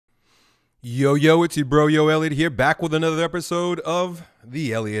Yo, yo, it's your bro, yo, Elliott here, back with another episode of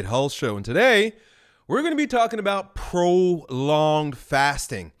the Elliott Hulse Show. And today, we're going to be talking about prolonged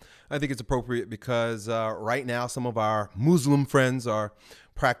fasting. I think it's appropriate because right now, some of our Muslim friends are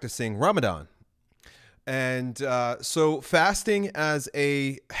practicing Ramadan. And so fasting as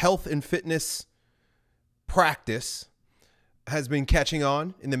a health and fitness practice has been catching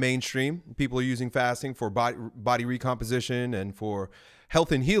on in the mainstream. People are using fasting for body recomposition and for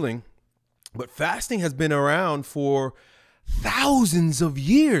health and healing. But fasting has been around for thousands of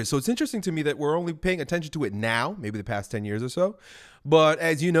years. So it's interesting to me that we're only paying attention to it now, maybe the past 10 years or so. But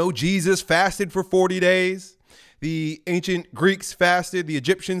as you know, Jesus fasted for 40 days. The ancient Greeks fasted, the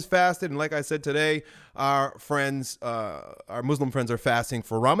Egyptians fasted. And like I said today, our friends, our Muslim friends are fasting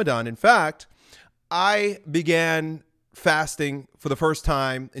for Ramadan. In fact, I began fasting for the first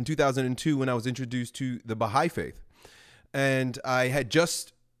time in 2002 when I was introduced to the Baha'i faith. And I had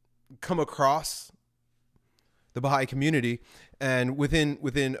just come across the Baha'i community, and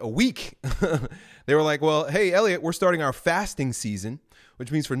within a week, they were like, well, hey, Elliott, we're starting our fasting season,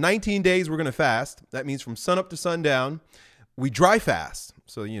 which means for 19 days we're going to fast. That means from sun up to sundown, we dry fast.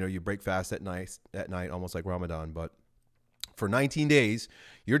 So, you know, you break fast at night, almost like Ramadan, but for 19 days,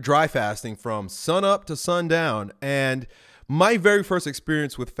 you're dry fasting from sun up to sundown. And my very first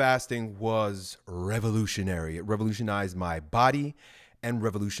experience with fasting was revolutionary. It revolutionized my body and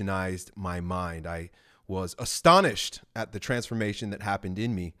revolutionized my mind. I was astonished at the transformation that happened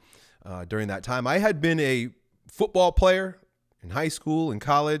in me during that time. I had been a football player in high school and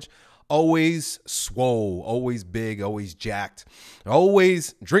college, always swole, always big, always jacked,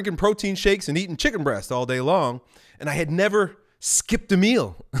 always drinking protein shakes and eating chicken breast all day long. And I had never skipped a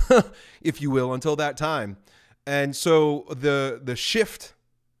meal, if you will, until that time. And so the shift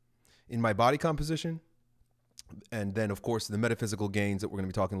in my body composition, and then, of course, the metaphysical gains that we're going to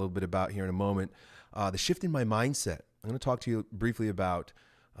be talking a little bit about here in a moment. The shift in my mindset. I'm going to talk to you briefly about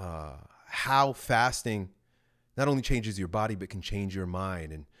how fasting not only changes your body, but can change your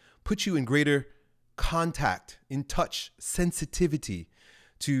mind and put you in greater contact, in touch, sensitivity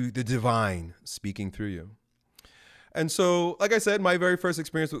to the divine speaking through you. And so, like I said, my very first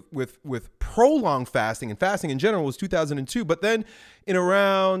experience with prolonged fasting and fasting in general was 2002. But then in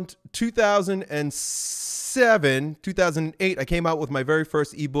around 2007, 2008, I came out with my very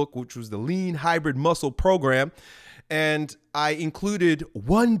first ebook, which was the Lean Hybrid Muscle Program. And I included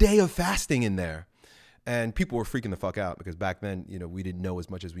 1 day of fasting in there. And people were freaking the fuck out because back then, you know, we didn't know as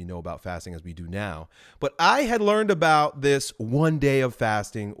much as we know about fasting as we do now. But I had learned about this 1 day of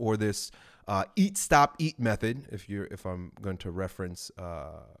fasting, or this eat, stop, eat method, if I'm going to reference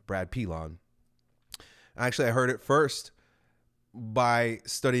Brad Pilon. Actually, I heard it first by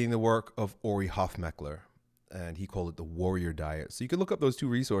studying the work of Ori Hofmeckler, and he called it the Warrior Diet. So you can look up those two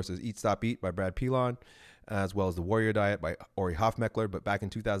resources, Eat, Stop, Eat by Brad Pilon, as well as the Warrior Diet by Ori Hofmeckler. But back in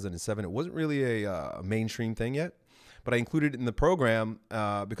 2007, it wasn't really a mainstream thing yet, but I included it in the program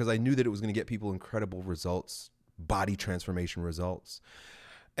because I knew that it was going to get people incredible results, body transformation results.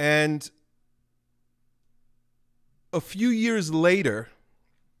 And a few years later,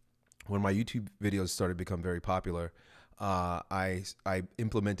 when my YouTube videos started to become very popular, I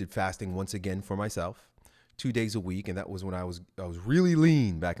implemented fasting once again for myself, 2 days a week. And that was when I was really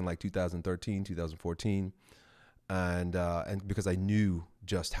lean back in like 2013, 2014. And because I knew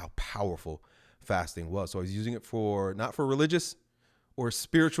just how powerful fasting was. So I was using it not for religious or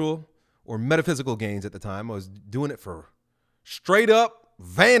spiritual or metaphysical gains at the time. I was doing it for straight up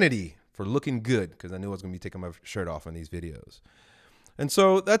vanity, for looking good, because I knew I was going to be taking my shirt off on these videos. And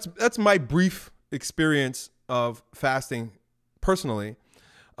so that's my brief experience of fasting personally.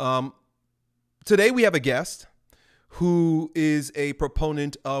 Today we have a guest who is a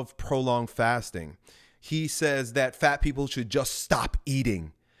proponent of prolonged fasting. He says that fat people should just stop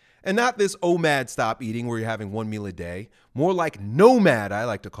eating. And not this OMAD stop eating where you're having one meal a day. More like nomad, I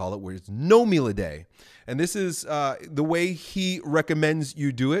like to call it, where it's no meal a day. And this is the way he recommends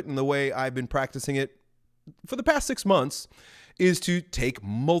you do it, and the way I've been practicing it for the past 6 months is to take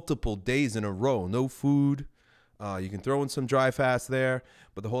multiple days in a row. No food. You can throw in some dry fast there.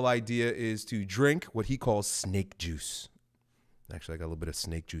 But the whole idea is to drink what he calls snake juice. Actually, I got a little bit of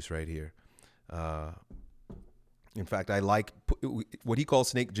snake juice right here. In fact, I like what he calls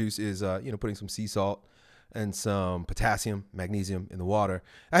snake juice is, putting some sea salt and some potassium, magnesium in the water.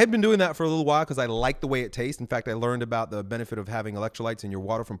 I had been doing that for a little while because I like the way it tastes. In fact, I learned about the benefit of having electrolytes in your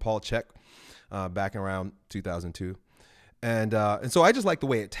water from Paul Chek back around 2002. And so I just like the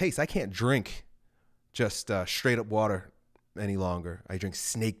way it tastes. I can't drink just straight up water any longer. I drink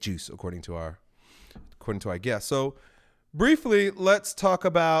snake juice, according to our guest. So Briefly, let's talk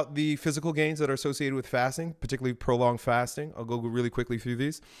about the physical gains that are associated with fasting, particularly prolonged fasting. I'll go really quickly through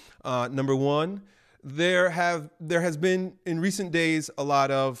these. Number one, there has been in recent days a lot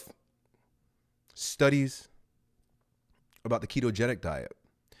of studies about the ketogenic diet,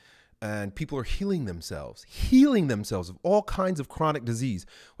 and people are healing themselves of all kinds of chronic disease.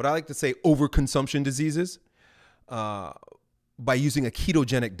 What I like to say, overconsumption diseases. By using a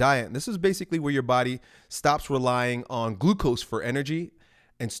ketogenic diet. And this is basically where your body stops relying on glucose for energy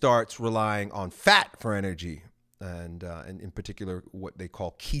and starts relying on fat for energy. And in particular, what they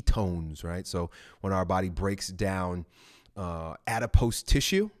call ketones, right? So when our body breaks down adipose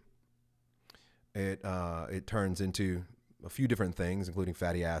tissue, it turns into a few different things, including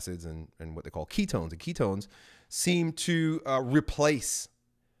fatty acids and what they call ketones. And ketones seem to replace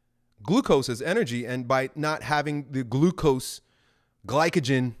glucose as energy. And by not having the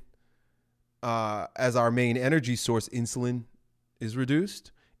glycogen as our main energy source, insulin is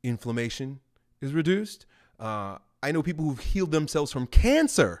reduced, inflammation is reduced. I know people who've healed themselves from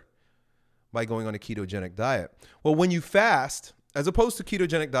cancer by going on a ketogenic diet. Well, when you fast, as opposed to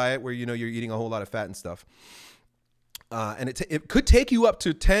ketogenic diet where you're eating a whole lot of fat and stuff, and it could take you up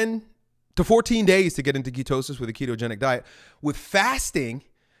to 10 to 14 days to get into ketosis with a ketogenic diet. With fasting,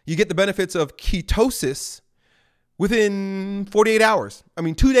 you get the benefits of ketosis within 48 hours. I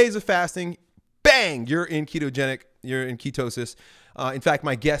mean, 2 days of fasting, bang, you're in ketosis. In fact,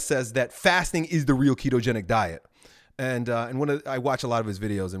 my guest says that fasting is the real ketogenic diet. And I watch a lot of his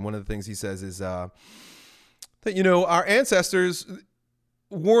videos, and one of the things he says is that, our ancestors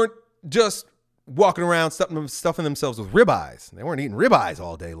weren't just walking around stuffing themselves with ribeyes. They weren't eating ribeyes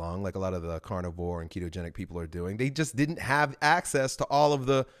all day long like a lot of the carnivore and ketogenic people are doing. They just didn't have access to all of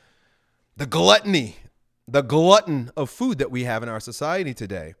the gluttony, the glutton of food that we have in our society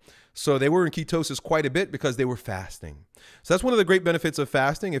today. So they were in ketosis quite a bit because they were fasting. So that's one of the great benefits of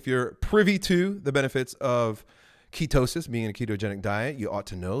fasting. If you're privy to the benefits of ketosis, being in a ketogenic diet, you ought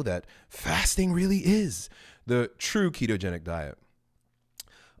to know that fasting really is the true ketogenic diet.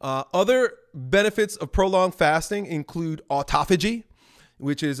 Other benefits of prolonged fasting include autophagy,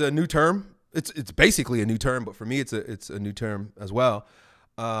 which is a new term. It's basically a new term, but for me, it's a new term as well.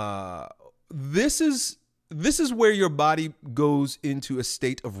 This is where your body goes into a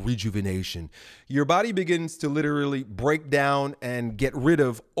state of rejuvenation. Your body begins to literally break down and get rid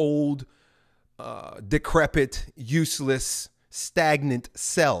of old, decrepit, useless, stagnant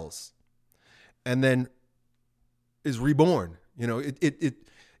cells, and then is reborn.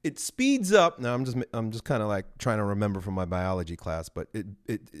 It speeds up. Now I'm just kind of like trying to remember from my biology class, but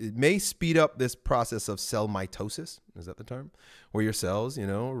it may speed up this process of cell mitosis. Is that the term? Where your cells,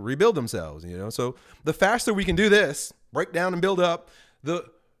 rebuild themselves, So the faster we can do this, break down and build up, the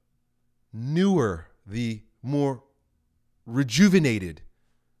newer, the more rejuvenated,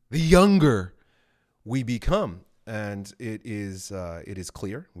 the younger we become. And it is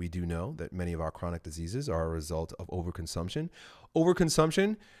clear, we do know that many of our chronic diseases are a result of overconsumption.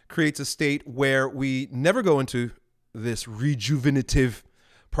 Overconsumption creates a state where we never go into this rejuvenative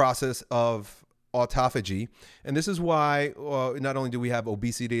process of autophagy. And this is why not only do we have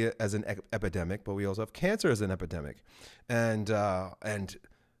obesity as an epidemic, but we also have cancer as an epidemic. And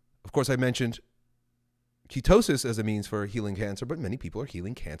of course, I mentioned ketosis as a means for healing cancer, but many people are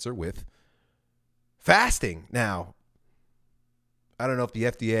healing cancer with fasting. Now, I don't know if the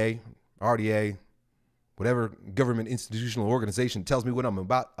FDA, RDA, whatever government institutional organization tells me what I'm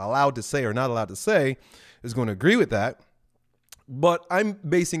allowed to say or not allowed to say is going to agree with that. But I'm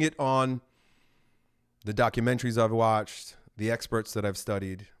basing it on the documentaries I've watched, the experts that I've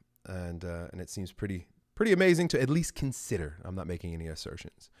studied, and it seems pretty amazing to at least consider. I'm not making any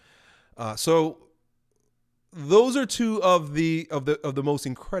assertions. So those are two of the most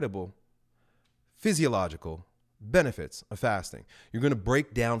incredible physiological benefits of fasting. You're going to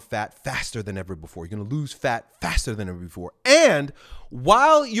break down fat faster than ever before. You're going to lose fat faster than ever before. And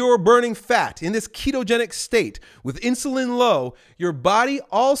while you're burning fat in this ketogenic state with insulin low, your body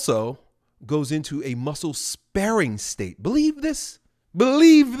also goes into a muscle sparing state. Believe this.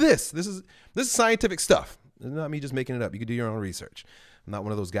 Believe this. This is scientific stuff. It's not me just making it up. You can do your own research. I'm not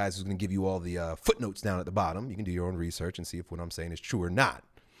one of those guys who's going to give you all the footnotes down at the bottom. You can do your own research and see if what I'm saying is true or not.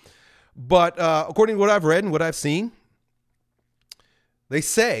 But according to what I've read and what I've seen, they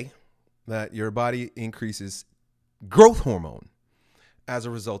say that your body increases growth hormone as a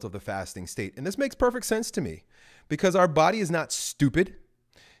result of the fasting state. And this makes perfect sense to me because our body is not stupid.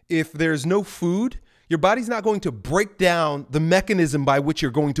 If there's no food, your body's not going to break down the mechanism by which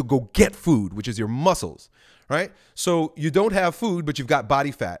you're going to go get food, which is your muscles, right? So you don't have food, but you've got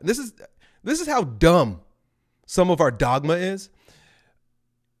body fat. And this is how dumb some of our dogma is.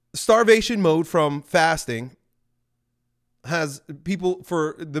 Starvation mode from fasting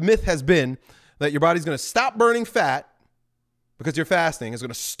the myth has been that your body's going to stop burning fat because you're fasting. It's going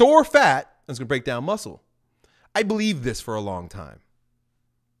to store fat and it's going to break down muscle. I believed this for a long time.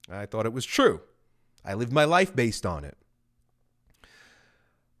 I thought it was true. I lived my life based on it.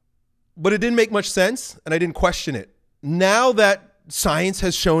 But it didn't make much sense, and I didn't question it. Now that science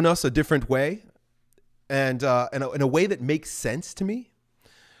has shown us a different way, and in a way that makes sense to me,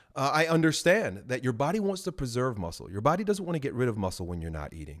 I understand that your body wants to preserve muscle. Your body doesn't want to get rid of muscle when you're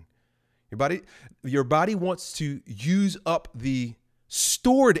not eating. Your body wants to use up the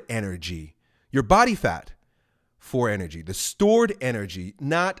stored energy, your body fat, for energy. The stored energy,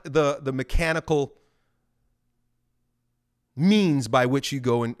 not the mechanical means by which you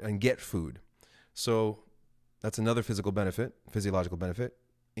go and get food. So that's another physiological benefit,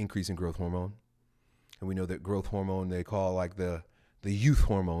 increase in growth hormone. And we know that growth hormone they call like the youth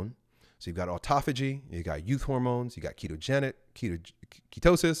hormone. So you've got autophagy, you got youth hormones, you got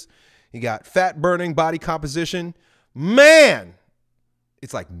ketosis, you got fat burning, body composition. Man,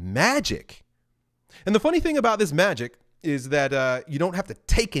 it's like magic. And the funny thing about this magic is that you don't have to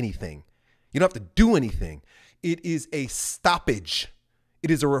take anything. You don't have to do anything. It is a stoppage. It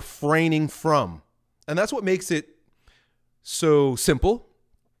is a refraining from. And that's what makes it so simple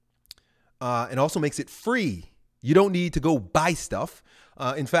and also makes it free. You don't need to go buy stuff.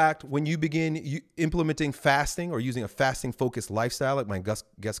 In fact, when you begin implementing fasting or using a fasting-focused lifestyle, like my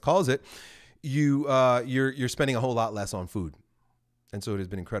guest calls it, you're spending a whole lot less on food. And so it has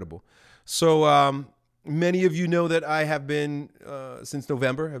been incredible. So many of you know that I have been, since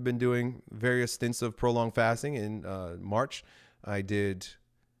November, have been doing various stints of prolonged fasting. In March, I did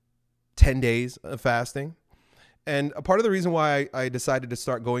 10 days of fasting. And a part of the reason why I decided to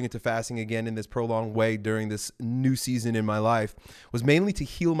start going into fasting again in this prolonged way during this new season in my life was mainly to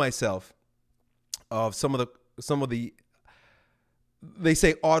heal myself of some of the they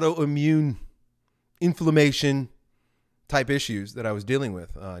say autoimmune inflammation type issues that I was dealing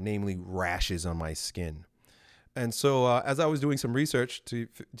with, namely rashes on my skin. And so as I was doing some research to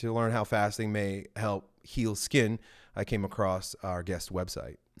learn how fasting may help heal skin, I came across our guest's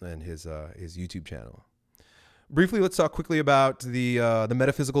website and his YouTube channel. Briefly, let's talk quickly about the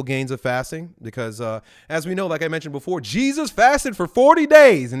metaphysical gains of fasting, because as we know, like I mentioned before, Jesus fasted for 40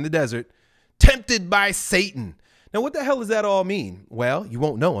 days in the desert, tempted by Satan. Now, what the hell does that all mean? Well, you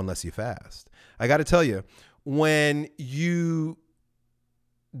won't know unless you fast. I got to tell you, when you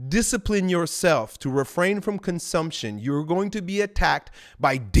discipline yourself to refrain from consumption, you're going to be attacked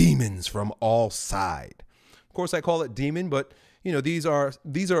by demons from all sides. Of course, I call it demon, but you know,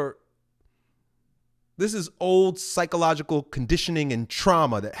 this is old psychological conditioning and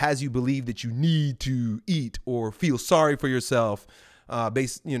trauma that has you believe that you need to eat or feel sorry for yourself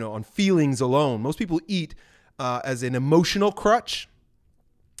based, on feelings alone. Most people eat as an emotional crutch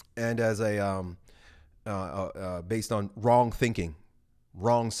and as based on wrong thinking,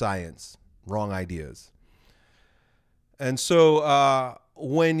 wrong science, wrong ideas. And so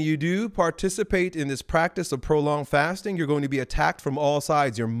when you do participate in this practice of prolonged fasting, you're going to be attacked from all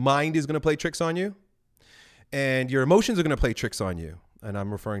sides. Your mind is going to play tricks on you. And your emotions are going to play tricks on you. And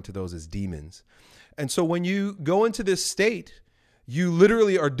I'm referring to those as demons. And so when you go into this state, you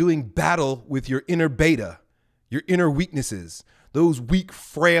literally are doing battle with your inner beta, your inner weaknesses, those weak,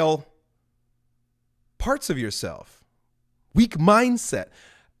 frail parts of yourself, weak mindset.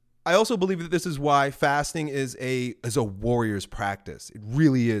 I also believe that this is why fasting is a warrior's practice. It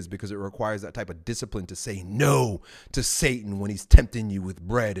really is, because it requires that type of discipline to say no to Satan when he's tempting you with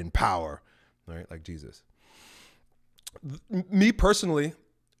bread and power, right? Like Jesus. Me personally,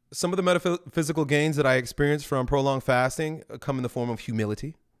 some of the metaphysical gains that I experienced from prolonged fasting come in the form of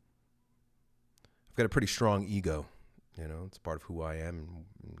humility. I've got a pretty strong ego, it's part of who I am,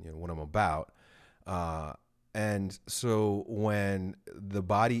 what I'm about. And so when the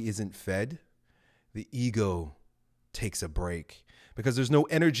body isn't fed, the ego takes a break, because there's no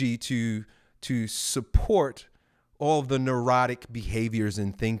energy to support all of the neurotic behaviors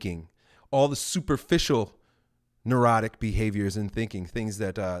and thinking, all the superficial neurotic behaviors and thinking, things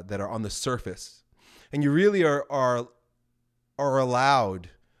that are on the surface. And you really are allowed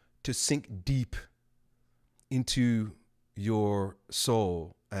to sink deep into your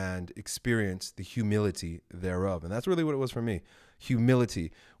soul and experience the humility thereof. And that's really what it was for me.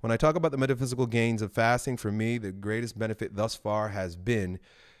 Humility. When I talk about the metaphysical gains of fasting, for me, the greatest benefit thus far has been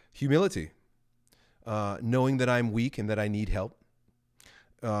humility. Knowing that I'm weak and that I need help.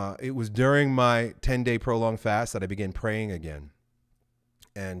 It was during my 10-day prolonged fast that I began praying again.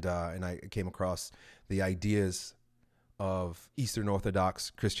 And I came across the ideas of Eastern Orthodox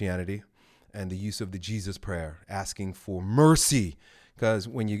Christianity and the use of the Jesus prayer, asking for mercy. Because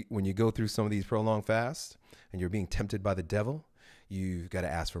when you go through some of these prolonged fasts and you're being tempted by the devil, you've got to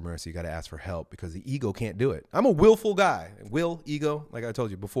ask for mercy. You got to ask for help because the ego can't do it. I'm a willful guy. Ego, like I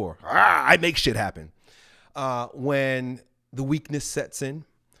told you before. I make shit happen. When the weakness sets in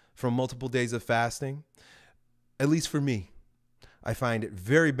from multiple days of fasting, at least for me, I find it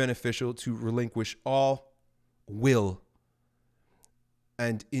very beneficial to relinquish all will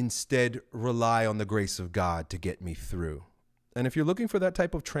and instead rely on the grace of God to get me through. And if you're looking for that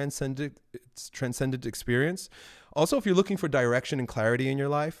type of transcendent experience, also if you're looking for direction and clarity in your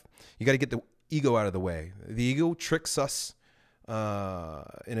life, you got to get the ego out of the way. The ego tricks us in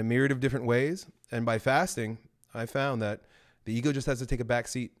a myriad of different ways. And by fasting, I found that the ego just has to take a back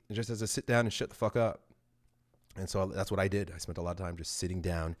seat. It just has to sit down and shut the fuck up. And so that's what I did. I spent a lot of time just sitting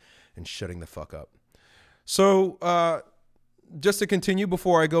down and shutting the fuck up. So just to continue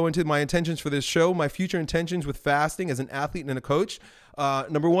before I go into my intentions for this show, my future intentions with fasting as an athlete and a coach.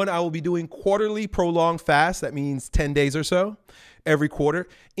 Number one, I will be doing quarterly prolonged fasts. That means 10 days or so every quarter.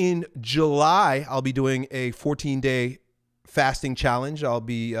 In July, I'll be doing a 14-day fasting challenge. I'll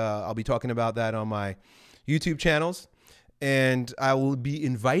be talking about that on my YouTube channels, and I will be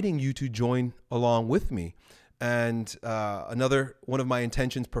inviting you to join along with me. And another one of my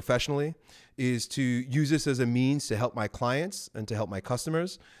intentions professionally is to use this as a means to help my clients and to help my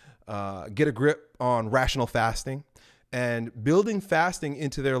customers get a grip on rational fasting and building fasting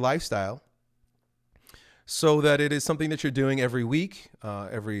into their lifestyle so that it is something that you're doing every week,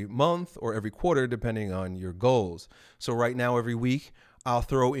 every month, or every quarter, depending on your goals. So right now, every week, I'll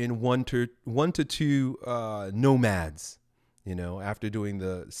throw in one to two nomads. You know, after doing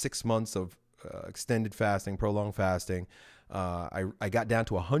the 6 months of extended fasting, prolonged fasting, I got down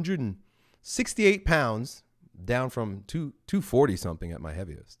to 168 pounds, down from 240 something at my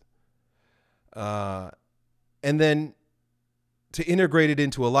heaviest. And then to integrate it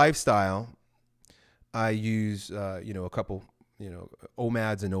into a lifestyle, I use, a couple,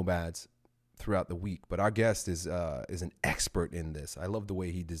 OMADs and NOMADs throughout the week. But our guest is an expert in this. I love the way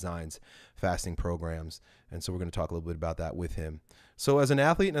he designs fasting programs. And so we're going to talk a little bit about that with him. So as an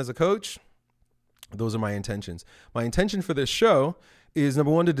athlete and as a coach, those are my intentions. My intention for this show is,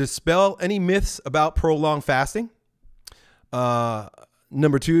 number one, to dispel any myths about prolonged fasting.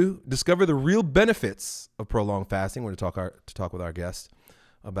 Number two, discover the real benefits of prolonged fasting. We're going to talk with our guest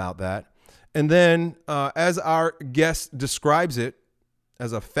about that. And then as our guest describes it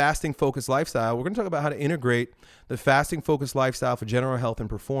as a fasting-focused lifestyle, we're going to talk about how to integrate the fasting-focused lifestyle for general health and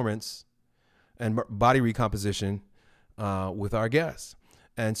performance and body recomposition with our guests.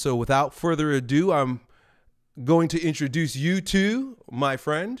 And so without further ado, I'm going to introduce you to my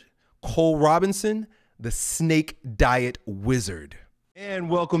friend, Cole Robinson, the Snake Diet Wizard. And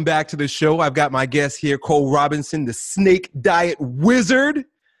welcome back to the show. I've got my guest here, Cole Robinson, the Snake Diet Wizard.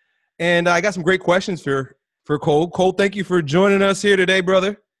 And I got some great questions for Cole. Cole, thank you for joining us here today,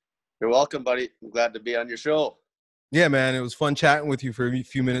 brother. You're welcome, buddy. I'm glad to be on your show. Yeah, man. It was fun chatting with you for a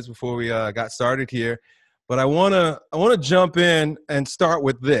few minutes before we got started here. But I wanna jump in and start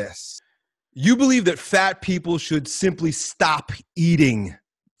with this. You believe that fat people should simply stop eating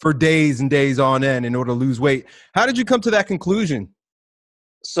for days and days on end in order to lose weight. How did you come to that conclusion?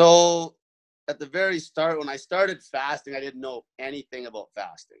 So at the very start, when I started fasting, I didn't know anything about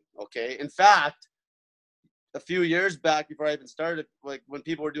fasting. Okay. In fact, a few years back before I even started, like when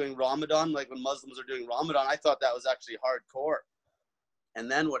people were doing Ramadan, like when Muslims are doing Ramadan, I thought that was actually hardcore. And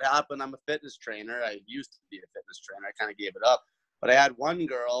then what happened, I'm a fitness trainer. I used to be a fitness trainer. I kind of gave it up. But I had one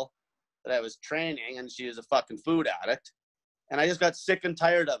girl that I was training, and she was a fucking food addict. And I just got sick and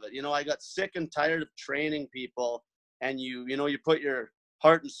tired of it. I got sick and tired of training people. And you put your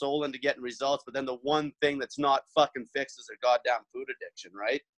heart and soul into getting results. But then the one thing that's not fucking fixed is their goddamn food addiction,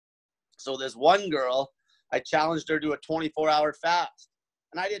 right? So this one girl, I challenged her to a 24-hour fast.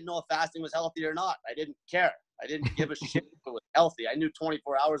 And I didn't know if fasting was healthy or not. I didn't care. I didn't give a shit if it was healthy. I knew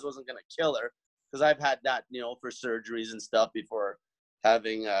 24 hours wasn't going to kill her because I've had that, for surgeries and stuff before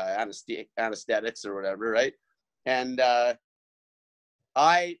having anesthetics or whatever, right? And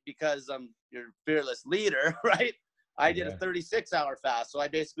because I'm your fearless leader, right? I did a 36-hour fast. So I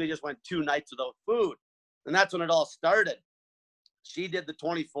basically just went 2 nights without food. And that's when it all started. She did the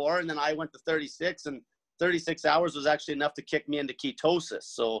 24, and then I went to 36, and 36 hours was actually enough to kick me into ketosis.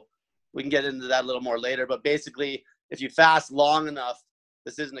 So we can get into that a little more later. But basically, if you fast long enough,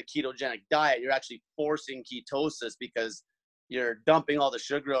 this isn't a ketogenic diet. You're actually forcing ketosis because you're dumping all the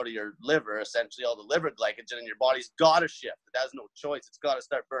sugar out of your liver, essentially all the liver glycogen, and your body's got to shift. It has no choice. It's got to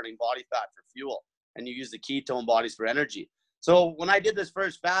start burning body fat for fuel. and you use the ketone bodies for energy. So when I did this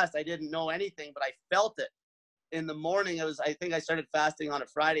first fast, I didn't know anything, but I felt it in the morning. I think I started fasting on a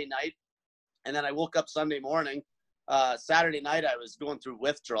Friday night, and then I woke up Sunday morning. Saturday night, I was going through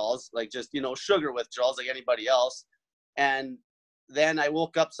withdrawals, like just, sugar withdrawals like anybody else. And then I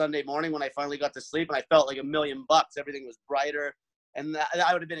woke up Sunday morning when I finally got to sleep, and I felt like $1,000,000. Everything was brighter. And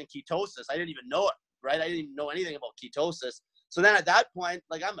I would have been in ketosis. I didn't even know it, right? I didn't even know anything about ketosis. So then at that point,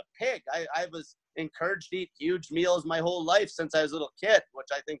 like, I'm a pig. I was encouraged to eat huge meals my whole life since I was a little kid, which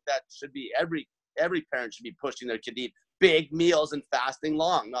I think that should be every parent should be pushing their kid to eat big meals and fasting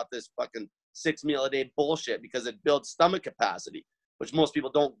long, not this fucking 6 meal a day bullshit, because it builds stomach capacity, which most people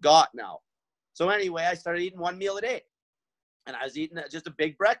don't got now. So anyway, I started eating 1 meal a day, and I was eating just a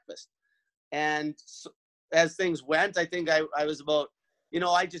big breakfast. And so, as things went, I think I was about,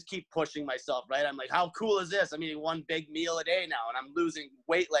 I just keep pushing myself, right? I'm like, how cool is this? I'm eating 1 big meal a day now, and I'm losing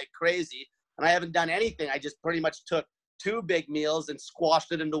weight like crazy, and I haven't done anything. I just pretty much took 2 big meals and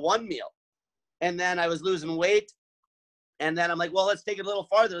squashed it into 1 meal. And then I was losing weight. And then I'm like, well, let's take it a little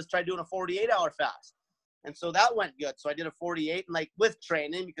farther. Let's try doing a 48-hour fast. And so that went good. So I did a 48, and like with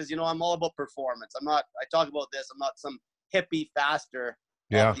training, because, I'm all about performance. I talk about this. I'm not some hippie faster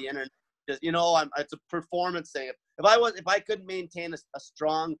off the internet. Just, it's a performance thing. If I couldn't maintain a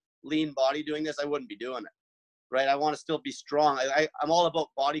strong, lean body doing this, I wouldn't be doing it. Right. I want to still be strong. I'm all about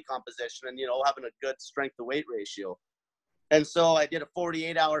body composition and, having a good strength to weight ratio. And so I did a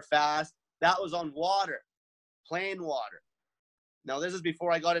 48-hour fast. That was on water, plain water. Now, this is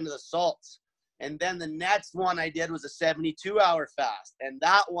before I got into the salts. And then the next one I did was a 72-hour fast. And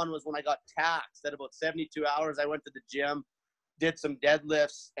that one was when I got taxed. At about 72 hours, I went to the gym, did some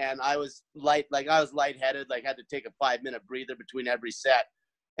deadlifts, and I was lightheaded, like had to take a 5-minute breather between every set.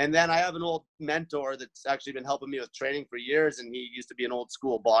 And then I have an old mentor that's actually been helping me with training for years. And he used to be an old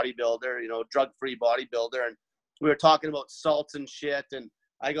school bodybuilder, drug-free bodybuilder. And we were talking about salts and shit. And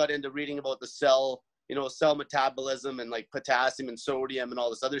I got into reading about the cell metabolism and like potassium and sodium and all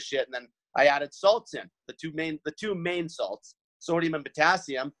this other shit. And then I added salts in, the two main salts, sodium and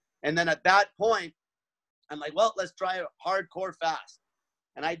potassium. And then at that point, I'm like, well, let's try a hardcore fast.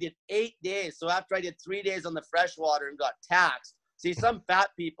 And I did 8 days. So after I did 3 days on the fresh water and got taxed, see, some fat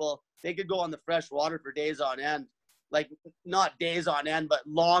people, they could go on the fresh water for days on end, like not days on end, but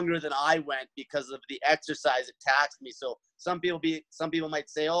longer than I went because of the exercise. It taxed me. So some people might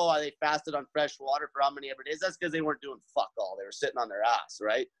say, oh, they fasted on fresh water for how many ever days? That's because they weren't doing fuck all. They were sitting on their ass,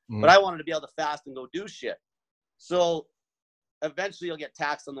 right? Mm. But I wanted to be able to fast and go do shit. So eventually you'll get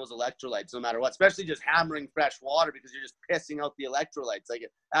taxed on those electrolytes no matter what, especially just hammering fresh water, because you're just pissing out the electrolytes. Like,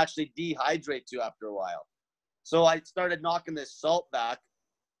 it actually dehydrates you after a while. So I started knocking this salt back,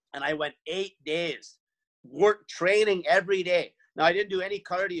 and I went 8 days, training every day. Now, I didn't do any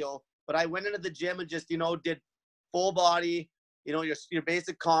cardio, but I went into the gym and just, did full body, your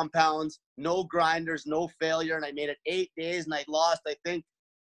basic compounds, no grinders, no failure. And I made it 8 days, and I lost, I think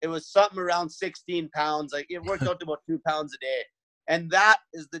it was something around 16 pounds. Like, it worked out to about 2 pounds a day. And that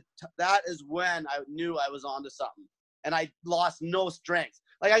is when I knew I was onto something. And I lost no strength.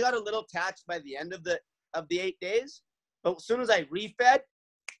 Like, I got a little taxed by the end of the 8 days, but as soon as I refed,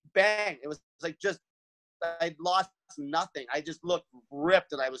 bang, it was like just, I lost nothing. I just looked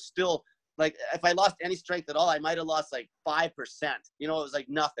ripped, and I was still like, if I lost any strength at all, I might have lost like 5%. It was like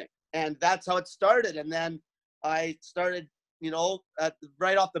nothing. And that's how it started. And then I started,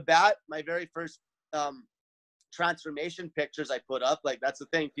 right off the bat, my very first transformation pictures I put up. Like, that's the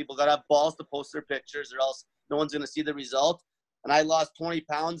thing. People got to have balls to post their pictures, or else no one's going to see the result. And I lost 20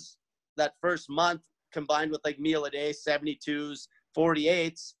 pounds that first month, combined with like meal a day, 72s,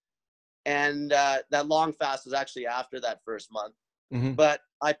 48s. And that long fast was actually after that first month. Mm-hmm. But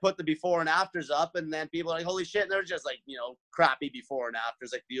I put the before and afters up, and then people are like, holy shit. And they're just like, crappy before and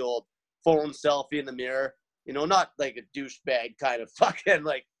afters, like the old phone selfie in the mirror, not like a douchebag kind of fucking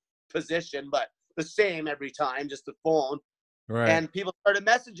like position, but the same every time, just the phone. Right. And people started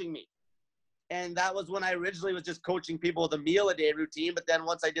messaging me. And that was when I originally was just coaching people with a meal a day routine. But then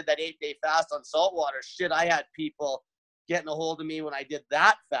once I did that 8-day fast on salt water, I had people getting a hold of me when I did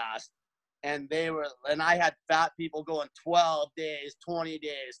that fast. And I had fat people going 12 days, 20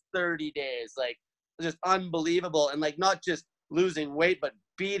 days, 30 days, like just unbelievable. And like, not just losing weight, but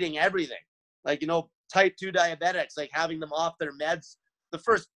beating everything. Like, type 2 diabetics, like having them off their meds the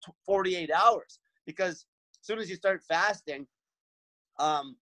first 48 hours, because as soon as you start fasting,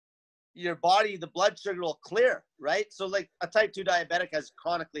 your body, the blood sugar will clear, right? So like a type 2 diabetic has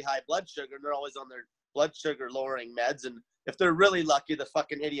chronically high blood sugar, and they're always on their blood sugar lowering meds. And if they're really lucky, the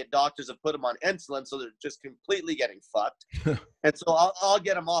fucking idiot doctors have put them on insulin, so they're just completely getting fucked. And so I'll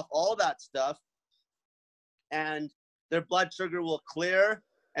get them off all that stuff. and their blood sugar will clear,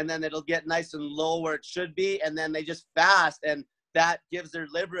 and then it'll get nice and low where it should be, and then they just fast, and that gives their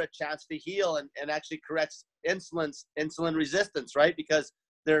liver a chance to heal and actually corrects insulin resistance, right? Because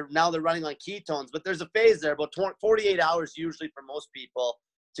they're running on ketones. But there's a phase there, about 48 hours usually for most people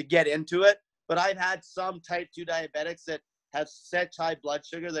to get into it. But I've had some type 2 diabetics that have such high blood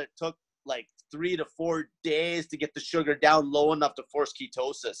sugar that it took like 3 to 4 days to get the sugar down low enough to force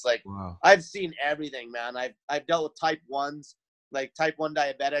ketosis. Like, Wow. I've seen everything, man. I've dealt with type 1s, like type 1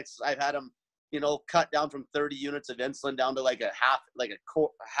 diabetics. I've had them, cut down from 30 units of insulin down to like a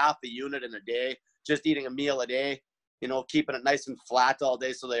half a unit in a day, just eating a meal a day, keeping it nice and flat all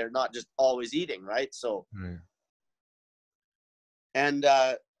day so they're not just always eating, right? So, and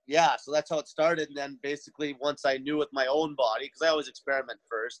yeah, so that's how it started. And then basically once I knew with my own body, because I always experiment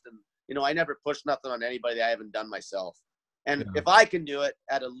first, and I never push nothing on anybody that I haven't done myself. And if I can do it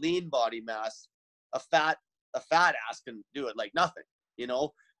at a lean body mass, a fat ass can do it like nothing,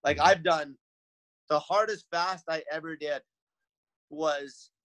 like I've done the hardest fast I ever did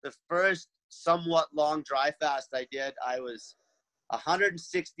was the first somewhat long dry fast I did. I was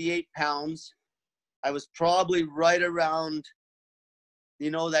 168 pounds. I was probably right around,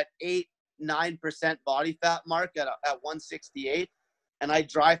 that 8-9% body fat mark at 168. And I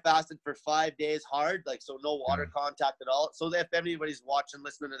dry fasted for 5 days hard, like, so no water contact at all. So if anybody's watching,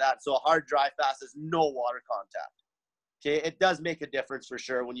 listening to that, so a hard dry fast is no water contact. Okay. It does make a difference for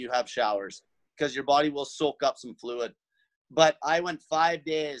sure when you have showers, because your body will soak up some fluid. But I went 5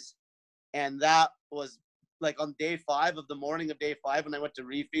 days, and that was like on day 5 of the morning of day 5 when I went to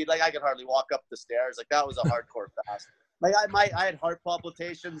refeed, like I could hardly walk up the stairs. Like that was a hardcore fast. Like I had heart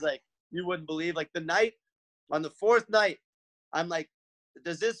palpitations like you wouldn't believe. Like on the 4th night, I'm like,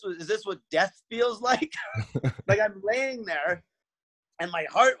 is this what death feels like? Like I'm laying there and my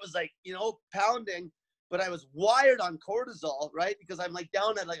heart was like, pounding, but I was wired on cortisol, right? Because I'm like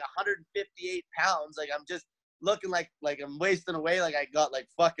down at like 158 pounds. Like I'm just looking like I'm wasting away. Like I got like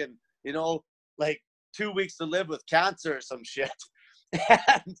fucking, like 2 weeks to live with cancer or some shit.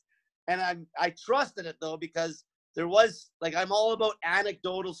 And I trusted it though, because there was like, I'm all about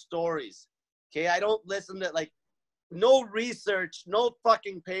anecdotal stories. Okay. I don't listen to like, no research, no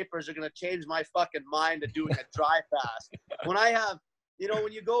fucking papers are going to change my fucking mind to doing a dry fast. When I have,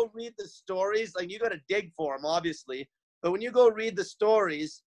 when you go read the stories, like you got to dig for them, obviously. But when you go read the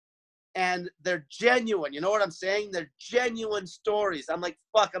stories and they're genuine, you know what I'm saying? They're genuine stories. I'm like,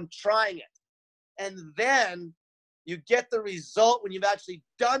 fuck, I'm trying it. And then you get the result when you've actually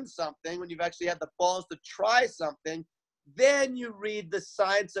done something, when you've actually had the balls to try something. Then you read the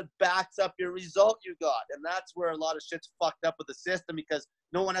science that backs up your result you got. And that's where a lot of shit's fucked up with the system, because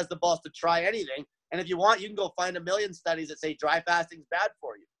no one has the balls to try anything. And if you want, you can go find 1 million studies that say dry fasting is bad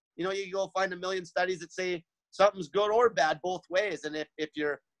for you. You can go find 1 million studies that say something's good or bad both ways. And if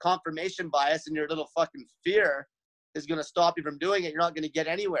your confirmation bias and your little fucking fear is going to stop you from doing it, you're not going to get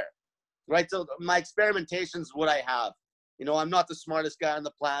anywhere. Right? So my experimentation is what I have. I'm not the smartest guy on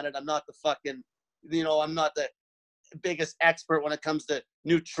the planet. I'm not the fucking, I'm not the biggest expert when it comes to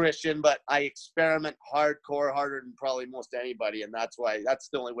nutrition, but I experiment hardcore, harder than probably most anybody. And that's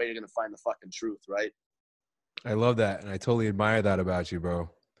the only way you're going to find the fucking truth, right? I love that. And I totally admire that about you, bro.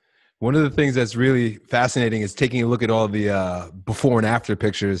 One of the things that's really fascinating is taking a look at all the before and after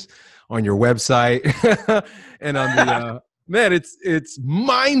pictures on your website and on the, man, it's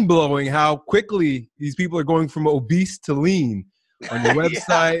mind blowing how quickly these people are going from obese to lean on your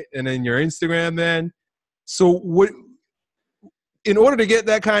website and then your Instagram, man. So in order to get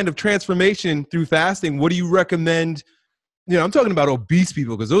that kind of transformation through fasting, what do you recommend? I'm talking about obese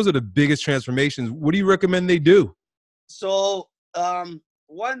people because those are the biggest transformations. What do you recommend they do? So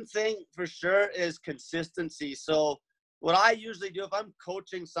one thing for sure is consistency. So what I usually do if I'm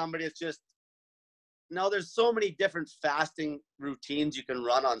coaching somebody, it's just, there's so many different fasting routines you can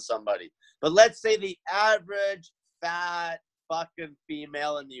run on somebody. But let's say the average fat fucking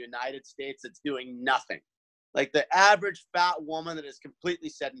female in the United States that's doing nothing. Like the average fat woman that is completely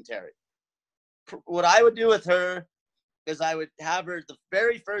sedentary. What I would do with her is I would have her the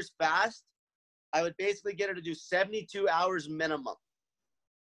very first fast. I would basically get her to do 72 hours minimum.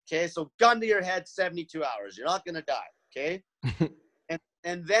 Okay, so gun to your head, 72 hours. You're not going to die, okay?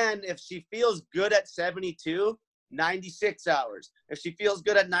 and then if she feels good at 72, 96 hours. If she feels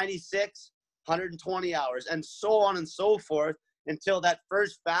good at 96, 120 hours, and so on and so forth until that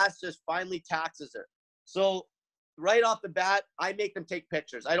first fast just finally taxes her. So right off the bat, I make them take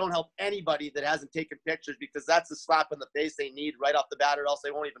pictures. I don't help anybody that hasn't taken pictures because that's the slap in the face they need right off the bat, or else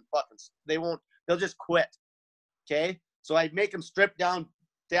they won't even they'll just quit. Okay? So I make them strip down,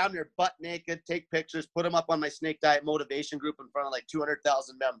 down there butt naked, take pictures, put them up on my Snake Diet motivation group in front of like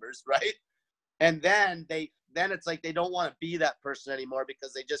 200,000 members, right? And then it's like they don't want to be that person anymore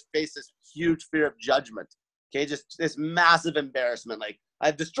because they just face this huge fear of judgment. Okay, just this massive embarrassment. Like,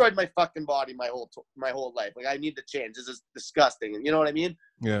 I've destroyed my fucking body my whole life. Like, I need to change. This is disgusting. And you know what I mean?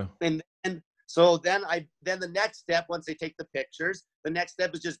 Yeah. And so then the next step, once they take the pictures, the next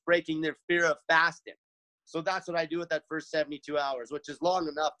step is just breaking their fear of fasting. So that's what I do with that first 72 hours, which is long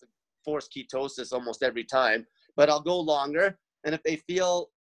enough to force ketosis almost every time. But I'll go longer. And if they feel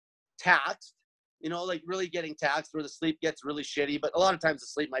taxed, you know, like really getting taxed where the sleep gets really shitty, but a lot of times the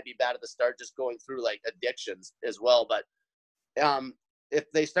sleep might be bad at the start, just going through like addictions as well. But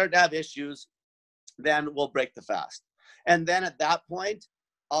if they start to have issues, then we'll break the fast. And then at that point,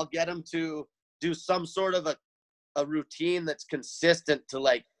 I'll get them to do some sort of a routine that's consistent to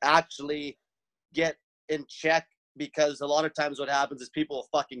like actually get in check, because a lot of times what happens is people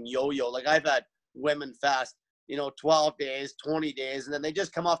fucking yo-yo. Like, I've had women fast, you know, 12 days, 20 days, and then they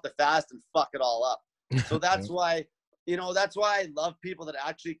just come off the fast and fuck it all up. So that's why, you know, that's why I love people that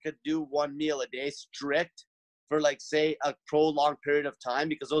actually could do one meal a day strict for like, say, a prolonged period of time,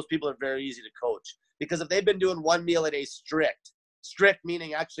 because those people are very easy to coach. Because if they've been doing one meal a day strict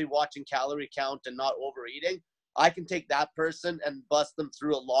meaning actually watching calorie count and not overeating, I can take that person and bust them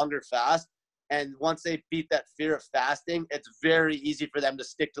through a longer fast. And once they beat that fear of fasting, it's very easy for them to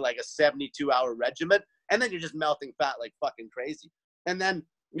stick to like a 72-hour regimen. And then you're just melting fat like fucking crazy. And then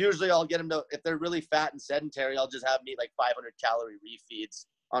usually I'll get them to, if they're really fat and sedentary, I'll just have them eat like 500 calorie refeeds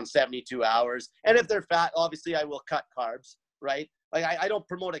on 72 hours. And if they're fat, obviously I will cut carbs, right? Like, I don't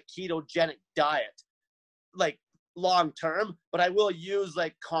promote a ketogenic diet like long term, but I will use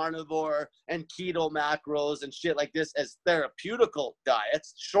like carnivore and keto macros and shit like this as therapeutical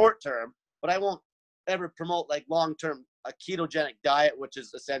diets short term. But I won't ever promote like long-term a ketogenic diet, which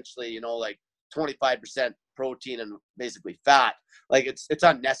is essentially, you know, like 25% protein and basically fat. Like, it's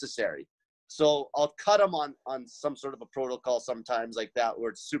unnecessary. So I'll cut them on some sort of a protocol sometimes like that,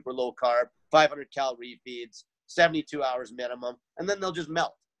 where it's super low carb, 500 calorie feeds, 72 hours minimum, and then they'll just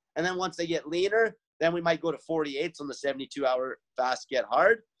melt. And then once they get leaner, then we might go to 48s on the 72-hour fast, get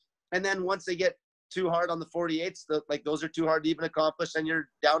hard. And then once they get too hard on the 48s, like those are too hard to even accomplish, and you're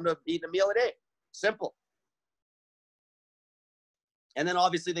down to eating a meal a day. Simple. And then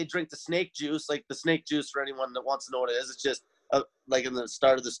obviously they drink the snake juice. Like, the snake juice, for anyone that wants to know what it is, it's just like in the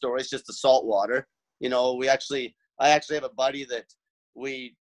start of the story, it's just the salt water. You know, I actually have a buddy that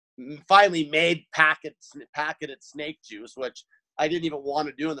we finally made packeted snake juice, which I didn't even want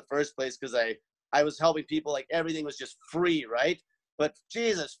to do in the first place, because I was helping people, like everything was just free, right? But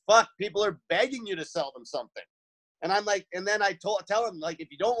Jesus fuck, people are begging you to sell them something. And I'm like, and then I tell them, like,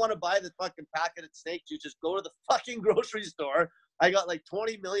 if you don't want to buy the fucking packeted snake juice, just go to the fucking grocery store. I got like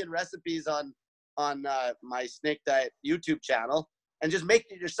 20 million recipes on my Snake Diet YouTube channel, and just make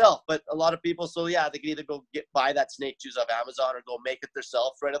it yourself. But a lot of people, so yeah, they can either go buy that snake juice off Amazon or go make it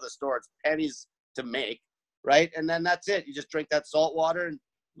themselves right at the store. It's pennies to make, right? And then that's it. You just drink that salt water and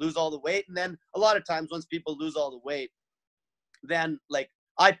lose all the weight. And then a lot of times once people lose all the weight, then like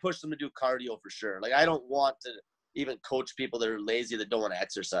I push them to do cardio for sure. Like, I don't want to even coach people that are lazy, that don't want to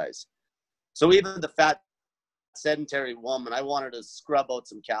exercise. So even the fat sedentary woman, I want her to scrub out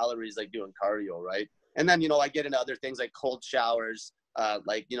some calories, like doing cardio, right? And then, you know, I get into other things like cold showers,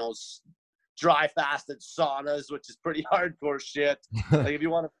 like, you know, dry fasted saunas, which is pretty hardcore shit. Like, if you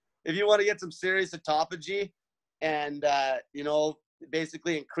want to get some serious autophagy and, you know,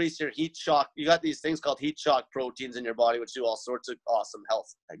 basically increase your heat shock. You got these things called heat shock proteins in your body, which do all sorts of awesome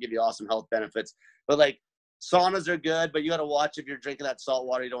health, give you awesome health benefits. But like, saunas are good, but you got to watch if you're drinking that salt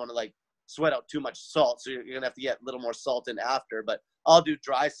water. You don't want to like sweat out too much salt. So you're going to have to get a little more salt in after. But I'll do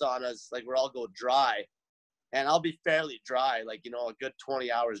dry saunas, like where I'll go dry, and I'll be fairly dry, like, you know, a good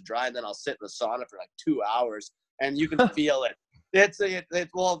 20 hours dry. And then I'll sit in the sauna for like 2 hours, and you can feel it.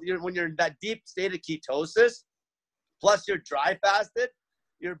 Well, when you're in that deep state of ketosis, plus you're dry fasted,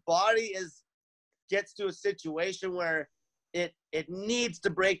 your body gets to a situation where it needs to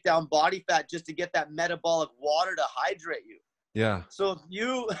break down body fat just to get that metabolic water to hydrate you. Yeah. So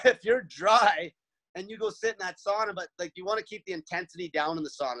if you're dry and you go sit in that sauna, but like you want to keep the intensity down in the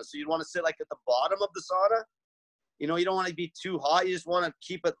sauna, so you'd want to sit like at the bottom of the sauna. You know, you don't want to be too hot. You just want to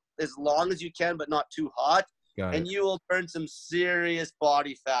keep it as long as you can, but not too hot. And you will burn some serious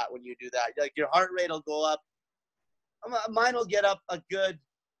body fat when you do that. Like, your heart rate will go up. Mine will get up a good,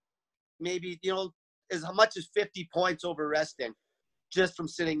 maybe, you know, as much as 50 points over resting, just from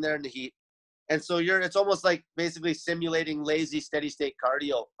sitting there in the heat. And so it's almost like basically simulating lazy steady state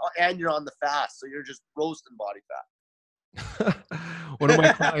cardio, and you're on the fast. So you're just roasting body fat. One of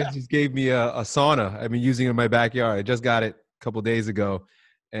my clients just gave me a sauna. I've been using it in my backyard. I just got it a couple days ago,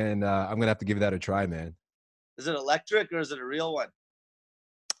 and I'm gonna have to give that a try, man. Is it electric or is it a real one?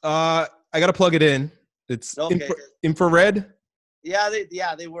 I gotta plug it in. It's Okay. infrared. Yeah,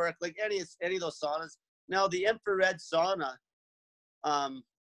 they work like any of those saunas. Now the infrared sauna, um,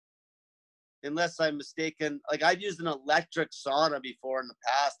 unless I'm mistaken, like I've used an electric sauna before in the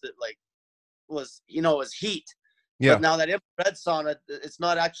past that like was heat. Yeah. But now that infrared sauna, it's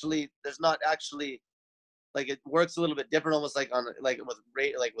not actually there's not actually like it works a little bit different, almost like on like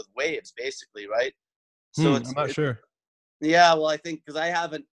with waves, basically, right? So I'm not sure. yeah. Well, I think because I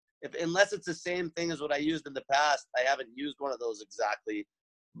haven't, if unless it's the same thing as what I used in the past, I haven't used one of those exactly.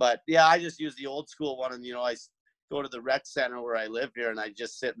 But yeah, I just use the old school one, and I go to the rec center where I live here, and I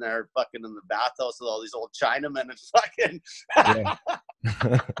just sit in there fucking in the bathhouse with all these old Chinamen and fucking. Yeah.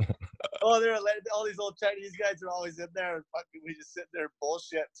 Oh, they're all these old Chinese guys are always in there, and fucking we just sit there and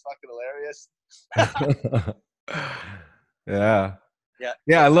bullshit. It's fucking hilarious. Yeah. Yeah.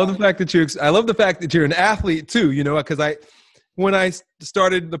 Yeah, I love the fact that you're an athlete too, because when I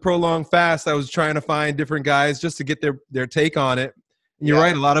started the prolonged fast, I was trying to find different guys just to get their take on it. And you're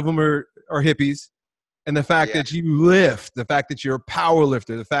right, a lot of them are hippies. And the fact that you lift, the fact that you're a power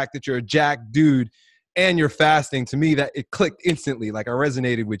lifter, the fact that you're a jack dude and you're fasting, to me that it clicked instantly. Like I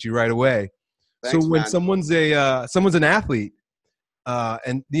resonated with you right away. Thanks, so when man. someone's an athlete,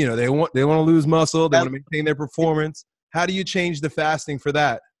 and they want to lose muscle, they want to maintain their performance, how do you change the fasting for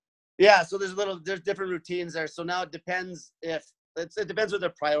that? Yeah, so there's different routines there. So now it depends it depends what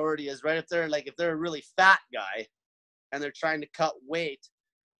their priority is, right? If they're a really fat guy and they're trying to cut weight,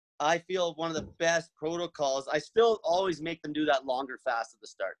 I feel one of the best protocols, I still always make them do that longer fast at the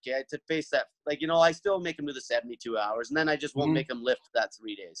start, okay? To face that, I still make them do the 72 hours, and then I just won't make them lift that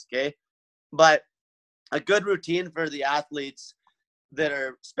 3 days, okay? But a good routine for the athletes that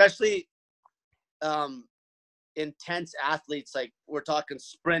are especially intense athletes, like we're talking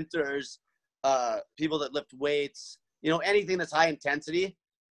sprinters, people that lift weights, anything that's high intensity.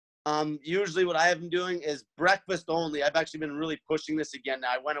 Usually what I have been doing is breakfast only. I've actually been really pushing this again now.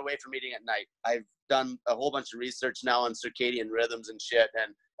 I went away from eating at night. I've done a whole bunch of research now on circadian rhythms and shit.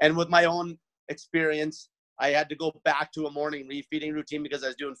 And with my own experience, I had to go back to a morning refeeding routine because I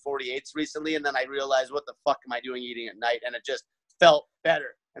was doing 48s recently. And then I realized, what the fuck am I doing eating at night? And it just felt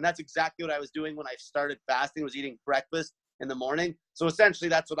better. And that's exactly what I was doing when I started fasting, was eating breakfast in the morning. So essentially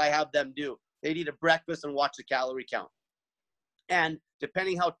that's what I have them do. They'd eat a breakfast and watch the calorie count. And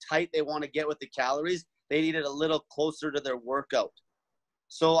depending how tight they want to get with the calories, they eat it a little closer to their workout.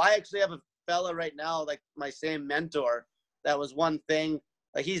 So I actually have a fella right now, like my same mentor, that was one thing.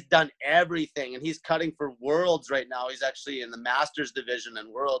 Like he's done everything, and he's cutting for worlds right now. He's actually in the masters division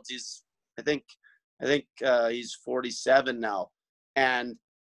in worlds. I think he's 47 now. And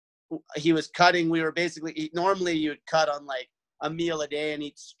he was cutting. We were basically, normally you'd cut on like a meal a day and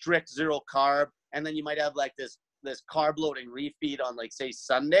eat strict 0 carb. And then you might have like this carb loading refeed on, like, say,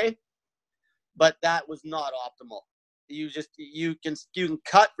 Sunday, but that was not optimal. You can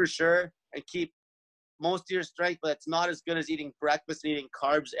cut for sure and keep most of your strength, but it's not as good as eating breakfast and eating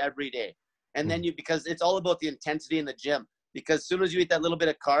carbs every day. And then because it's all about the intensity in the gym, because as soon as you eat that little bit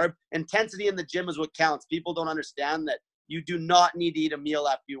of carb, intensity in the gym is what counts. People don't understand that you do not need to eat a meal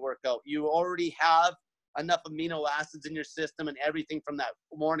after you work out. You already have enough amino acids in your system and everything from that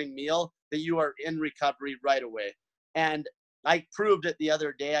morning meal that you are in recovery right away. And I proved it the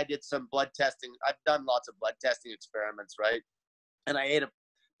other day. I did some blood testing. I've done lots of blood testing experiments, right? And I ate a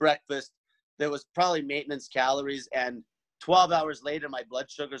breakfast that was probably maintenance calories, and 12 hours later, my blood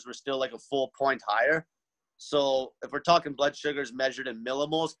sugars were still like a full point higher. So if we're talking blood sugars measured in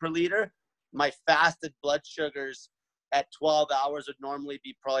millimoles per liter, my fasted blood sugars at 12 hours would normally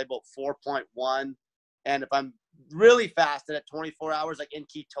be probably about 4.1. And if I'm really fasted at 24 hours, like in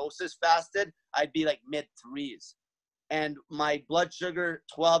ketosis fasted, I'd be like mid 3s. And my blood sugar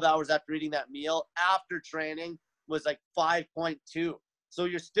 12 hours after eating that meal after training was like 5.2. So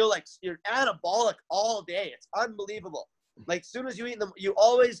you're still like, you're anabolic all day. It's unbelievable. Like as soon as you eat them,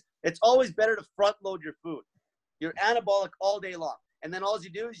 it's always better to front load your food. You're anabolic all day long. And then all you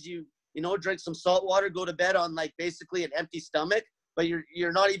do is you drink some salt water, go to bed on like basically an empty stomach, but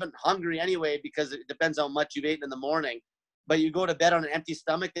you're not even hungry anyway, because it depends how much you've eaten in the morning. But you go to bed on an empty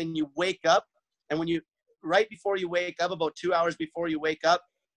stomach, then you wake up, and right before you wake up, about 2 hours before you wake up,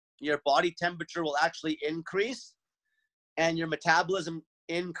 your body temperature will actually increase, and your metabolism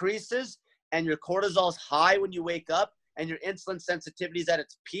increases, and your cortisol is high when you wake up, and your insulin sensitivity is at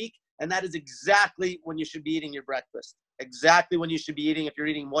its peak. And that is exactly when you should be eating your breakfast. Exactly when you should be eating. If you're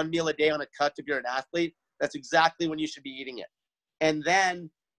eating one meal a day on a cut, if you're an athlete, That's exactly when you should be eating it. And then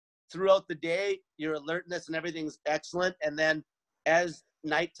throughout the day, your alertness and everything's excellent. And then as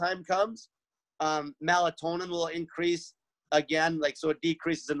nighttime comes, melatonin will increase again. Like, so it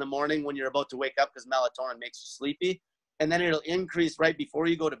decreases in the morning when you're about to wake up because melatonin makes you sleepy. And then it'll increase right before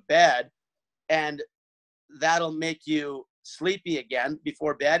you go to bed. And that'll make you sleepy again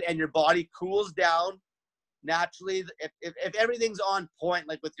before bed. And your body cools down naturally. If everything's on point,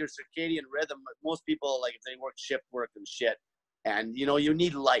 like with your circadian rhythm, most people, like if they work shift work and shit, and you know, you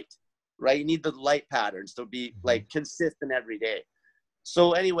need light, right? You need the light patterns to be like consistent every day.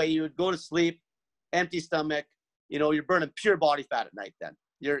 So anyway, you would go to sleep, empty stomach, you know, you're burning pure body fat at night. Then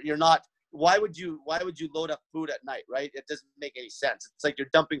you're not, why would you load up food at night, right? It doesn't make any sense. It's like you're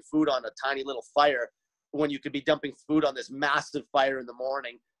dumping food on a tiny little fire when you could be dumping food on this massive fire in the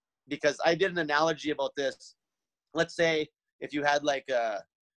morning. Because I did an analogy about this. Let's say if you had like a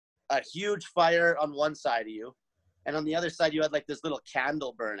huge fire on one side of you, and on the other side you had like this little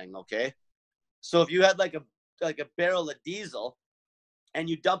candle burning, okay? So if you had like a barrel of diesel and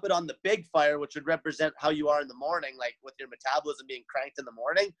you dump it on the big fire, which would represent how you are in the morning, like with your metabolism being cranked in the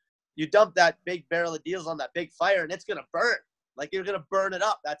morning, you dump that big barrel of diesel on that big fire and it's going to burn. Like, you're going to burn it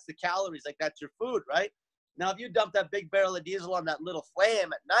up. That's the calories. Like, that's your food, right? Now, if you dump that big barrel of diesel on that little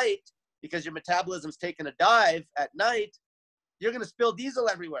flame at night because your metabolism's taking a dive at night, you're going to spill diesel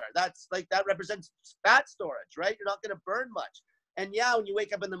everywhere. That's like, that represents fat storage, right? You're not going to burn much. And yeah, when you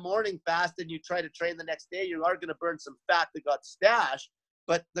wake up in the morning fast and you try to train the next day, you are going to burn some fat that got stashed.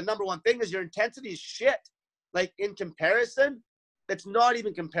 But the number one thing is your intensity is shit. Like, in comparison, it's not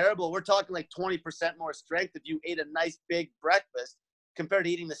even comparable. We're talking like 20% more strength if you ate a nice big breakfast compared to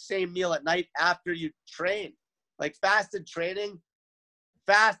eating the same meal at night after you train. Like, fasted training,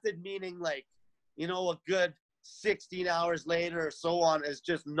 fasted meaning like, you know, a good 16 hours later or so on, is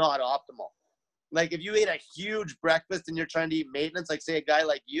just not optimal. Like, if you ate a huge breakfast and you're trying to eat maintenance, like say a guy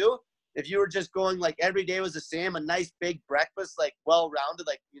like you, if you were just going like every day was the same, a nice big breakfast, like well-rounded,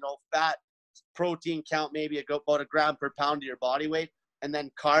 like, you know, fat, protein count, maybe about a gram per pound of your body weight, and then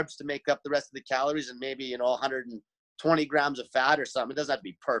carbs to make up the rest of the calories, and maybe, you know, 120 grams of fat or something. It doesn't have to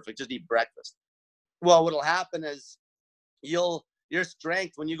be perfect. Just eat breakfast. Well, what'll happen is your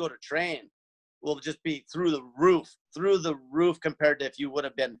strength when you go to train will just be through the roof compared to if you would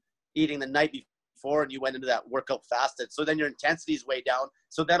have been eating the night before and you went into that workout fasted. So then your intensity is way down.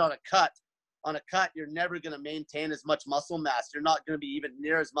 So then on a cut, you're never going to maintain as much muscle mass. You're not going to be even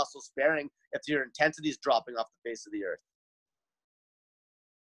near as muscle sparing if your intensity is dropping off the face of the earth.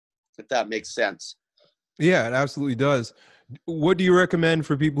 If that makes sense. Yeah, it absolutely does. What do you recommend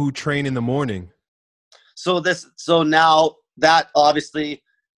for people who train in the morning? So now that obviously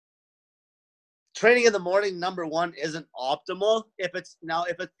training in the morning, number one, isn't optimal. If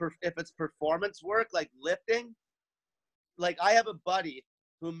it's performance work, like lifting, like I have a buddy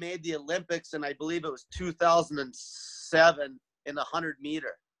who made the Olympics, and I believe it was 2007 in the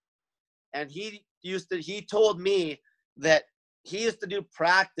 100-meter. And he told me that he used to do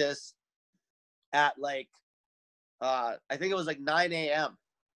practice at like, I think it was like 9 a.m.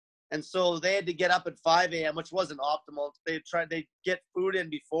 And so they had to get up at 5 a.m., which wasn't optimal. They get food in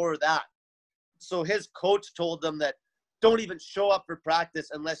before that. So his coach told them that don't even show up for practice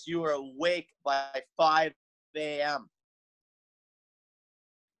unless you are awake by 5 a.m.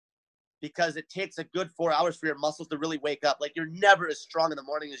 because it takes a good 4 hours for your muscles to really wake up. Like, you're never as strong in the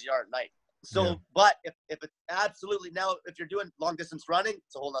morning as you are at night. So, yeah. But if it's absolutely, now, if you're doing long distance running,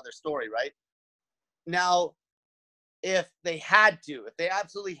 it's a whole other story, right? Now, if they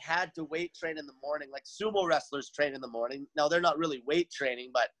absolutely had to weight train in the morning, like sumo wrestlers train in the morning. Now, they're not really weight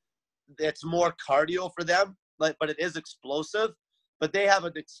training, but it's more cardio for them, but it is explosive. But they have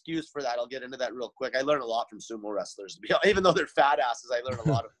an excuse for that. I'll get into that real quick. I learned a lot from sumo wrestlers. Even though they're fat asses, I learned a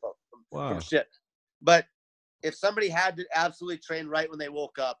lot from shit. But if somebody had to absolutely train right when they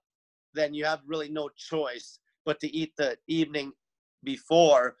woke up, then you have really no choice but to eat the evening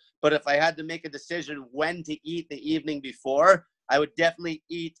before. But if I had to make a decision when to eat the evening before, I would definitely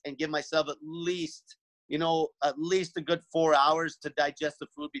eat and give myself at least a good 4 hours to digest the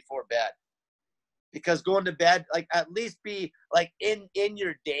food before bed. Because going to bed, like, at least be like in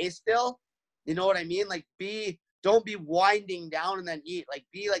your day still, you know what I mean? Like, don't be winding down and then eat. Like,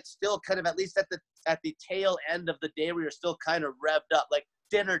 be like still kind of at least at the tail end of the day where you're still kind of revved up, like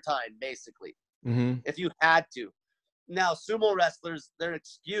dinner time, basically, if you had to. Now, sumo wrestlers, their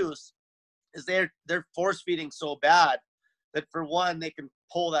excuse is they're force feeding so bad that, for one, they can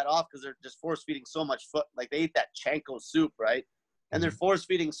pull that off because they're just force feeding so much foot. Like, they eat that chanko soup, right? And they're force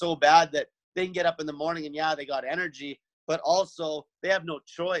feeding so bad that they can get up in the morning and, yeah, they got energy, but also they have no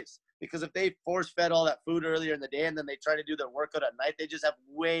choice. because if they force fed all that food earlier in the day and then they try to do their workout at night, they just have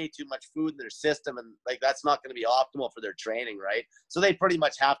way too much food in their system. And like, that's not going to be optimal for their training. Right. So they pretty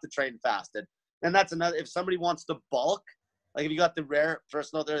much have to train fasted. And that's another, if somebody wants to bulk, like if you got the rare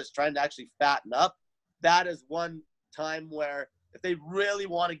person out there that's trying to actually fatten up, that is one time where if they really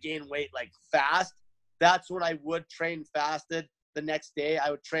want to gain weight, like fast, that's when I would train fasted. The next day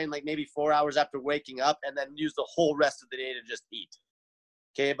I would train like maybe 4 hours after waking up and then use the whole rest of the day to just eat.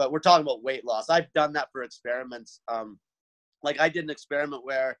 Okay. But we're talking about weight loss. I've done that for experiments. Like I did an experiment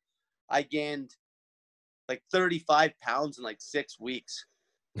where I gained like 35 pounds in like 6 weeks.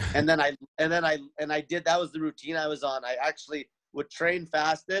 And then I did, that was the routine I was on. I actually would train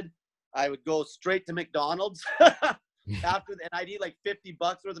fasted. I would go straight to McDonald's and I'd eat like $50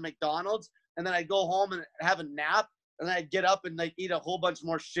 worth of McDonald's. And then I'd go home and have a nap. And then I'd get up and like eat a whole bunch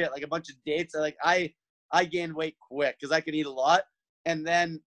more shit, like a bunch of dates. Like I gained weight quick because I can eat a lot. And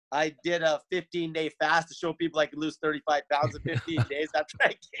then I did a 15-day fast to show people I could lose 35 pounds in 15 days after I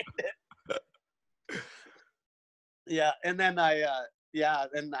gained it. Yeah. And then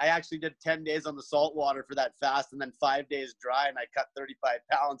and I actually did 10 days on the salt water for that fast and then 5 days dry, and I cut 35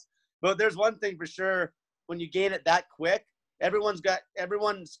 pounds. But there's one thing for sure, when you gain it that quick, everyone's got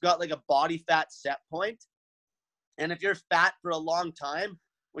like a body fat set point. And if you're fat for a long time,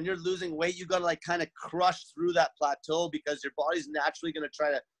 when you're losing weight, you got to like kind of crush through that plateau because your body's naturally going to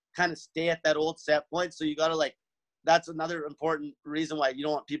try to kind of stay at that old set point. So you got to like, that's another important reason why you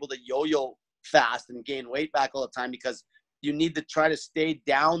don't want people to yo-yo fast and gain weight back all the time, because you need to try to stay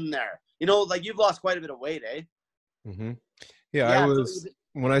down there. You know, like you've lost quite a bit of weight, eh? Mm-hmm. Yeah,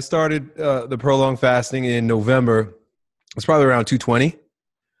 when I started the prolonged fasting in November, it's probably around 220.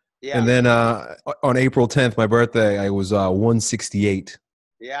 Yeah. And then on April 10th, my birthday, I was 168.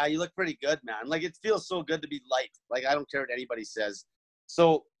 Yeah, you look pretty good, man. Like, it feels so good to be light. Like, I don't care what anybody says.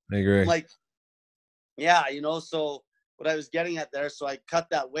 So, I agree. Like, yeah, you know, so what I was getting at there, so I cut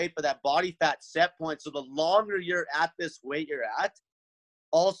that weight, but that body fat set point. So the longer you're at this weight you're at,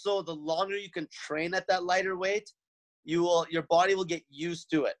 also the longer you can train at that lighter weight, your body will get used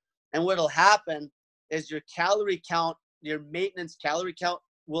to it. And what'll happen is your calorie count, your maintenance calorie count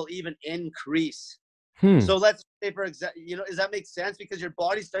will even increase. So let's say, for example, you know, does that make sense? Because your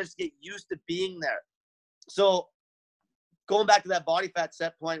body starts to get used to being there. So going back to that body fat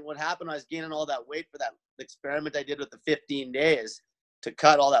set point, what happened, I was gaining all that weight for that experiment I did with the 15 days to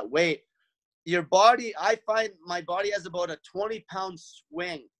cut all that weight. Your body, I find my body has about a 20-pound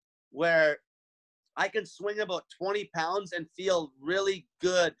swing where I can swing about 20 pounds and feel really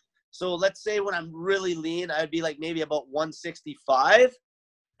good. So let's say when I'm really lean, I'd be like maybe about 165.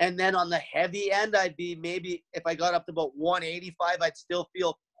 And then on the heavy end, I'd be maybe, if I got up to about 185, I'd still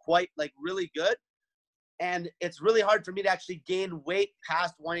feel quite like really good. And it's really hard for me to actually gain weight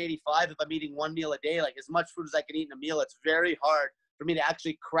past 185 if I'm eating one meal a day. Like as much food as I can eat in a meal, it's very hard for me to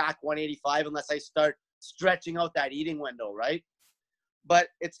actually crack 185 unless I start stretching out that eating window, right? But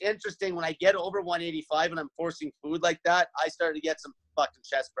it's interesting, when I get over 185 and I'm forcing food like that, I started to get some fucking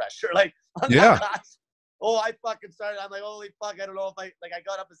chest pressure. Like, yeah. I fucking started. I'm like, holy fuck, I don't know if I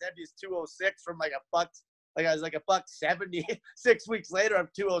got up as heavy as 206 from like a buck. Like I was like a buck 70. 6 weeks later, I'm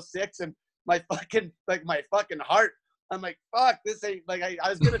 206, and my fucking heart. I'm like, fuck, this ain't like I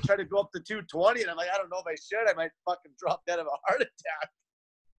was gonna try to go up to 220, and I'm like, I don't know if I should. I might fucking drop dead of a heart attack.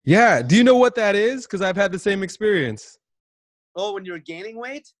 Yeah. Do you know what that is? Because I've had the same experience. Oh, when you're gaining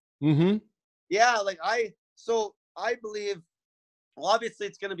weight? Mm-hmm. Yeah, like I believe, well, obviously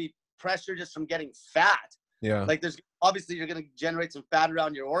it's gonna be pressure just from getting fat. Yeah. Like there's obviously you're gonna generate some fat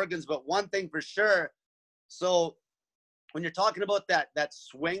around your organs, but one thing for sure. So when you're talking about that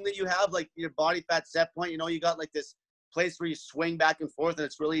swing that you have, like your body fat set point, you know, you got like this place where you swing back and forth, and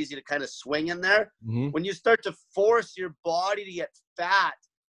it's really easy to kind of swing in there. Mm-hmm. When you start to force your body to get fat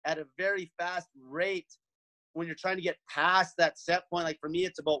at a very fast rate, when you're trying to get past that set point, like for me,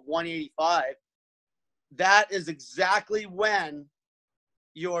 it's about 185. That is exactly when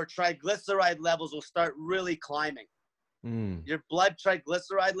your triglyceride levels will start really climbing. Your blood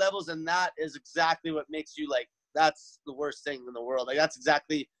triglyceride levels, and that is exactly what makes you like, that's the worst thing in the world. Like that's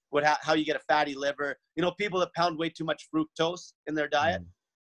exactly how you get a fatty liver. You know, people that pound way too much fructose in their diet,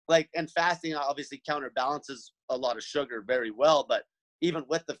 like, and fasting obviously counterbalances a lot of sugar very well. But even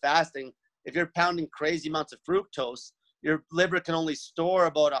with the fasting, if you're pounding crazy amounts of fructose, your liver can only store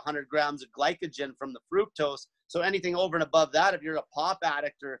about 100 grams of glycogen from the fructose. So anything over and above that, if you're a pop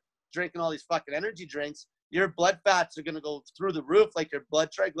addict or drinking all these fucking energy drinks, your blood fats are going to go through the roof. Like your blood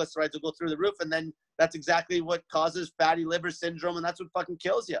triglycerides will go through the roof. And then that's exactly what causes fatty liver syndrome. And that's what fucking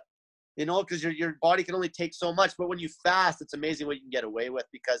kills you. you know, because your body can only take so much. But when you fast, it's amazing what you can get away with,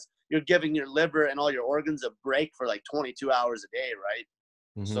 because you're giving your liver and all your organs a break for like 22 hours a day, right?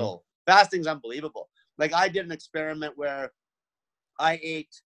 Mm-hmm. So fasting's unbelievable. Like, I did an experiment where I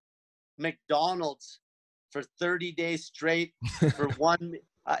ate McDonald's for 30 days straight for one,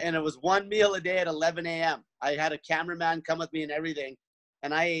 and it was one meal a day at 11 a.m. I had a cameraman come with me and everything,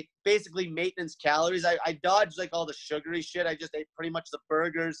 and I ate basically maintenance calories. I dodged like all the sugary shit. I just ate pretty much the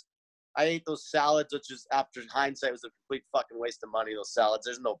burgers. I ate those salads, which is, after hindsight, was a complete fucking waste of money. Those salads,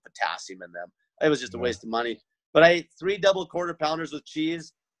 there's no potassium in them. It was just a waste of money. But I ate 3 double quarter pounders with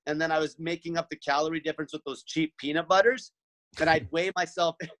cheese, and then I was making up the calorie difference with those cheap peanut butters. And I'd weigh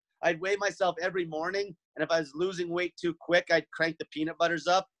myself every morning, and if I was losing weight too quick, I'd crank the peanut butters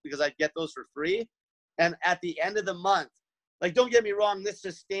up because I'd get those for free. And at the end of the month, like, don't get me wrong, this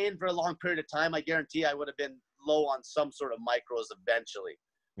sustained for a long period of time. I guarantee I would have been low on some sort of micros eventually.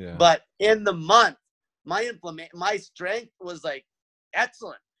 Yeah. But in the month, my strength was like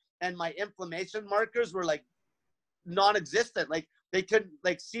excellent, and my inflammation markers were like non-existent. Like, they couldn't,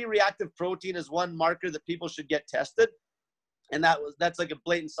 like, C-reactive protein is one marker that people should get tested, and that's like a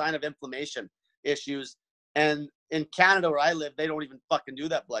blatant sign of inflammation issues. And in Canada, where I live, they don't even fucking do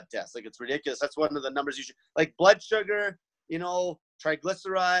that blood test. Like, it's ridiculous. That's one of the numbers you should, like, blood sugar, you know,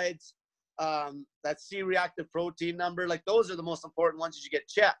 triglycerides, that C-reactive protein number. Like, those are the most important ones you should get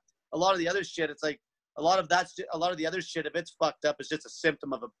checked. A lot of the other shit, it's like a lot of the other shit, if it's fucked up, it's just a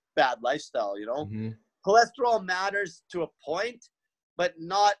symptom of a bad lifestyle, you know? Mm-hmm. Cholesterol matters to a point, but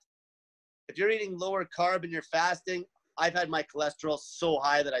not if you're eating lower carb and you're fasting. I've had my cholesterol so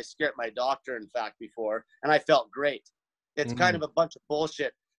high that I scared my doctor, in fact, before, and I felt great. It's kind of a bunch of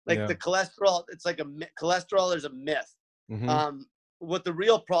bullshit. Like, the cholesterol, it's like cholesterol is a myth. Mm-hmm. What the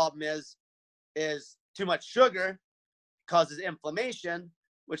real problem is too much sugar causes inflammation,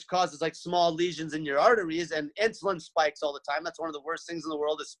 which causes like small lesions in your arteries, and insulin spikes all the time. That's one of the worst things in the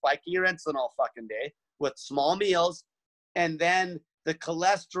world, is spiking your insulin all fucking day with small meals. And then the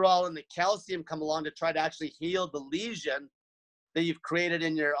cholesterol and the calcium come along to try to actually heal the lesion that you've created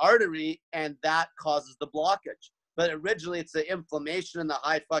in your artery, and that causes the blockage. But originally, it's the inflammation and the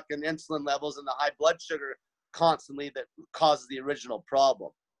high fucking insulin levels and the high blood sugar constantly that causes the original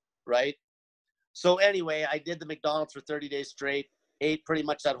problem, right? So anyway, I did the McDonald's for 30 days straight, ate pretty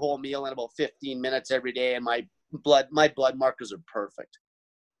much that whole meal in about 15 minutes every day, and my blood markers are perfect.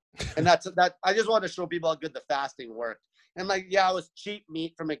 And that. I just wanted to show people how good the fasting worked. And like, yeah, it was cheap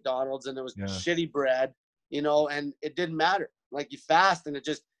meat from McDonald's, and it was shitty bread, you know, and it didn't matter. Like, you fast, and it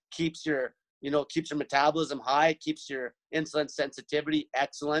just keeps your metabolism high, keeps your insulin sensitivity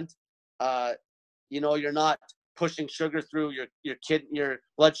excellent. You know, you're not pushing sugar through your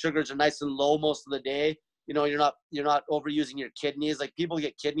blood sugars are nice and low most of the day. You know, you're not overusing your kidneys. Like, people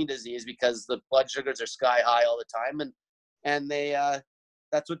get kidney disease because the blood sugars are sky high all the time, and they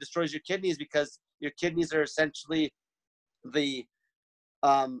that's what destroys your kidneys, because your kidneys are essentially the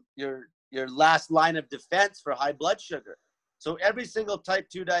your last line of defense for high blood sugar. So every single type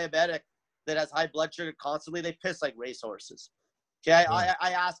 2 diabetic that has high blood sugar constantly, they piss like racehorses. Okay,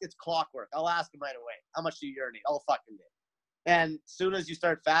 I ask, it's clockwork. I'll ask them right away, how much do you urinate all fucking day? And as soon as you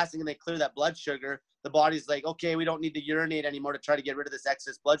start fasting and they clear that blood sugar, the body's like, okay, we don't need to urinate anymore to try to get rid of this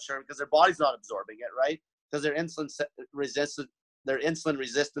excess blood sugar, because their body's not absorbing it, right? Because they're insulin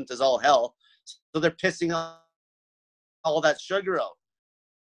resistant as all hell. So they're pissing all that sugar out.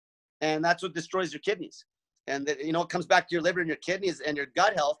 And that's what destroys your kidneys. And, you know, it comes back to your liver and your kidneys and your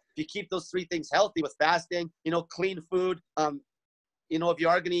gut health. If you keep those 3 things healthy with fasting, you know, clean food, you know, if you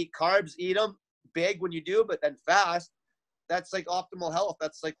are going to eat carbs, eat them big when you do, but then fast. That's like optimal health.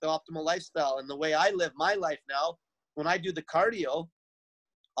 That's like the optimal lifestyle. And the way I live my life now, when I do the cardio,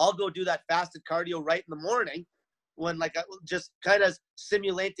 I'll go do that fasted cardio right in the morning, when like just kind of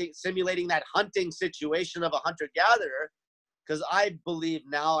simulating that hunting situation of a hunter-gatherer. Because I believe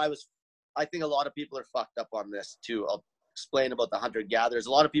now, I think a lot of people are fucked up on this too. I'll explain about the hunter-gatherers.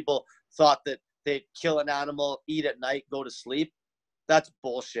 A lot of people thought that they'd kill an animal, eat at night, go to sleep. That's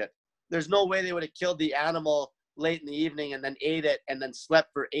bullshit. There's no way they would have killed the animal late in the evening and then ate it and then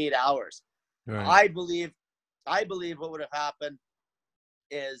slept for 8 hours. Right. I believe what would have happened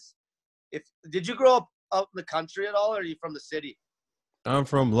is, did you grow up out in the country at all, or are you from the city? I'm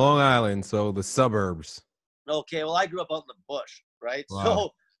from Long Island, so the suburbs. Okay, well, I grew up out in the bush, right?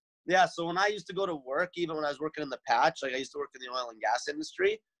 Wow. So when I used to go to work, even when I was working in the patch, like I used to work in the oil and gas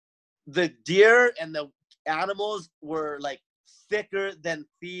industry, the deer and the animals were like thicker than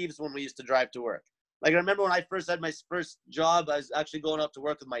thieves when we used to drive to work. Like, I remember when I first had my first job, I was actually going out to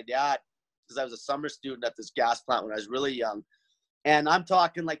work with my dad, because I was a summer student at this gas plant when I was really young. And I'm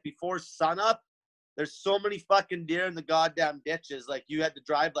talking like before sunup, there's so many fucking deer in the goddamn ditches. Like you had to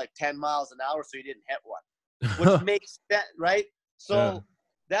drive like 10 miles an hour so you didn't hit one, which makes sense, right? So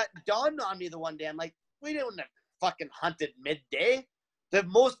that dawned on me the one day. I'm like, we didn't have fucking hunted midday. The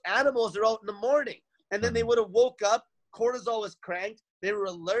most animals are out in the morning. And then they would have woke up, cortisol was cranked, they were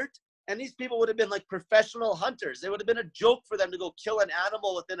alert, and these people would have been like professional hunters. It would have been a joke for them to go kill an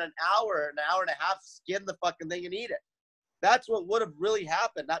animal within an hour and a half, skin the fucking thing and eat it. That's what would have really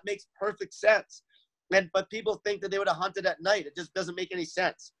happened. That makes perfect sense. But people think that they would have hunted at night. It just doesn't make any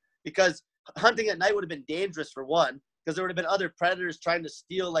sense, because hunting at night would have been dangerous for one, because there would have been other predators trying to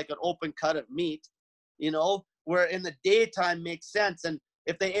steal like an open cut of meat, you know, where in the daytime makes sense. And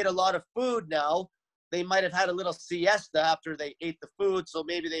if they ate a lot of food now, they might have had a little siesta after they ate the food. So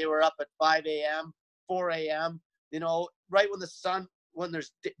maybe they were up at 5 a.m., 4 a.m., you know, right when the sun, when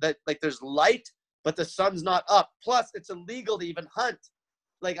there's there's light, but the sun's not up. Plus, it's illegal to even hunt.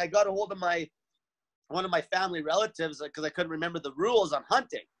 Like I got a hold of one of my family relatives because I couldn't remember the rules on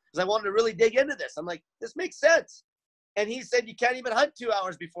hunting, because I wanted to really dig into this. I'm like, this makes sense. And he said you can't even hunt 2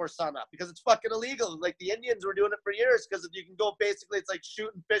 hours before sunup because it's fucking illegal. Like the Indians were doing it for years, because you can go, basically it's like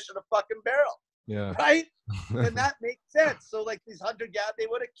shooting fish in a fucking barrel. Yeah. Right? And that makes sense. So like these hunter-gatherers, they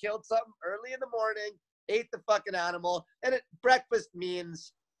would have killed something early in the morning, ate the fucking animal, and breakfast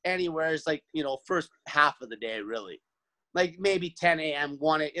means anywhere is like, you know, first half of the day really. Like maybe 10 a.m.,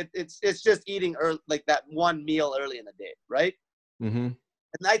 1 a.m. It's just eating early, like that one meal early in the day, right? Mm-hmm.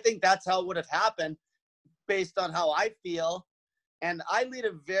 And I think that's how it would have happened based on how I feel. And I lead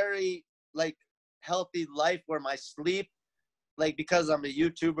a very like healthy life where my sleep, like because I'm a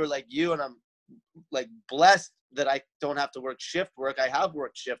YouTuber like you, and I'm like blessed that I don't have to work shift work. I have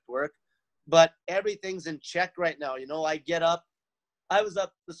worked shift work, but everything's in check right now. You know, I get up. I was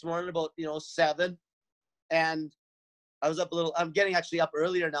up this morning about, 7, and I was up a little. I'm getting actually up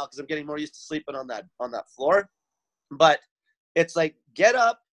earlier now because I'm getting more used to sleeping on that floor. But it's like, get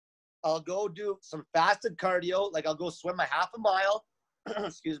up. I'll go do some fasted cardio. Like I'll go swim a half a mile.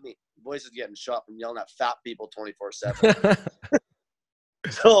 Excuse me, voice is getting shot from yelling at fat people 24/7.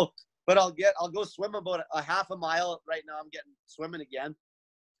 So, but I'll go swim about a half a mile. Right now I'm getting swimming again.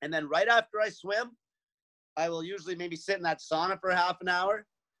 And then right after I swim, I will usually maybe sit in that sauna for half an hour,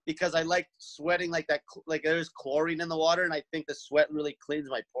 because I like sweating like that. Like there's chlorine in the water, and I think the sweat really cleans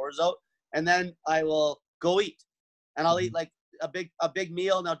my pores out. And then I will go eat, and I'll eat like a big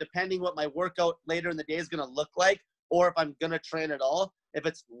meal. Now, depending what my workout later in the day is going to look like, or if I'm going to train at all, if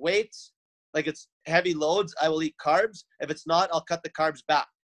it's weights, like it's heavy loads, I will eat carbs. If it's not, I'll cut the carbs back.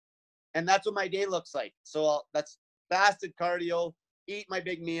 And that's what my day looks like. So that's fasted cardio, eat my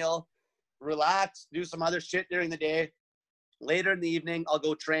big meal, relax, do some other shit during the day. Later in the evening, I'll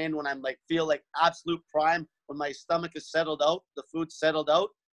go train when I'm like, feel like absolute prime, when my stomach is settled out, the food's settled out,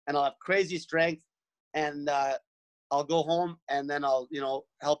 and I'll have crazy strength. And I'll go home, and then I'll,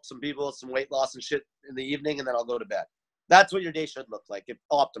 help some people with some weight loss and shit in the evening, and then I'll go to bed. That's what your day should look like,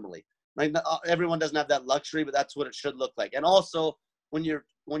 optimally. Like everyone doesn't have that luxury, but that's what it should look like. And also, when your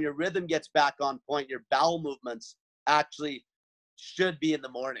rhythm gets back on point, your bowel movements actually should be in the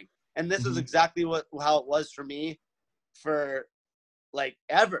morning. And this is exactly how it was for me for like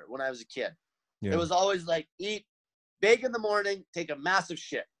ever when I was a kid. Yeah. It was always like, eat big in the morning, take a massive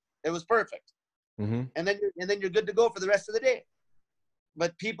shit. It was perfect. Mm-hmm. And then you're good to go for the rest of the day.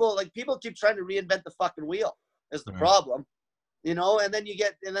 But people keep trying to reinvent the fucking wheel is the problem. And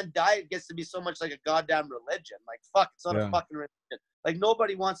then diet gets to be so much like a goddamn religion. Like, fuck, it's not a fucking religion. Like,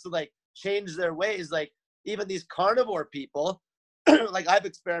 nobody wants to like change their ways. Like, even these carnivore people, like I've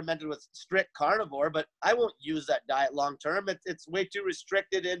experimented with strict carnivore, but I won't use that diet long term. It's way too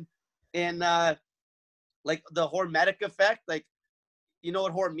restricted in like the hormetic effect. Like, you know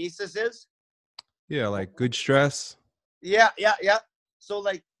what hormesis is? Yeah, like good stress. Yeah. So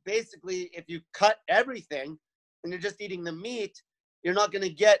like basically, if you cut everything and you're just eating the meat, you're not going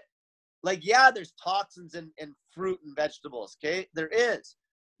to get like, there's toxins in fruit and vegetables. Okay. There is,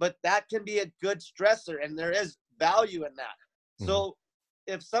 but that can be a good stressor, and there is value in that. So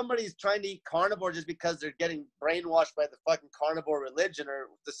if somebody's trying to eat carnivore just because they're getting brainwashed by the fucking carnivore religion, or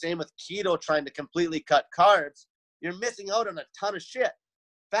the same with keto, trying to completely cut carbs, you're missing out on a ton of shit.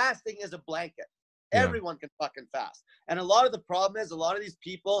 Fasting is a blanket. Everyone can fucking fast. And a lot of the problem is a lot of these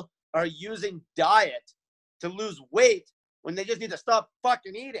people are using diet to lose weight when they just need to stop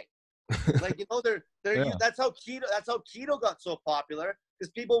fucking eating. Like, that's how keto got so popular,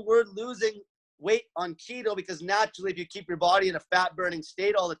 because people were losing weight on keto, because naturally if you keep your body in a fat burning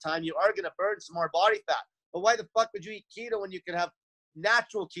state all the time, you are going to burn some more body fat. But why the fuck would you eat keto when you can have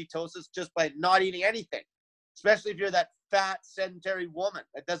natural ketosis just by not eating anything? Especially if you're that fat, sedentary woman.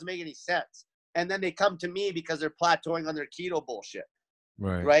 That doesn't make any sense. And then they come to me because they're plateauing on their keto bullshit.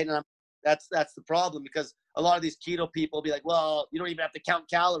 Right. And that's the problem, because a lot of these keto people be like, well, you don't even have to count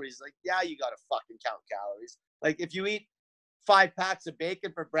calories. Like, yeah, you got to fucking count calories. Like, if you eat 5 packs of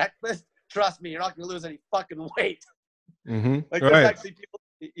bacon for breakfast, trust me, you're not going to lose any fucking weight. Like, there's actually people,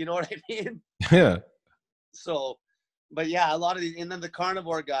 you know what I mean? Yeah. So, but yeah, a lot of these, and then the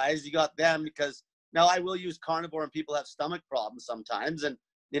carnivore guys, you got them, because now I will use carnivore and people have stomach problems sometimes. And,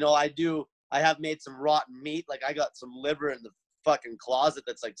 you know, I have made some rotten meat. Like, I got some liver in the fucking closet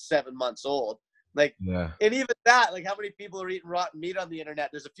that's like 7 months old. Like, and even that, like, how many people are eating rotten meat on the internet?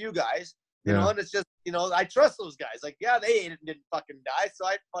 There's a few guys, you know, and it's just, you know, I trust those guys. Like, yeah, they ate it and didn't fucking die. So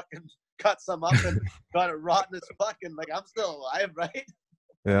I fucking cut some up and got it rotten as fucking, like, I'm still alive, right?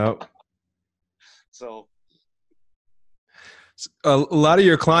 Yeah. So a lot of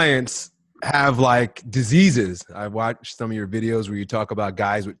your clients have like diseases. I watched some of your videos where you talk about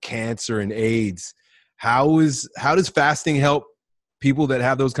guys with cancer and AIDS. How does fasting help people that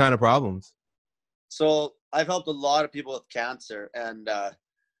have those kind of problems? So I've helped a lot of people with cancer, and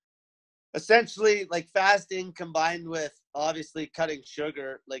essentially, like, fasting combined with obviously cutting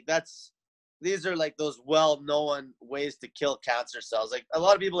sugar, like, these are like those well-known ways to kill cancer cells. Like, a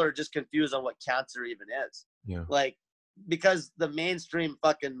lot of people are just confused on what cancer even is. Yeah. Like, because the mainstream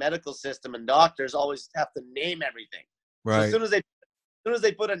fucking medical system and doctors always have to name everything. Right. So as soon as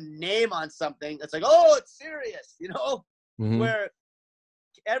they put a name on something, it's like, oh, it's serious, you know? Where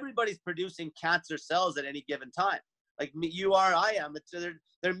everybody's producing cancer cells at any given time. Like, you are, I am.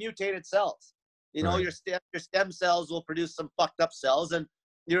 They're mutated cells. You know, your stem cells will produce some fucked up cells, and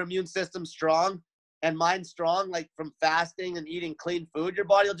your immune system's strong and mine's strong, like, from fasting and eating clean food, your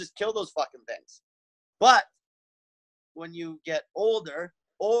body will just kill those fucking things. But when you get older,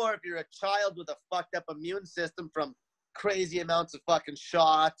 or if you're a child with a fucked up immune system from crazy amounts of fucking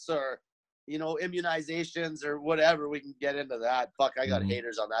shots, or, you know, immunizations or whatever, we can get into that. Fuck, I got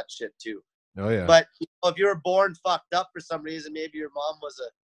haters on that shit too. Oh yeah. But, you know, if you were born fucked up for some reason, maybe your mom was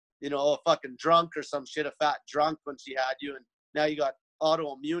a fucking drunk or some shit, a fat drunk when she had you, and now you got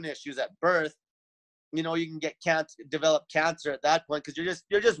autoimmune issues at birth, you know, you can get develop cancer at that point, because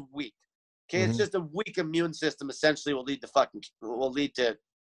you're just weak. Okay, it's just a weak immune system essentially will lead to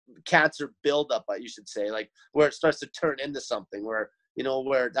cancer buildup, you should say, like, where it starts to turn into something, where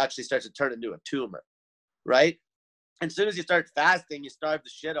it actually starts to turn into a tumor, right? And as soon as you start fasting, you starve the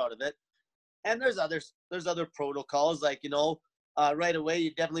shit out of it. And there's other protocols, like, you know, right away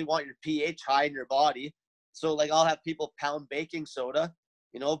you definitely want your pH high in your body. So, like, I'll have people pound baking soda.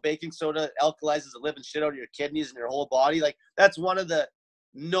 You know, baking soda alkalizes the living shit out of your kidneys and your whole body. Like, that's one of the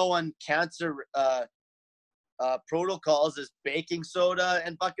known cancer protocols, is baking soda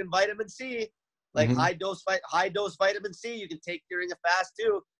and fucking vitamin C. Like, high dose vitamin C you can take during a fast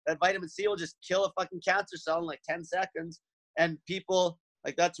too. That vitamin C will just kill a fucking cancer cell in like 10 seconds. And people,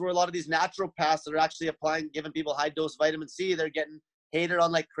 like, that's where a lot of these naturopaths that are actually giving people high dose vitamin C, they're getting hated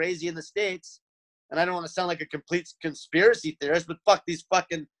on like crazy in the States. And I don't want to sound like a complete conspiracy theorist, but fuck, these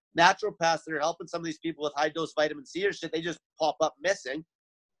fucking naturopaths that are helping some of these people with high dose vitamin C or shit, they just pop up missing.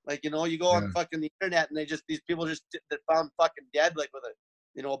 Like, you know, you go on fucking the internet and these people just they're found fucking dead, like, with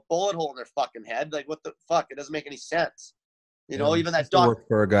a bullet hole in their fucking head. Like, what the fuck? It doesn't make any sense. You know, even that doctor worked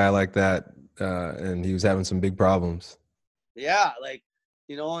for a guy like that, and he was having some big problems. Yeah, like,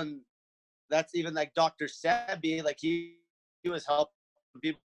 you know, and that's even like Dr. Sebi, like, he was helping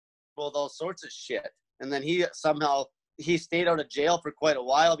people with all sorts of shit. And then he stayed out of jail for quite a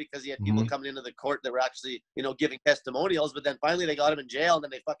while because he had people coming into the court that were actually, you know, giving testimonials. But then finally they got him in jail, and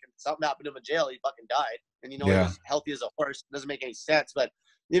then something happened to him in jail. He fucking died. And, you know, he was healthy as a horse. It doesn't make any sense. But,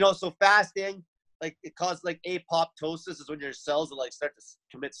 you know, so fasting, like, it causes like apoptosis, is when your cells will like start to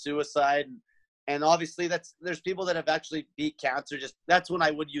commit suicide. And obviously there's people that have actually beat cancer. That's when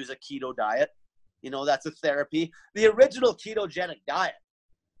I would use a keto diet. You know, that's a therapy. The original ketogenic diet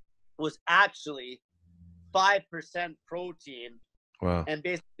was actually 5% protein and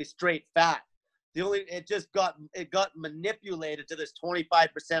basically straight fat. It got manipulated to this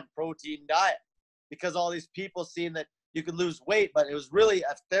 25% protein diet, because all these people seeing that you could lose weight, but it was really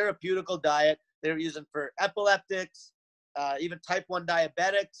a therapeutical diet they were using for epileptics, even type 1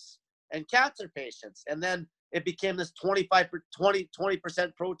 diabetics and cancer patients. And then it became this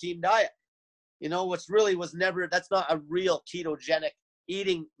 20% protein diet, you know, which really was never, that's not a real ketogenic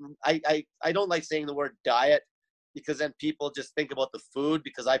eating. I don't like saying the word diet, because then people just think about the food,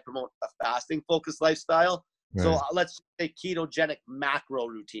 because I promote a fasting focused lifestyle. Right. So let's say ketogenic macro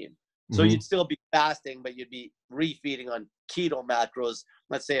routine. So you'd still be fasting, but you'd be refeeding on keto macros.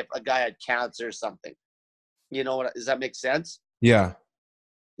 Let's say if a guy had cancer or something. You know what? Does that make sense? Yeah.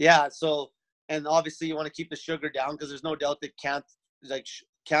 Yeah. So, and obviously you want to keep the sugar down because there's no doubt that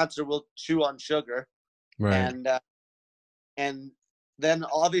cancer will chew on sugar. Right. And then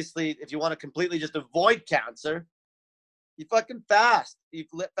obviously if you want to completely just avoid cancer, you fucking fast. You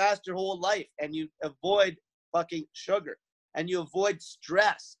fast your whole life and you avoid fucking sugar and you avoid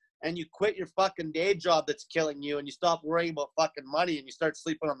stress and you quit your fucking day job that's killing you and you stop worrying about fucking money and you start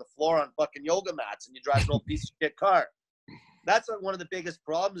sleeping on the floor on fucking yoga mats and you drive an old piece of shit car. That's one of the biggest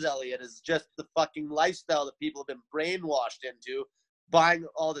problems, Elliott, is just the fucking lifestyle that people have been brainwashed into, buying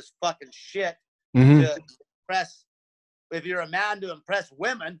all this fucking shit to impress. If you're a man, to impress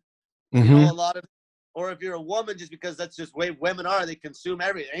women, you know, a lot of, or if you're a woman, just because that's just the way women are, they consume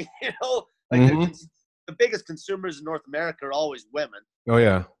everything, you know, like the biggest consumers in North America are always women. Oh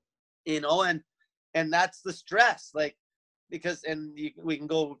yeah. You know, and that's the stress, like, because, and we can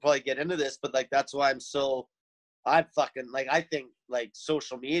go, we'll probably get into this, but like, that's why I think like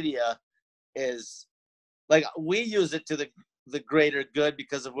social media is like, we use it to the greater good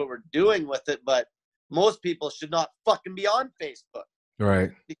because of what we're doing with it. But most people should not fucking be on Facebook. Right.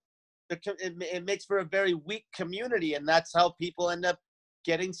 It makes for a very weak community. And that's how people end up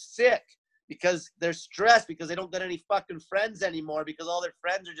getting sick, because they're stressed, because they don't get any fucking friends anymore, because all their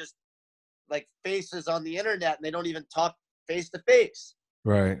friends are just like faces on the internet and they don't even talk face to face.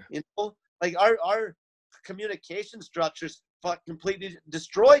 Right. You know, like our communication structures completely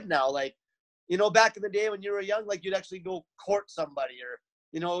destroyed now. Like, you know, back in the day when you were young, like, you'd actually go court somebody, or,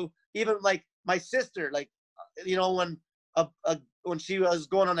 you know, even like my sister, like, you know, when she was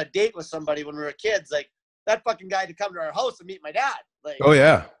going on a date with somebody when we were kids, like, that fucking guy had to come to our house and meet my dad. Like, oh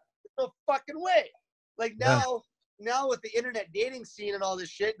yeah, no fucking way. Like, now with the internet dating scene and all this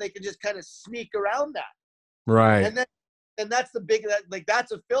shit, they can just kind of sneak around that. Right. And that's the big, like,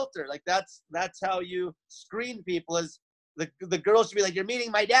 that's a filter. Like, that's how you screen people, is the girls should be like, you're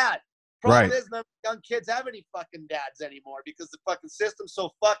meeting my dad. Problem is, none of the young kids have any fucking dads anymore, because the fucking system's so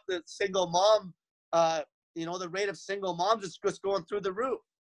fucked that single mom, you know, the rate of single moms is just going through the roof.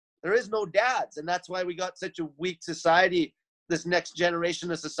 There is no dads. And that's why we got such a weak society. This next generation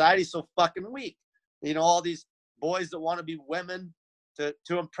of society is so fucking weak. You know, all these boys that want to be women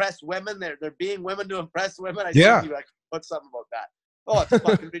to impress women. They're being women to impress women. I see you actually put something about that. Oh, it's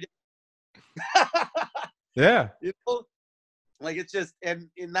fucking ridiculous. Yeah. You know, like, it's just, and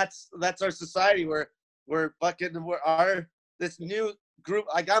that's our society, where this new group.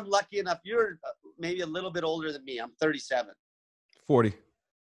 Like, I'm lucky enough. You're maybe a little bit older than me. I'm 37. 40.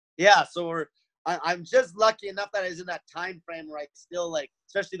 Yeah. So I'm just lucky enough that I was in that time frame where I still, like,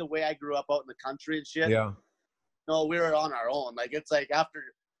 especially the way I grew up out in the country and shit. Yeah. No, we were on our own. Like, it's like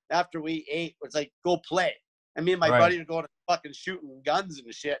after we ate, it's like, go play. And me and my buddy are going to fucking shooting guns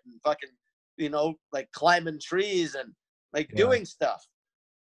and shit, and fucking, you know, like, climbing trees and like doing stuff.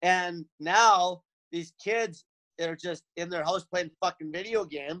 And now these kids are just in their house playing fucking video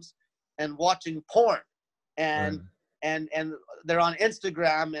games and watching porn, and they're on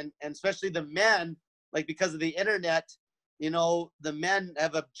Instagram, and especially the men, like, because of the internet, you know, the men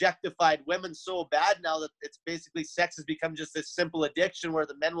have objectified women so bad now that it's basically, sex has become just this simple addiction, where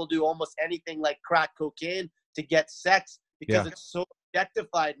the men will do almost anything, like crack cocaine, to get sex, because it's so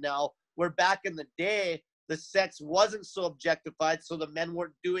objectified now. Where back in the day, the sex wasn't so objectified, so the men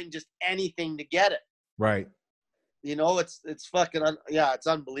weren't doing just anything to get it. Right. You know, it's fucking, it's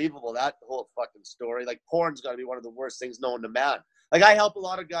unbelievable, that whole fucking story. Like, porn's got to be one of the worst things known to man. Like, I help a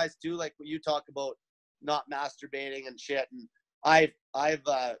lot of guys too, like what you talk about, not masturbating and shit. And I've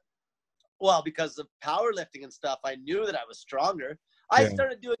because of powerlifting and stuff, I knew that I was stronger. I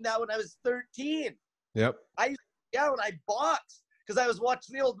started doing that when I was 13. Yep. When I boxed, because I was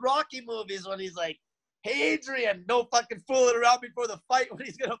watching the old Rocky movies when he's like, hey, Adrian, no fucking fooling around before the fight when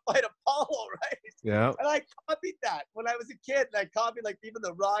he's going to fight Apollo, right? Yeah. And I copied that when I was a kid. And I copied, like, even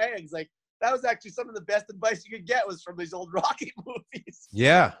the raw eggs. Like, that was actually some of the best advice you could get, was from these old Rocky movies.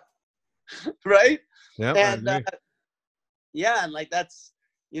 Yeah. Right? Yeah. And, and like, that's,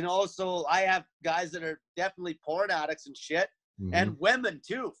 you know, so I have guys that are definitely porn addicts and shit. Mm-hmm. And women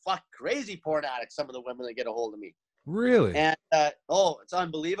too. Fuck, crazy porn addicts, some of the women that get a hold of me. Really? And, it's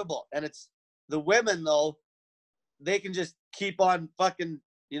unbelievable. And it's, the women, though, they can just keep on fucking,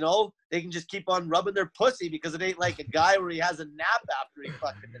 you know, they can just keep on rubbing their pussy, because it ain't like a guy where he has a nap after he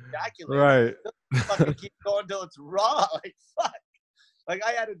fucking ejaculates. Right. Fucking keep going till it's raw. Like, fuck. Like,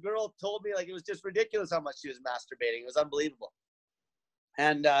 I had a girl told me, like, it was just ridiculous how much she was masturbating. It was unbelievable.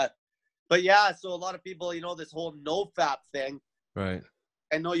 And, but yeah, so a lot of people, you know, this whole no-fap thing. Right.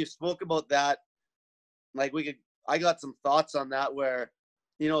 I know you spoke about that. Like, I got some thoughts on that, where,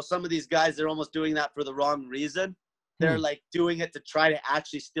 some of these guys, they're almost doing that for the wrong reason. They're like doing it to try to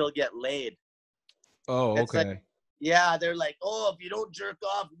actually still get laid. Oh, It's okay. like, yeah, they're like, oh, if you don't jerk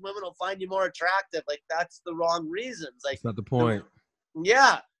off, women will find you more attractive. Like, that's the wrong reasons. Like, That's not the point.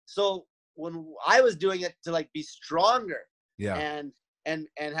 Yeah. So when I was doing it to like be stronger Yeah. and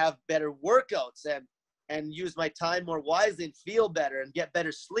have better workouts and use my time more wisely and feel better and get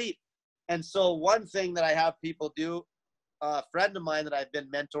better sleep. And so one thing that I have people do, a friend of mine that I've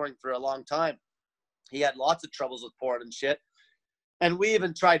been mentoring for a long time, he had lots of troubles with porn and shit. And we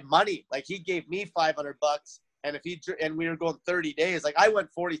even tried money. Like, he gave me $500, and we were going 30 days. Like, I went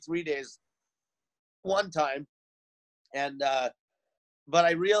 43 days one time, and but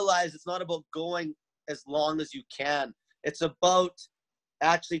I realized it's not about going as long as you can. It's about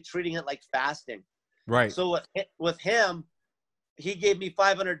actually treating it like fasting. Right. So with him, he gave me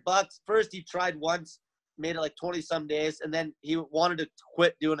 $500. First, he tried once, made it like 20 some days, and then he wanted to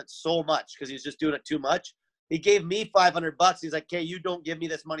quit doing it so much because he was just doing it too much. He gave me $500. He's like, "Okay, you don't give me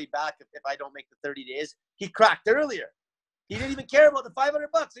this money back if I don't make the 30 days." He cracked earlier. He didn't even care about the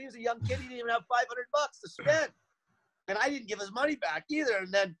 $500. He was a young kid. He didn't even have $500 to spend. And I didn't give his money back either.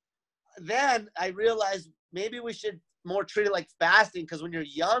 And then I realized maybe we should more treat it like fasting, because when you're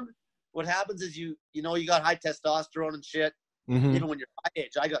young, what happens is you got high testosterone and shit. Mm-hmm. Even when you're my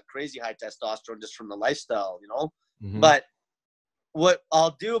age, I got crazy high testosterone just from the lifestyle, Mm-hmm. But what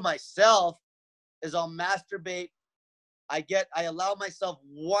I'll do myself is I'll masturbate. I allow myself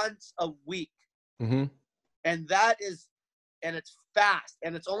once a week. Mm-hmm. And it's fast.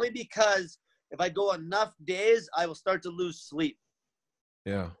 And it's only because if I go enough days, I will start to lose sleep.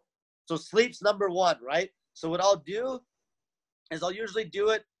 Yeah. So sleep's number one, right? So what I'll do is I'll usually do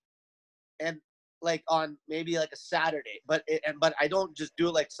it and like on maybe like a Saturday, but I don't just do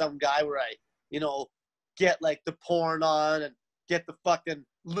it like some guy where I, get like the porn on and get the fucking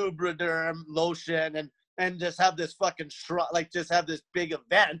Lubriderm lotion and just have this fucking just have this big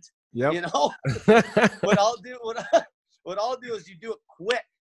event. Yep. What I'll do is you do it quick.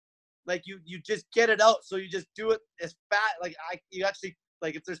 Like you just get it out. So you just do it as fast. Like you actually,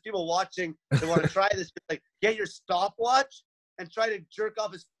 like, if there's people watching that want to try this, like, get your stopwatch and try to jerk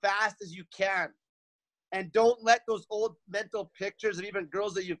off as fast as you can. And don't let those old mental pictures of even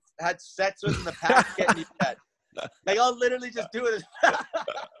girls that you've had sex with in the past get in your head. Like, I'll literally just do it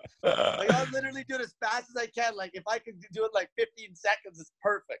I'll literally do it as fast as I can. Like, if I can do it like 15 seconds, it's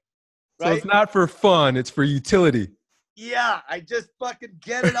perfect. Right? So it's not for fun, it's for utility. Yeah, I just fucking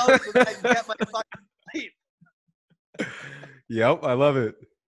get it out so that I can get my fucking sleep. Yep, I love it.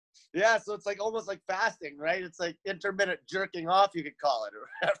 Yeah, so it's like almost like fasting, right? It's like intermittent jerking off, you could call it, or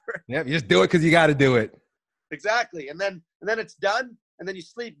whatever. Yep, you just do it because you got to do it. Exactly. And then it's done, and then you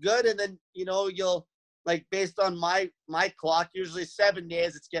sleep good, and then you'll, like, based on my clock, usually 7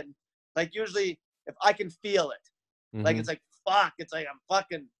 days it's getting, like, usually if I can feel it, like, it's like, fuck, it's like I'm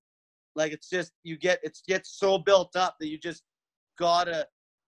fucking, like, it's just it gets so built up that you just gotta,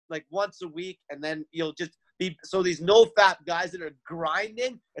 like, once a week, and then you'll just be, so these no fat guys that are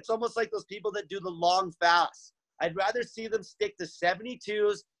grinding, it's almost like those people that do the long fast. I'd rather see them stick to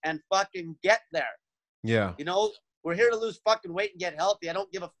 72s and fucking get there. Yeah. We're here to lose fucking weight and get healthy. I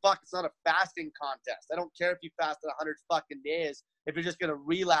don't give a fuck. It's not a fasting contest. I don't care if you fasted 100 fucking days if you're just going to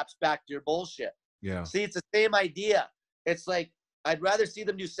relapse back to your bullshit. Yeah. See, it's the same idea. It's like, I'd rather see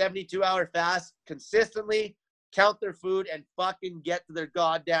them do 72-hour fasts consistently, count their food, and fucking get to their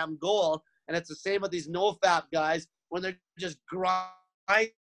goddamn goal. And it's the same with these no-fap guys when they're just grinding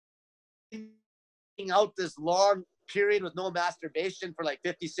out this long period with no masturbation for like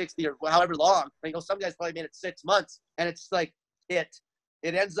 50, 60, or however long. Some guys probably made it 6 months. And it's like it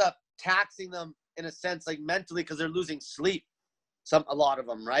ends up taxing them in a sense, like, mentally, because they're losing sleep. A lot of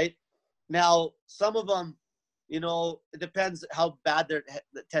them, right? Now, some of them, it depends how bad the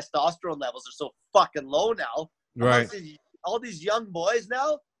testosterone levels are so fucking low now. Right. All these young boys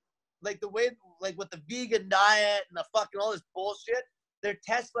now, like, the way, like, with the vegan diet and the fucking all this bullshit, their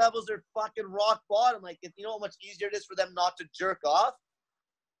test levels are fucking rock bottom. Like, you know how much easier it is for them not to jerk off?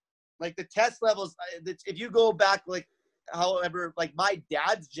 Like, the test levels, if you go back, like, however, like, my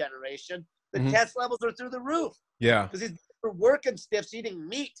dad's generation, the test levels are through the roof. Yeah. Because he's working stiffs eating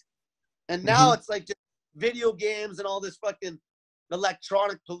meat. And now it's like just video games and all this fucking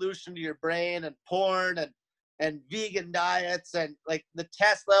electronic pollution to your brain and porn and vegan diets, and, like, the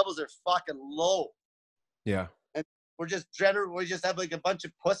test levels are fucking low. Yeah. And we just have, like, a bunch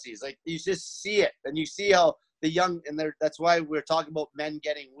of pussies. Like, you just see it, and you see how the young, and that's why we're talking about men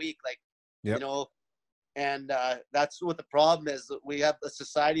getting weak, like, and that's what the problem is. We have the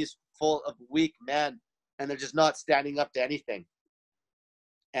society is full of weak men, and they're just not standing up to anything.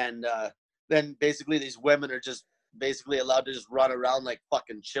 And then basically these women are just basically allowed to just run around like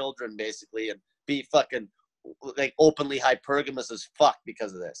fucking children, basically, and be fucking like openly hypergamous as fuck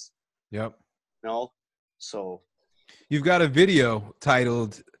because of this. Yep. No, so you've got a video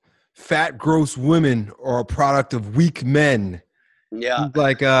titled "Fat Gross Women Are a Product of Weak Men." yeah,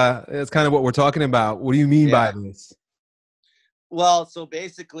 Like that's kind of what we're talking about. What do you mean by this? Well, so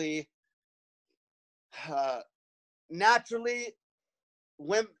basically, naturally,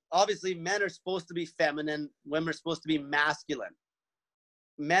 women, obviously men are supposed to be feminine, women are supposed to be masculine.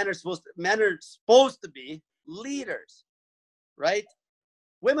 Men are supposed to be leaders, right?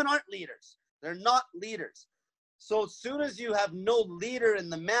 Women aren't leaders. They're not leaders. So as soon as you have no leader in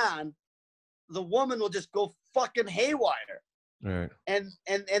the man, the woman will just go fucking haywire. Right. And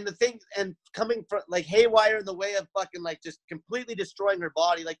the thing, and coming from like haywire in the way of fucking like just completely destroying her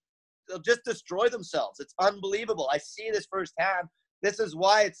body, like they'll just destroy themselves. It's unbelievable. I see this firsthand. This is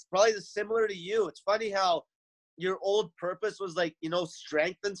why it's probably similar to you. It's funny how your old purpose was like, you know,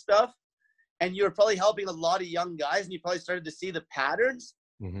 strength and stuff. And you were probably helping a lot of young guys and you probably started to see the patterns.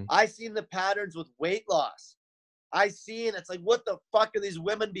 Mm-hmm. I seen the patterns with weight loss. I seen it's like, what the fuck are these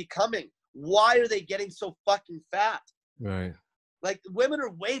women becoming? Why are they getting so fucking fat? Right. Like women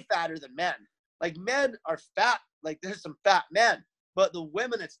are way fatter than men. Like men are fat. Like there's some fat men, but the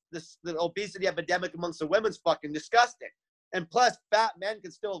women, it's this, the obesity epidemic amongst the women's fucking disgusting. And plus fat men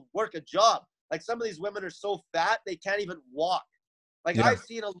can still work a job. Like some of these women are so fat, they can't even walk. Like I've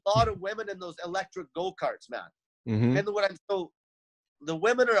seen a lot of women in those electric go-karts, man. Mm-hmm. And what I'm so, the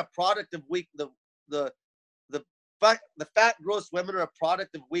women are a product of weak, the fat, gross women are a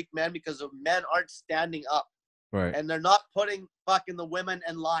product of weak men because the men aren't standing up. Right. And they're not putting fucking the women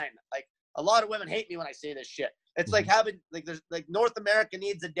in line. Like a lot of women hate me when I say this shit. It's like having like there's like North America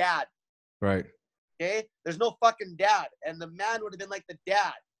needs a dad. Right. Okay? There's no fucking dad. And the man would have been like the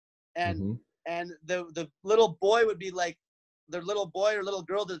dad. And and the little boy would be like their little boy or little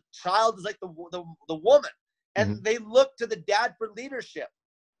girl, the child is like the woman. And they look to the dad for leadership.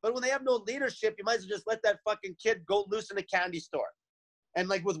 But when they have no leadership, you might as well just let that fucking kid go loose in a candy store. And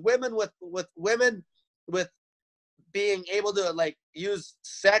like with women, with women with being able to like use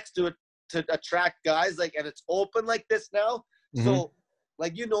sex to attract guys, like, and it's open like this now. So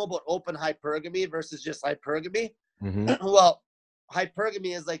like, you know about open hypergamy versus just hypergamy. Well,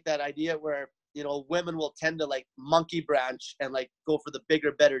 hypergamy is like that idea where, you know, women will tend to like monkey branch and like go for the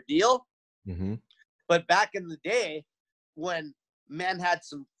bigger, better deal. But back in the day when men had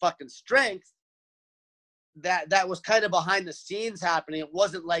some fucking strength, that was kind of behind the scenes happening. It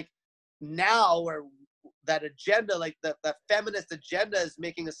wasn't like now where that agenda, like the feminist agenda, is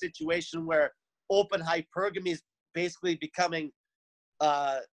making a situation where open hypergamy is basically becoming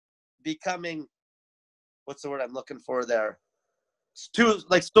what's the word I'm looking for there? It's too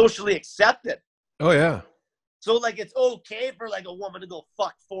like socially accepted. Oh yeah. So like it's okay for like a woman to go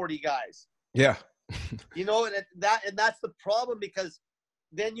fuck 40 guys. Yeah. You know, and that's the problem, because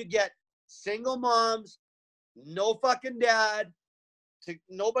then you get single moms, no fucking dad, to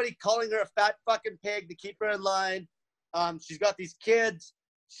nobody calling her a fat fucking pig to keep her in line. She's got these kids.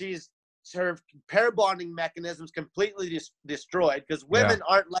 Her pair bonding mechanisms completely destroyed, because women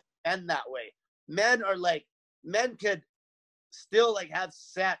aren't like men that way. Men could still like have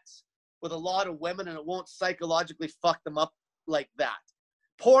sex with a lot of women and it won't psychologically fuck them up like that.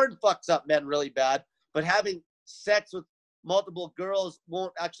 Porn fucks up men really bad, but having sex with multiple girls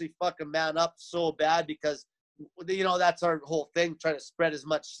won't actually fuck a man up so bad, because, you know, that's our whole thing, trying to spread as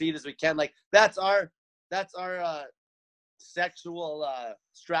much seed as we can. Like that's our sexual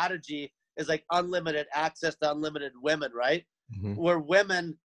strategy, is like unlimited access to unlimited women, right? Where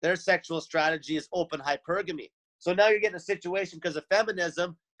women, their sexual strategy is open hypergamy. So now you're getting a situation because of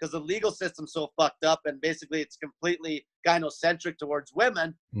feminism, because the legal system's so fucked up, and basically it's completely gynocentric towards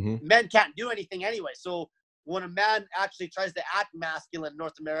women. Men can't do anything anyway. So when a man actually tries to act masculine in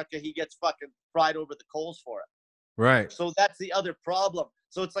North America, he gets fucking fried over the coals for it. Right. So that's the other problem.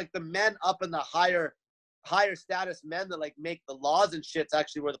 So it's like the men up in the higher status men that like make the laws and shit's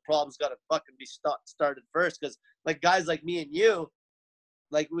actually where the problem's got to fucking be started first. Because like guys like me and you,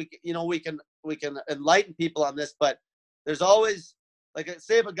 like we can enlighten people on this, but there's always, like,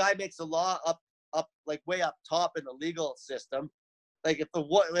 say if a guy makes a law up like way up top in the legal system, like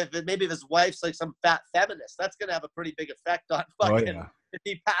maybe if his wife's like some fat feminist, that's gonna have a pretty big effect on fucking if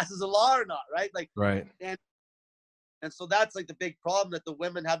he passes a law or not, right? Like, right. And so that's like the big problem, that the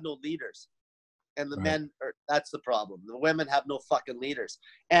women have no leaders, and the men are. That's the problem. The women have no fucking leaders,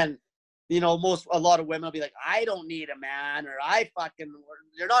 and a lot of women will be like, I don't need a man, or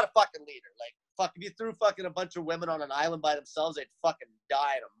you're not a fucking leader. Like, fuck, if you threw fucking a bunch of women on an island by themselves, they'd fucking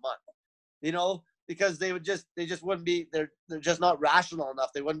die in a month, because they just wouldn't be, they're just not rational enough.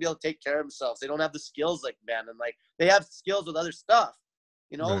 They wouldn't be able to take care of themselves. They don't have the skills like men, and like, they have skills with other stuff,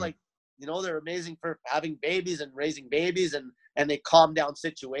 Right. like, they're amazing for having babies and raising babies, and they calm down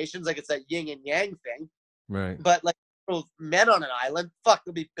situations. Like, it's that yin and yang thing. Right. But like, men on an island, fuck,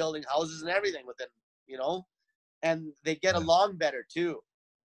 they'll be building houses and everything within, and they get along better too.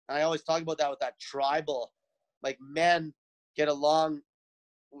 And I always talk about that with that tribal, like, men get along.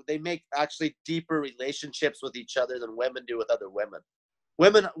 They make actually deeper relationships with each other than women do with other women.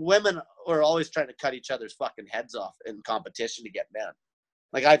 Women are always trying to cut each other's fucking heads off in competition to get men.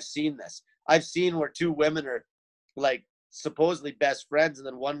 Like, I've seen this. I've seen where two women are like supposedly best friends, and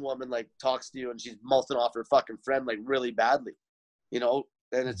then one woman like talks to you and she's mouthing off her fucking friend like really badly, and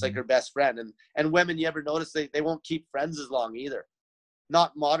it's like her best friend. And women, you ever notice they won't keep friends as long either.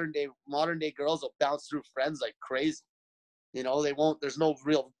 Not modern day girls will bounce through friends like crazy. They won't. There's no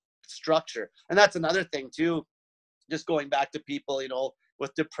real structure. And that's another thing too, just going back to people,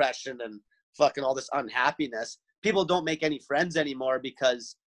 with depression and fucking all this unhappiness. People don't make any friends anymore,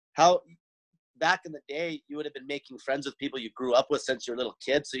 because back in the day, you would have been making friends with people you grew up with since you were a little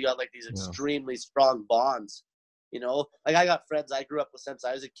kid. So you got like these extremely strong bonds, like I got friends I grew up with since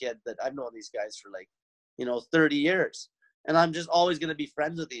I was a kid that I've known these guys for like, 30 years. And I'm just always going to be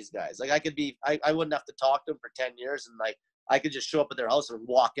friends with these guys. Like, I wouldn't have to talk to them for 10 years. And like, I could just show up at their house and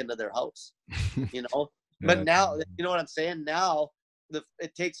walk into their house, But now, you know what I'm saying? Now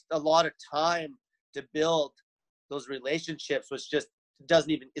it takes a lot of time to build those relationships, which just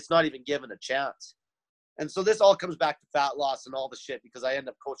it's not even given a chance. And so this all comes back to fat loss and all the shit, because I end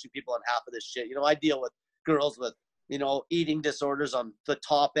up coaching people on half of this shit. I deal with girls with, eating disorders on the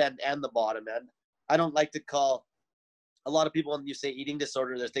top end and the bottom end. I don't like to call a lot of people, when you say eating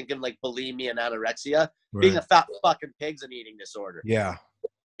disorder, they're thinking like bulimia and anorexia. Right. Being a fat fucking pig's an eating disorder. Yeah.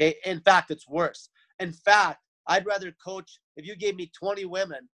 Okay? In fact, it's worse. In fact, I'd rather coach, if you gave me 20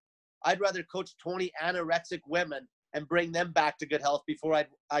 women, I'd rather coach 20 anorexic women and bring them back to good health before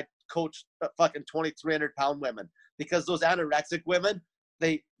I'd coach fucking 2,300-pound women. Because those anorexic women,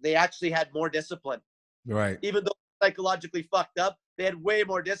 they actually had more discipline. Right. Even though psychologically fucked up, they had way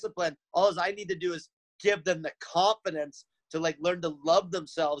more discipline. All I need to do is give them the confidence to like learn to love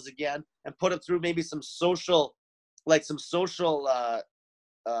themselves again, and put them through maybe some social like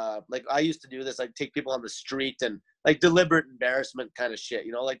I used to do this. I'd take people on the street and like deliberate embarrassment kind of shit,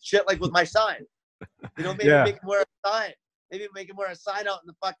 like shit like with my sign, maybe make them wear a sign, out in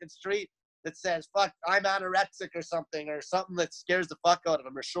the fucking street that says, fuck, I'm anorexic or something that scares the fuck out of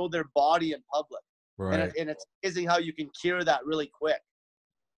them, or show their body in public. Right. And it's amazing how you can cure that really quick.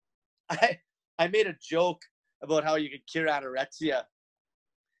 I made a joke about how you could cure anorexia.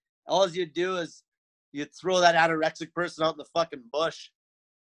 All you do is you throw that anorexic person out in the fucking bush,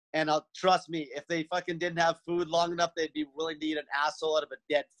 and trust me, if they fucking didn't have food long enough, they'd be willing to eat an asshole out of a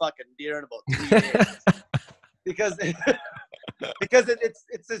dead fucking deer in about 3 days. because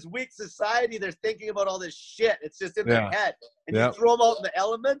it's this weak society. They're thinking about all this shit. It's just in their head. And you throw them out in the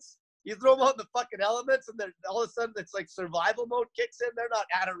elements. You throw them out in the fucking elements, and then all of a sudden it's like survival mode kicks in. They're not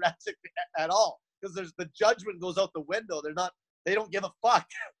anorexic at all, because the judgment goes out the window. They don't give a fuck,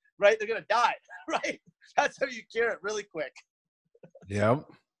 right? They're gonna die, right? That's how you cure it really quick. Yep.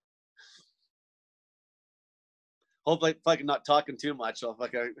 Hopefully, fucking not talking too much. I'll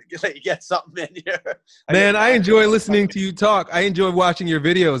fucking let you get something in here. Man, I enjoy listening to you talk. I enjoy watching your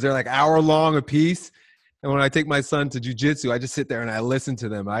videos. They're like hour long a piece. And when I take my son to jiu-jitsu, I just sit there and I listen to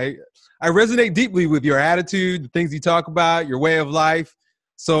them. I resonate deeply with your attitude, the things you talk about, your way of life.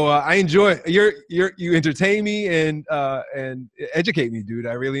 So I enjoy you entertain me and educate me, dude.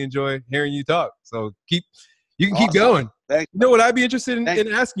 I really enjoy hearing you talk. So you can keep going. Thanks. You know what I'd be interested in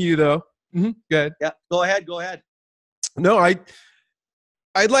asking you though? Mm-hmm. Go ahead. Yeah, go ahead. No,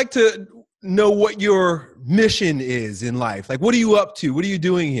 I'd like to know what your mission is in life. Like, what are you up to? What are you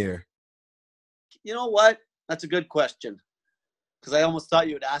doing here? You know what? That's a good question, because I almost thought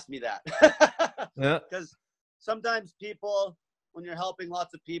you would ask me that. Yeah. Because sometimes people, when you're helping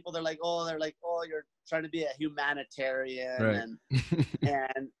lots of people, they're like, oh, you're trying to be a humanitarian, right.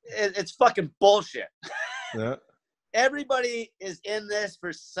 and it's fucking bullshit. Yeah. Everybody is in this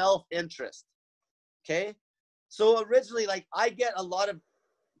for self-interest. Okay. So originally, like, I get a lot of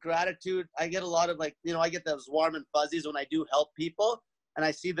gratitude. I get a lot of I get those warm and fuzzies when I do help people and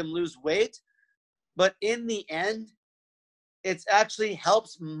I see them lose weight. But in the end, it actually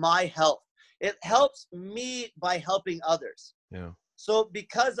helps my health. It helps me by helping others. Yeah. So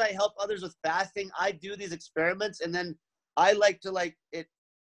because I help others with fasting, I do these experiments, and then I like to it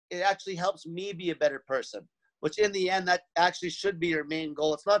actually helps me be a better person, which in the end, that actually should be your main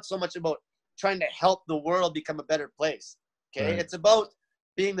goal. It's not so much about trying to help the world become a better place. Okay. Right. It's about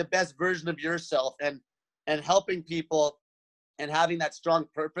being the best version of yourself, and helping people, and having that strong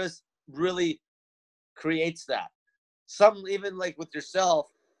purpose really creates that. Some, even like with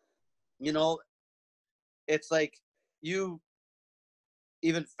yourself, you know, it's like you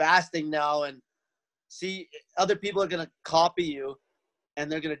even fasting now, and see other people are going to copy you,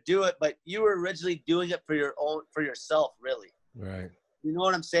 and they're going to do it, but you were originally doing it for yourself, really. Right. You know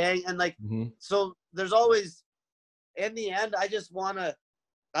what I'm saying? And so there's always, in the end, I want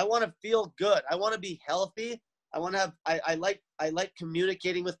to feel good. I want to be healthy. I want to have, I like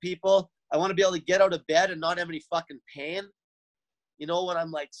communicating with people. I want to be able to get out of bed and not have any fucking pain. You know, when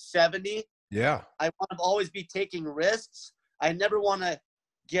I'm like 70, Yeah. I want to always be taking risks. I never want to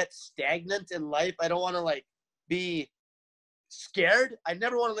get stagnant in life. I don't want to be scared. I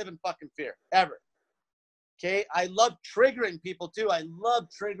never want to live in fucking fear, ever. Okay. I love triggering people too. I love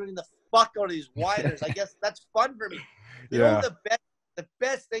triggering the fuck out of these whiners. I guess that's fun for me. You know, the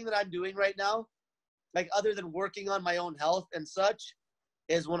best thing that I'm doing right now, like other than working on my own health and such,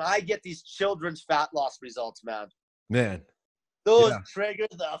 is when I get these children's fat loss results, man. Those trigger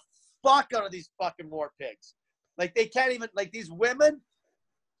the fuck out of these fucking war pigs. Like, they can't even, like, these women,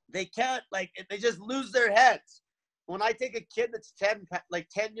 they can't, like, they just lose their heads. When I take a kid that's 10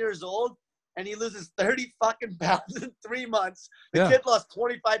 years old, and he loses 30 fucking pounds in 3 months, the kid lost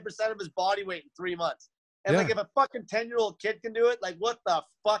 25% of his body weight in 3 months. And like, if a fucking 10-year-old kid can do it, like, what the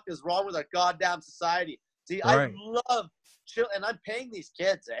fuck is wrong with our goddamn society? See, I love and I'm paying these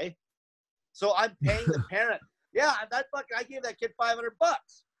kids, so I'm paying the parent. Yeah, I gave that kid $500.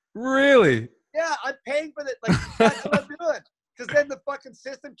 Really? Yeah, I'm paying for that. Like, that's what I'm doing. Because then the fucking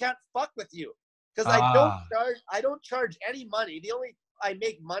system can't fuck with you. Because I don't charge any money. I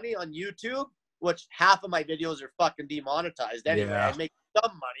make money on YouTube, which half of my videos are fucking demonetized anyway. I make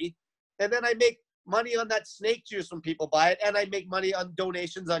some money. And then I make money on that snake juice when people buy it. And I make money on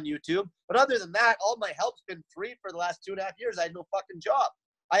donations on YouTube. But other than that, all my help's been free for the last 2.5 years. I had no fucking job.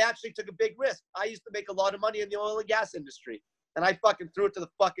 I actually took a big risk. I used to make a lot of money in the oil and gas industry. And I fucking threw it to the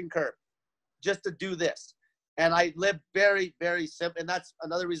fucking curb just to do this. And I lived very, very simple. And that's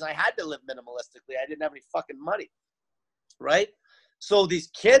another reason I had to live minimalistically. I didn't have any fucking money. Right? So these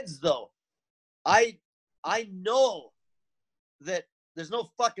kids, though, I know that there's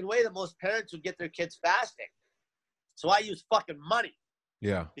no fucking way that most parents would get their kids fasting. So I use fucking money.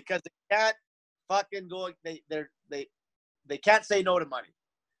 Yeah. Because they can't fucking go, they can't say no to money.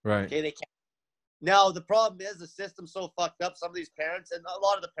 Right. Okay, they can't. Now, the problem is the system's so fucked up. Some of these parents, and a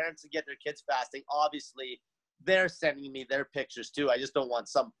lot of the parents that get their kids fasting, obviously, they're sending me their pictures too. I just don't want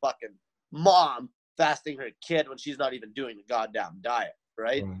some fucking mom fasting her kid when she's not even doing the goddamn diet,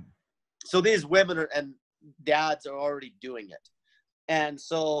 right? So these women and dads are already doing it. And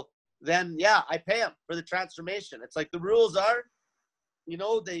so then, I pay them for the transformation. It's like the rules are,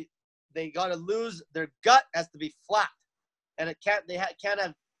 they got to lose, their gut has to be flat. And they can't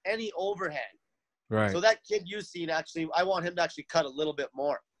have any overhang. Right. So that kid you've seen, actually, I want him to actually cut a little bit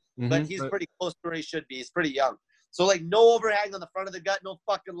more. But he's pretty close to where he should be. He's pretty young. So, like, no overhang on the front of the gut, no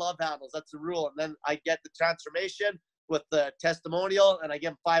fucking love handles. That's the rule. And then I get the transformation with the testimonial, and I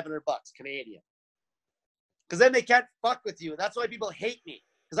give him $500 Canadian. Because then they can't fuck with you. That's why people hate me.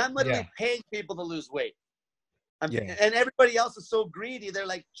 Because I'm literally paying people to lose weight. And everybody else is so greedy, they're,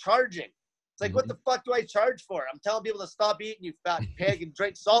 like, charging. It's like, what the fuck do I charge for? I'm telling people to stop eating, you fat pig, and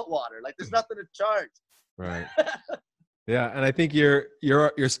drink salt water. Like, there's nothing to charge. Right. Yeah, and I think you're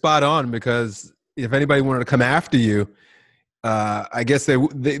spot on, because if anybody wanted to come after you, I guess they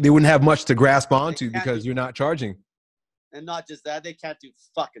wouldn't have much to grasp onto because you're not charging. And not just that, they can't do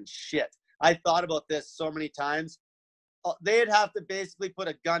fucking shit. I thought about this so many times. They'd have to basically put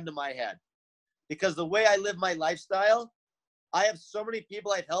a gun to my head, because the way I live my lifestyle, I have so many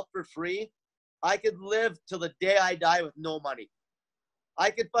people I've helped for free. I could live till the day I die with no money. I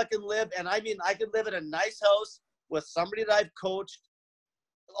could fucking live, and I mean, I could live in a nice house with somebody that I've coached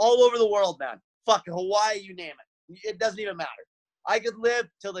all over the world, man. Fucking Hawaii, you name it. It doesn't even matter. I could live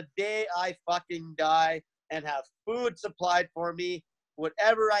till the day I fucking die and have food supplied for me,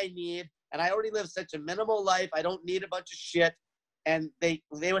 whatever I need. And I already live such a minimal life. I don't need a bunch of shit. And they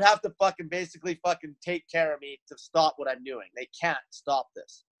would have to fucking basically fucking take care of me to stop what I'm doing. They can't stop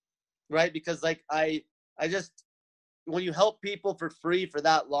this. Right? Because like I just, when you help people for free for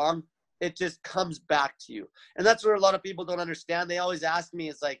that long, it just comes back to you. And that's where a lot of people don't understand. They always ask me,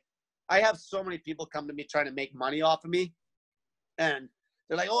 it's like, I have so many people come to me trying to make money off of me. And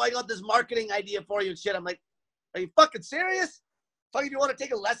they're like, oh, I got this marketing idea for you and shit. I'm like, are you fucking serious? Fuck, if you want to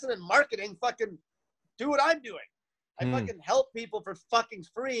take a lesson in marketing, fucking do what I'm doing. I fucking help people for fucking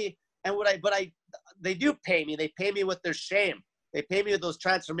free. And they do pay me. They pay me with their shame. They pay me with those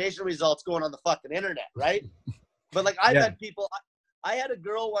transformation results going on the fucking internet, right? But like I've had people, I had a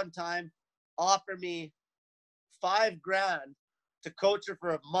girl one time offer me $5,000 to coach her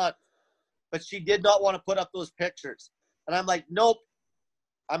for a month, but she did not want to put up those pictures. And I'm like, nope.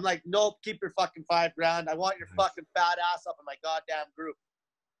 Keep your fucking $5,000. I want your fucking fat ass up in my goddamn group.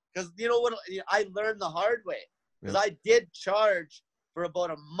 Because you know what? I learned the hard way. Because I did charge for about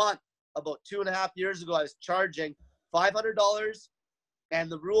a month, about 2.5 years ago. I was charging $500,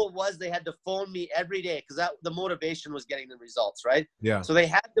 and the rule was they had to phone me every day because the motivation was getting the results, right? Yeah. So they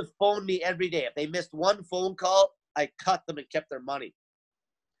had to phone me every day. If they missed one phone call, I cut them and kept their money.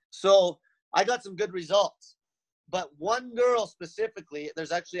 So I got some good results. But one girl specifically, I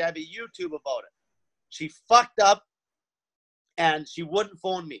have a YouTube about it. She fucked up and she wouldn't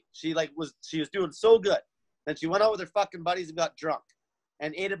phone me. She was doing so good. Then she went out with her fucking buddies and got drunk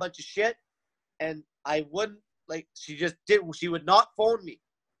and ate a bunch of shit. And I wouldn't, she would not phone me,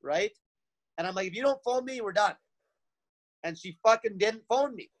 right? And I'm like, if you don't phone me, we're done. And she fucking didn't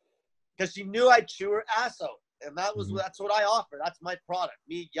phone me because she knew I'd chew her ass out. And that's what I offer. That's my product.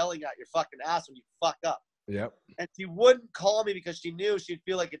 Me yelling at your fucking ass when you fuck up. Yep. And she wouldn't call me because she knew she'd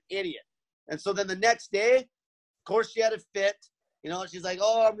feel like an idiot. And so then the next day, of course, she had a fit. She's like,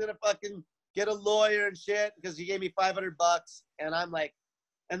 oh, I'm going to fucking get a lawyer and shit because he gave me $500. And I'm like,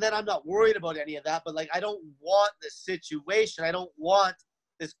 and then I'm not worried about any of that. But like, I don't want this situation. I don't want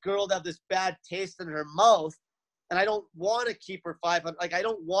this girl to have this bad taste in her mouth. And I don't want to keep her 500. Like, I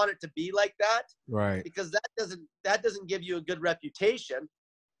don't want it to be like that. Right. Because that doesn't give you a good reputation.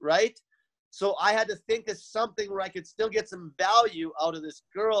 Right. So I had to think of something where I could still get some value out of this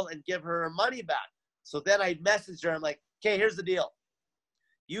girl and give her money back. So then I messaged her. I'm like, okay, here's the deal.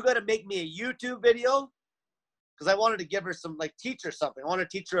 You got to make me a YouTube video because I wanted to give her teach her something. I want to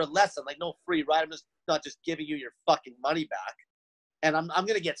teach her a lesson, no free ride. I'm not just giving you your fucking money back. And I'm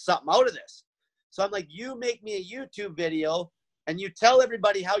going to get something out of this. So I'm like, you make me a YouTube video and you tell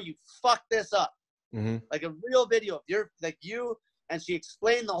everybody how you fucked this up. Mm-hmm. Like a real video of you. And she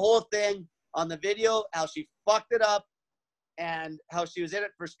explained the whole thing on the video, how she fucked it up and how she was in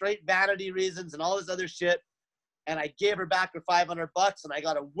it for straight vanity reasons and all this other shit. And I gave her back her $500 and I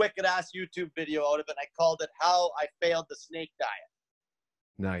got a wicked ass YouTube video out of it. I called it How I Failed the Snake Diet.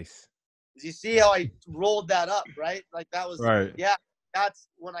 Nice. You see how I rolled that up, right? Like that was, right. Yeah, that's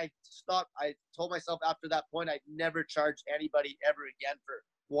when I stopped. I told myself after that point, I'd never charge anybody ever again for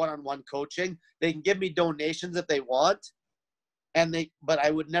one-on-one coaching. They can give me donations if they want, but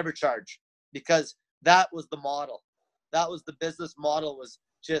I would never charge because that was the model. That was the business model, was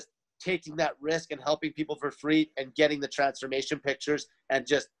just taking that risk and helping people for free and getting the transformation pictures and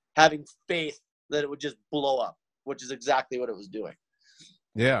just having faith that it would just blow up, which is exactly what it was doing.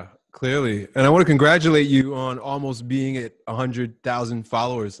 Yeah, clearly. And I want to congratulate you on almost being at 100,000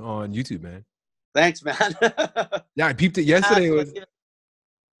 followers on YouTube, man. Thanks, man. Yeah, I peeped it yesterday.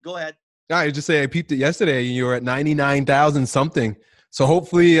 Go ahead. I just say I peeped it yesterday. You were at 99,000 something. So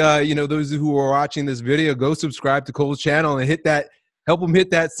hopefully, those who are watching this video, go subscribe to Cole's channel and help him hit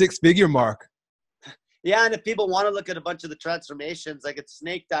that 6-figure mark. Yeah, and if people want to look at a bunch of the transformations, like it's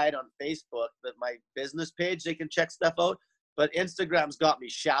Snake Diet on Facebook, but my business page, they can check stuff out. But Instagram's got me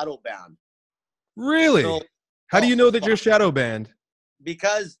shadow banned. Really? So, how do you know that you're shadow banned?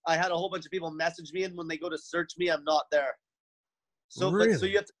 Because I had a whole bunch of people message me, and when they go to search me, I'm not there. So, really? So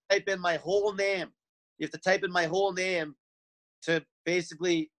you have to type in my whole name. You have to type in my whole name to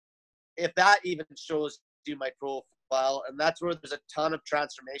basically, if that even shows you my profile, and that's where there's a ton of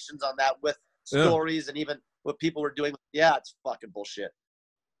transformations on that with stories and even what people were doing. Yeah, it's fucking bullshit.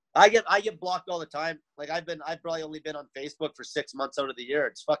 I get blocked all the time. Like I've probably only been on Facebook for 6 months out of the year.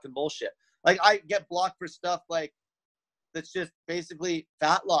 It's fucking bullshit. Like I get blocked for stuff like that's just basically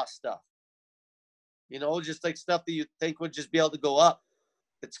fat loss stuff. Just like stuff that you think would just be able to go up.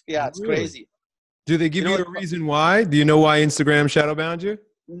 It's really? Crazy. Do they give you a reason why? Do you know why Instagram shadow banned you?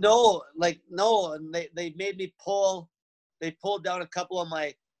 No. And they made me they pulled down a couple of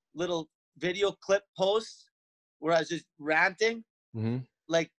my little video clip posts where I was just ranting. Mm-hmm.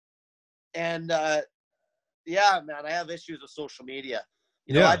 Yeah, man, I have issues with social media.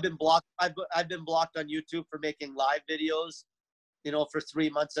 I've been blocked. I've been blocked on YouTube for making live videos, for 3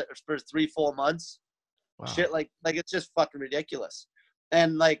 months, for 3 full months. Wow. Shit, like it's just fucking ridiculous.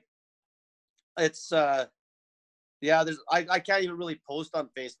 And it's Yeah, I can't even really post on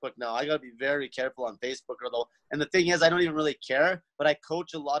Facebook now. I got to be very careful on Facebook, although. And the thing is, I don't even really care, but I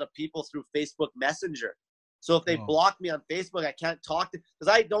coach a lot of people through Facebook Messenger. So if they block me on Facebook, I can't talk to,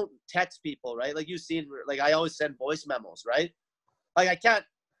 because I don't text people, right? Like you've seen, like I always send voice memos, right? Like I can't,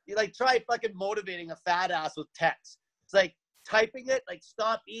 you like try fucking motivating a fat ass with text. It's like typing it, like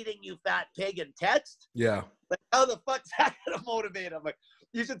stop eating, you fat pig, in text. Yeah. Like how the fuck's that gonna motivate them? Like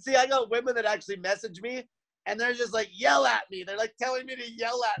you should see, I got women that actually message me and they're just like yell at me. They're like telling me to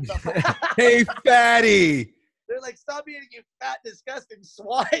yell at them. Hey, fatty. They're like, stop eating, you fat, disgusting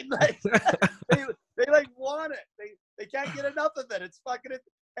swine. Like they like want it. They can't get enough of it. It's fucking it.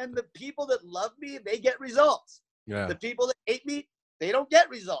 And the people that love me, they get results. Yeah. The people that hate me, they don't get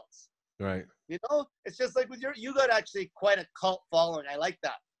results. Right. You know, it's just like with you got actually quite a cult following. I like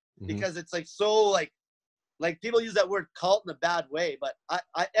that because it's like so like people use that word cult in a bad way, but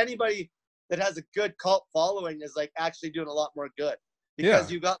anybody that has a good cult following is like actually doing a lot more good because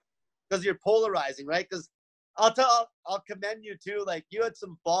because you're polarizing, right? Because I'll commend you too. Like you had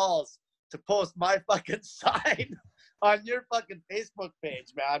some balls to post my fucking sign on your fucking Facebook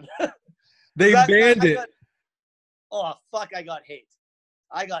page, man. They banned it. Oh fuck! I got hate.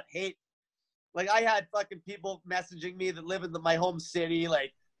 Like I had fucking people messaging me that live in my home city,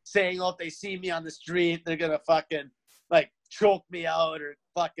 like saying, "Oh, if they see me on the street, they're gonna fucking like choke me out or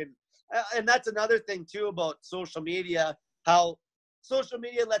fucking." And that's another thing too about social media. How social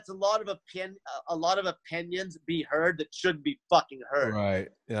media lets a lot of opinions be heard that shouldn't be fucking heard. Right.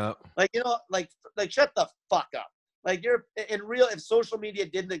 Yeah. Like you know, like shut the fuck up. Like you're in real. If social media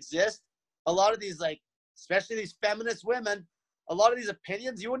didn't exist, a lot of these like, especially these feminist women, a lot of these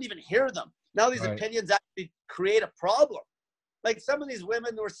opinions you wouldn't even hear them. Now these opinions actually create a problem. Like some of these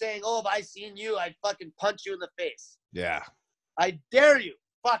women were saying, "Oh, if I seen you, I'd fucking punch you in the face." Yeah. I dare you.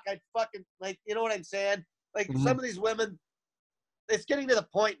 Fuck, I'd fucking like, you know what I'm saying? Like some of these women, it's getting to the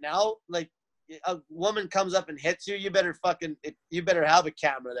point now. Like a woman comes up and hits you, you better have a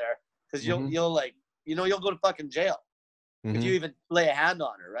camera there because you'll like, you know, you'll go to fucking jail if you even lay a hand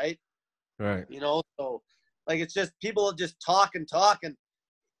on her, right? Right. You know, so like it's just people just talk and talk, and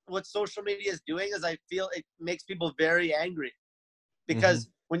what social media is doing is I feel it makes people very angry because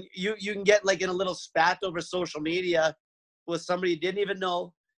when you can get like in a little spat over social media with somebody you didn't even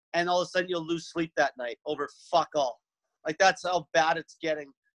know, and all of a sudden you'll lose sleep that night over fuck all. Like that's how bad it's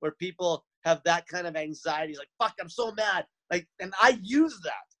getting, where people have that kind of anxiety. Like, fuck, I'm so mad. Like, and I use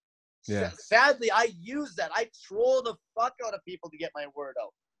that. Yeah. Sadly, I use that. I troll the fuck out of people to get my word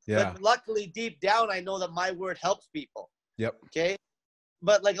out. Yeah. But luckily, deep down, I know that my word helps people. Yep. Okay.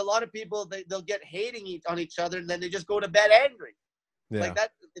 But like a lot of people, they'll get hating on each other, and then they just go to bed angry. Yeah. Like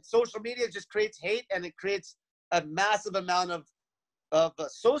that, social media just creates hate, and it creates a massive amount of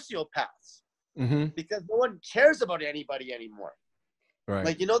sociopaths because no one cares about anybody anymore. Right.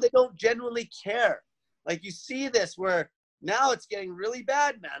 Like, you know, they don't genuinely care. Like you see this where now it's getting really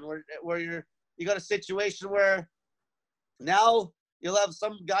bad, man, where you got a situation where now you'll have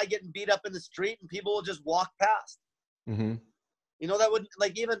some guy getting beat up in the street and people will just walk past. You know, that would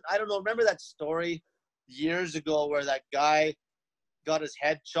like even, I don't know, remember that story years ago where that guy got his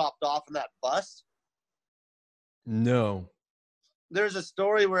head chopped off in that bus? No. There's a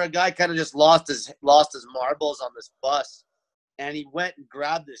story where a guy kind of just lost his marbles on this bus, and he went and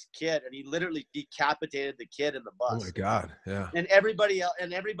grabbed this kid, and he literally decapitated the kid in the bus. Oh my God. Yeah. And everybody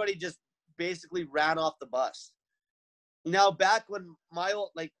just basically ran off the bus. Now back when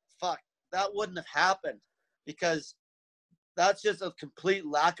that wouldn't have happened because that's just a complete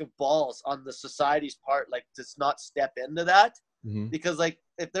lack of balls on the society's part, like to not step into that. Because like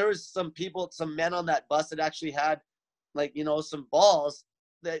if there was some men on that bus that actually had like, you know, some balls,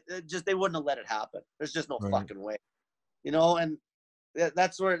 they wouldn't have let it happen. There's just no fucking way, you know, and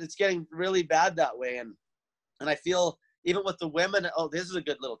that's where it's getting really bad that way. And I feel even with the women, oh, this is a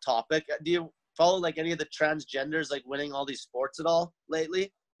good little topic. Do you follow like any of the transgenders like winning all these sports at all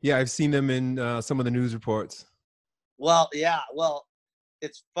lately? Yeah, I've seen them in some of the news reports. Well, yeah. Well,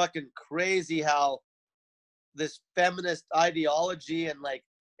 it's fucking crazy how this feminist ideology and like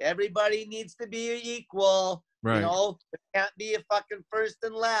everybody needs to be equal. Right. You know, it can't be a fucking first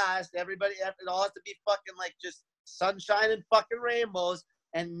and last. Everybody, it all has to be fucking like just sunshine and fucking rainbows.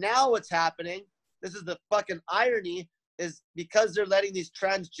 And now what's happening, this is the fucking irony, is because they're letting these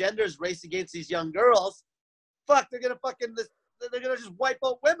transgenders race against these young girls, fuck, they're going to just wipe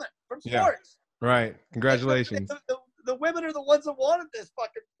out women from sports. Yeah. Right. Congratulations. The women are the ones that wanted this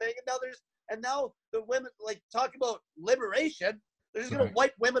fucking thing. And now the women, like, talk about liberation. They're just going to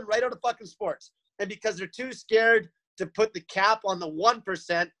wipe women right out of fucking sports. And because they're too scared to put the cap on the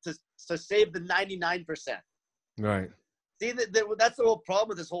 1% to save the 99%. Right. See, that's the whole problem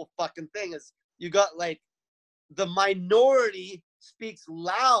with this whole fucking thing is you got like the minority speaks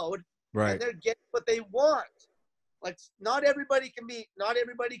loud Right. and they're getting what they want. Like not everybody can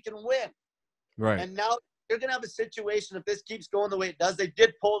win. Right. And now you're going to have a situation if this keeps going the way it does. They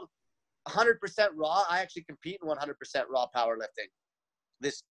did pull 100% raw. I actually compete in 100% raw powerlifting.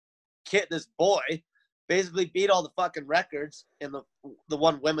 This boy basically beat all the fucking records in the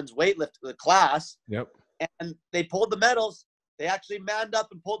one women's weightlift class. Yep. And they pulled the medals. They actually manned up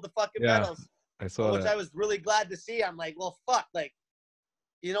and pulled the fucking medals. I saw which that. I was really glad to see. I'm like, well, fuck, like,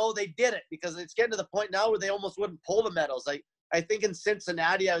 you know, they did it because it's getting to the point now where they almost wouldn't pull the medals. Like, I think in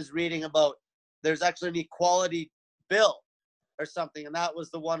Cincinnati, I was reading about there's actually an equality bill or something, and that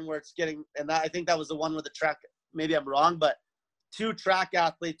was the one where it's getting, and that, I think that was the one with the track. Maybe I'm wrong, but 2 track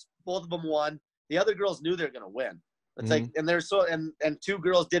athletes, both of them won. The other girls knew they were going to win. It's like, and there's and 2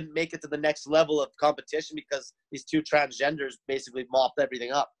 girls didn't make it to the next level of competition because these 2 transgenders basically mopped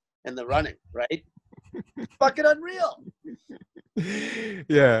everything up in the running, right? Fucking unreal.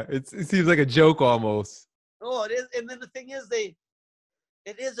 Yeah, it seems like a joke almost. Oh, it is. And then the thing is,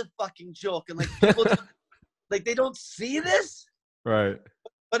 it is a fucking joke, and like people, like they don't see this, Right.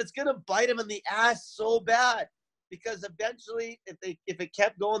 but it's gonna bite them in the ass so bad because eventually, if it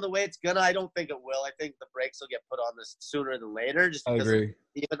kept going the way it's gonna, I don't think it will. I think the brakes will get put on this sooner than later, just because of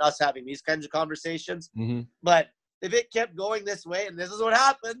even us having these kinds of conversations. But if it kept going this way, and this is what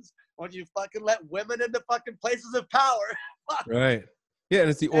happens when you fucking let women into fucking places of power. Right. Yeah, and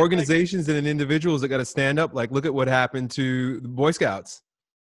it's the organizations and individuals that got to stand up. Like, look at what happened to the Boy Scouts.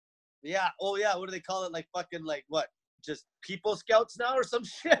 Yeah. Oh, yeah. What do they call it? Like fucking like what? Just People Scouts now or some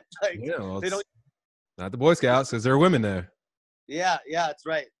shit? Like Well, they don't. Not the Boy Scouts because there are women there. Yeah, that's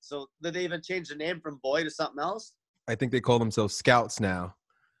right. So did they even change the name from boy to something else? I think they call themselves Scouts now.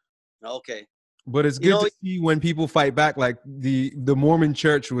 Okay. But it's good to see when people fight back. Like the Mormon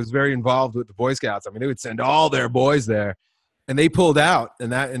Church was very involved with the Boy Scouts. I mean, they would send all their boys there, and they pulled out,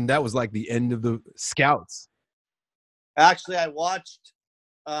 and that was like the end of the Scouts. Actually, I watched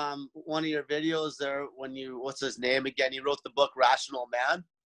one of your videos there when what's his name again? He wrote the book Rational Man.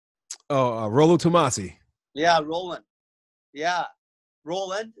 Oh, Rollo Tomasi. Yeah, Roland. Yeah,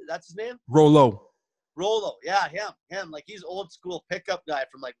 Roland. That's his name. Rollo. Yeah, him. Like he's old school pickup guy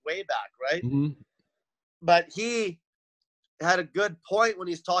from like way back, right? But he had a good point when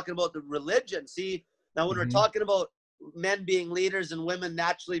he's talking about the religion. See, now when we're talking about men being leaders and women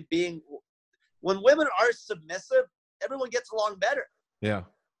naturally being, when women are submissive, everyone gets along better. Yeah.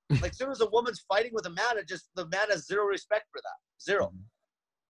 Like as soon as a woman's fighting with a man, the man has zero respect for that. Zero.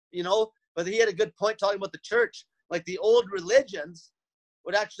 You know, but he had a good point talking about the church. Like the old religions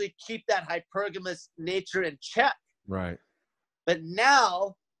would actually keep that hypergamous nature in check. Right. But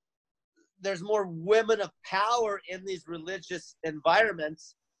now there's more women of power in these religious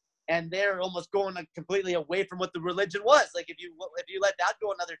environments, and they're almost going like completely away from what the religion was. Like if you let that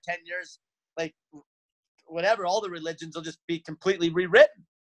go another 10 years, like whatever, all the religions will just be completely rewritten.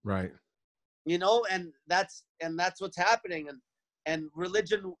 Right. You know, and that's what's happening. And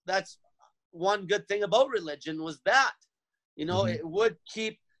religion, that's one good thing about religion was that, you know,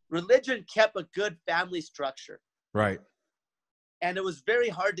 religion kept a good family structure. Right. And it was very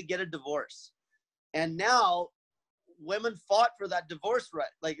hard to get a divorce. And now women fought for that divorce right.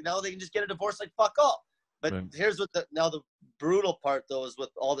 Like now they can just get a divorce like fuck all. But here's what the brutal part though is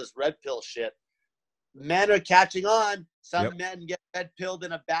with all this red pill shit. Men are catching on. Some men get red pilled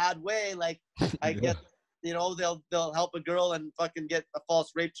in a bad way. Like I get, you know, they'll help a girl and fucking get a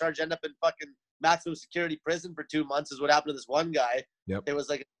false rape charge, end up in fucking maximum security prison for 2 months is what happened to this one guy. It was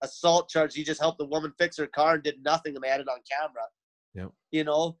like an assault charge. He just helped the woman fix her car and did nothing, and they had it on camera. You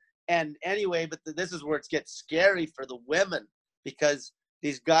know, and anyway, but this is where it gets scary for the women because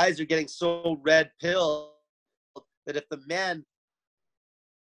these guys are getting so red pilled that if the men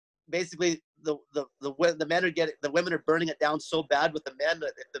basically the men are getting, the women are burning it down so bad with the men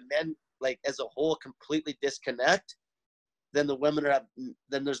that if the men like as a whole completely disconnect, then the women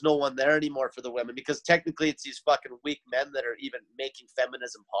then there's no one there anymore for the women because technically it's these fucking weak men that are even making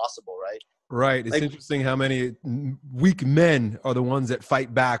feminism possible, right? Right. It's interesting how many weak men are the ones that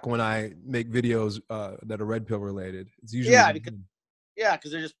fight back when I make videos that are red pill related. It's usually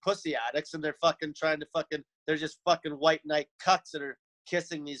because they're just pussy addicts and they're fucking trying to they're just fucking white knight cucks that are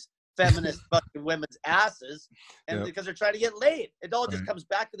kissing these feminist fucking women's asses and because they're trying to get laid. It all just comes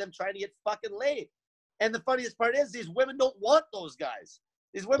back to them trying to get fucking laid. And the funniest part is these women don't want those guys.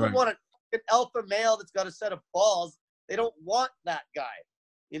 These women want an alpha male that's got a set of balls. They don't want that guy.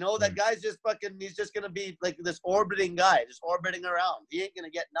 You know, that guy's just fucking, he's just going to be like this orbiting guy, just orbiting around. He ain't going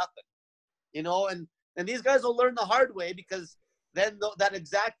to get nothing. You know, and And these guys will learn the hard way, because then that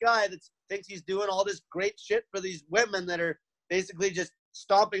exact guy that thinks he's doing all this great shit for these women that are basically just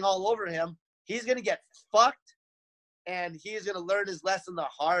stomping all over him, he's going to get fucked, and he's going to learn his lesson the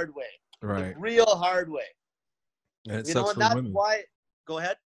hard way. Right. The real hard way. And it You know, sucks and for that's women. why, go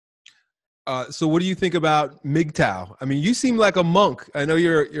ahead. So what do you think about MGTOW? I mean, you seem like a monk. I know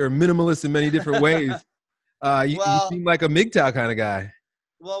you're a minimalist in many different ways. You seem like a MGTOW kind of guy.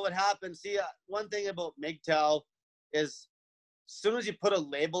 Well, what happens, see, one thing about MGTOW is, as soon as you put a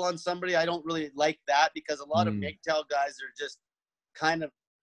label on somebody, I don't really like that, because a lot of MGTOW guys are just kind of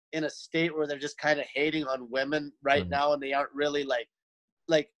in a state where they're just kind of hating on women right now, and they aren't really like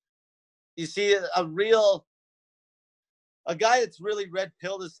you see a guy that's really red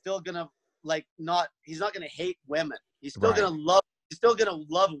pilled is still gonna he's not gonna hate women. He's still gonna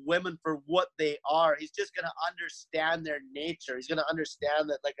love women for what they are. He's just gonna understand their nature. He's gonna understand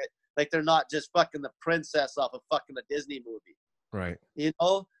that like they're not just fucking the princess off of fucking a Disney movie. Right. You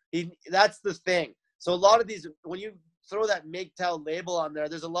know, that's the thing. So a lot of these, when you throw that MGTOW label on there,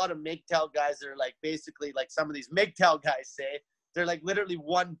 there's a lot of MGTOW guys that are like, basically like some of these MGTOW guys say, they're like literally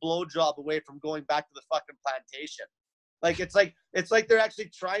one blowjob away from going back to the fucking plantation. Like it's like they're actually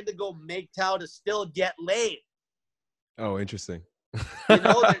trying to go MGTOW to still get laid. Oh, interesting. You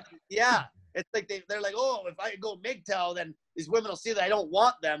know, yeah. It's like they're like, oh, if I go MGTOW, then these women will see that I don't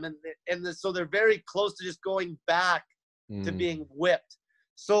want them, so they're very close to just going back to being whipped.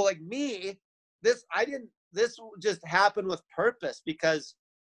 So like me, this just happened with purpose, because,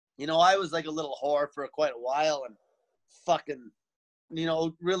 you know, I was like a little whore for quite a while, and fucking, you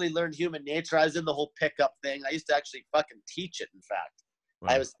know, really learned human nature. I was in the whole pickup thing. I used to actually fucking teach it, in fact.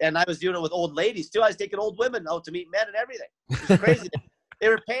 Wow. I was doing it with old ladies too. I was taking old women out to meet men and everything. It was crazy. They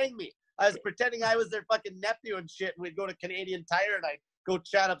were paying me. I was pretending I was their fucking nephew and shit, and we'd go to Canadian Tire, and I'd go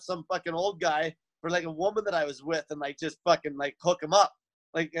chat up some fucking old guy for like a woman that I was with, and like just fucking like hook him up,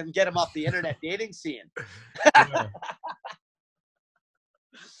 like, and get him off the internet dating scene. Yeah.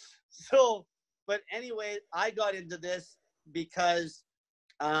 So, but anyway, I got into this because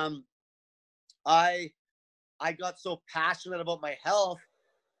I got so passionate about my health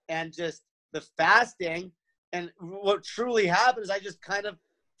and just the fasting, and what truly happened is I just kind of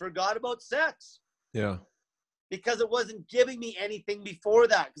forgot about sex. Yeah. Because it wasn't giving me anything before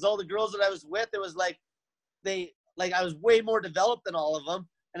that. Because all the girls that I was with, it was like I was way more developed than all of them,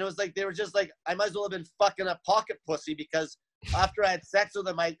 and it was like they were just like, I might as well have been fucking a pocket pussy, because after I had sex with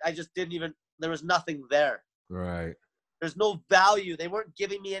them, I just didn't even, there was nothing there. Right. There's no value. They weren't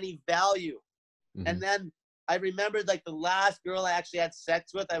giving me any value. Mm-hmm. And then I remembered like the last girl I actually had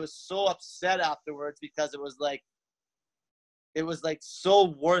sex with, I was so upset afterwards, because it was like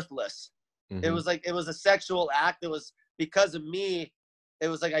so worthless. Mm-hmm. It was a sexual act. It was because of me. It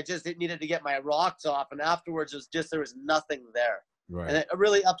was like I just needed to get my rocks off, and afterwards it was just, there was nothing there. Right. And it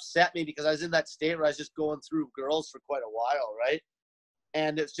really upset me, because I was in that state where I was just going through girls for quite a while, right?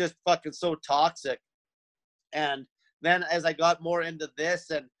 And it's just fucking so toxic. And then as I got more into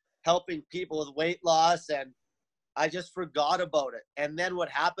this and helping people with weight loss, and I just forgot about it. And then what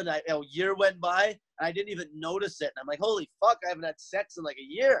happened, a year went by and I didn't even notice it. And I'm like, holy fuck, I haven't had sex in like a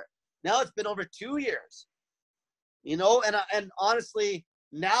year. Now it's been over 2 years, you know? And honestly,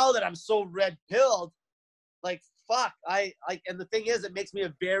 now that I'm so red pilled, like, fuck, and the thing is, it makes me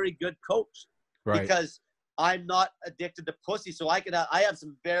a very good coach. Right. Because I'm not addicted to pussy. So I have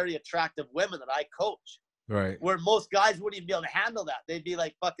some very attractive women that I coach. Right. Where most guys wouldn't even be able to handle that. They'd be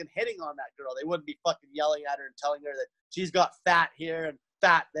like fucking hitting on that girl. They wouldn't be fucking yelling at her and telling her that she's got fat here and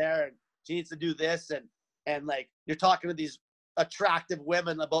fat there, and she needs to do this. And like, you're talking to these attractive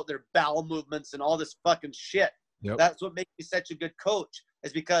women about their bowel movements and all this fucking shit. Yep. That's what makes me such a good coach,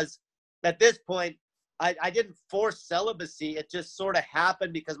 is because at this point, I didn't force celibacy. It just sort of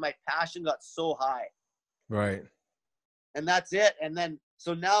happened because my passion got so high. Right. And that's it. And then,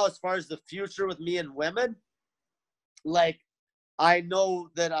 so now as far as the future with me and women, like, I know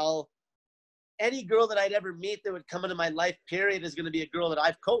that any girl that I'd ever meet that would come into my life, period, is going to be a girl that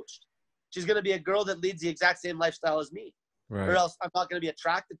I've coached. She's going to be a girl that leads the exact same lifestyle as me. Right. Or else I'm not going to be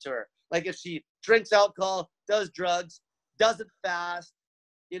attracted to her. Like, if she drinks alcohol, does drugs, doesn't fast,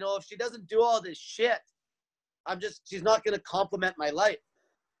 you know, if she doesn't do all this shit, she's not going to complement my life.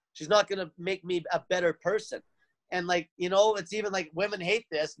 She's not going to make me a better person. And like, you know, it's even like, women hate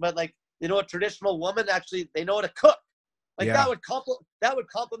this, but like, you know, a traditional woman, actually, they know how to cook. Like, yeah. that would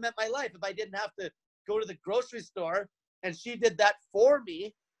complement my life if I didn't have to go to the grocery store, and she did that for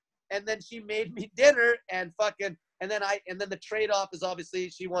me. And then she made me dinner and fucking, and then the trade-off is obviously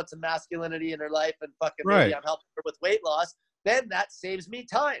she wants a masculinity in her life, and fucking maybe I'm helping her with weight loss. Then that saves me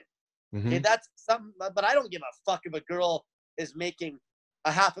time. Okay, that's something, but I don't give a fuck if a girl is making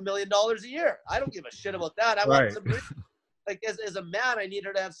 $500,000 a year. I don't give a shit about that. I want some, like, as a man, I need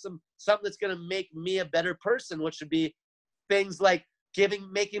her to have something that's going to make me a better person, which would be things like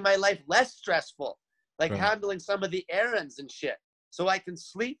making my life less stressful, like handling some of the errands and shit, so I can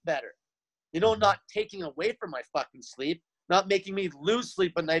sleep better. You know, not taking away from my fucking sleep, not making me lose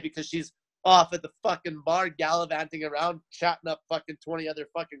sleep at night because she's off at the fucking bar gallivanting around, chatting up fucking 20 other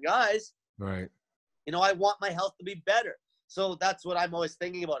fucking guys. Right. You know, I want my health to be better. So that's what I'm always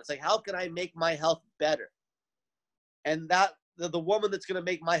thinking about. It's like, how can I make my health better? And that the woman that's going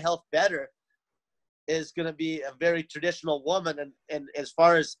to make my health better is going to be a very traditional woman. And as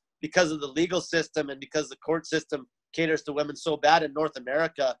far as, because of the legal system and because the court system caters to women so bad in North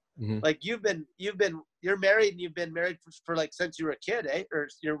America, like you're married and you've been married for like since you were a kid, eh? Or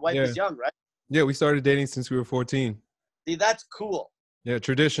your wife was young, right? Yeah, we started dating since we were 14. See, that's cool. Yeah,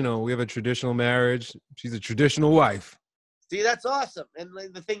 traditional. We have a traditional marriage. She's a traditional wife. See, that's awesome. And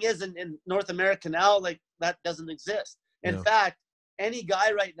like, the thing is, in North America now, like that doesn't exist. In fact, any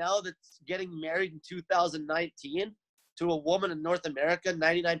guy right now that's getting married in 2019 to a woman in North America,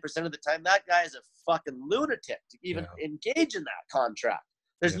 99% of the time, that guy is a fucking lunatic to even engage in that contract.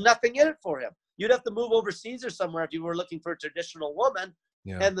 There's nothing in it for him. You'd have to move overseas or somewhere if you were looking for a traditional woman.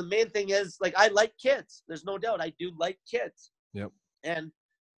 And the main thing is, like, I like kids. There's no doubt. I do like kids. And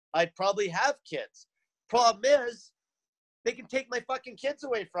I'd probably have kids. Problem is, they can take my fucking kids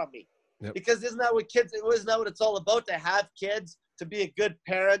away from me. Because isn't that what it's all about? To have kids, to be a good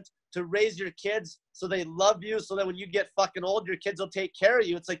parent, to raise your kids so they love you, so that when you get fucking old, your kids will take care of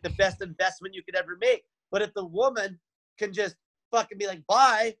you. It's like the best investment you could ever make. But if the woman can just fucking be like,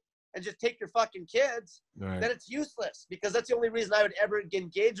 bye, and just take your fucking kids, then it's useless. Because that's the only reason I would ever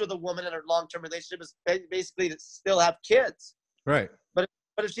engage with a woman in a long-term relationship, is basically to still have kids. Right. But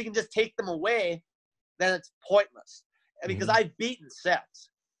if she can just take them away, then it's pointless. Because I've beaten sex.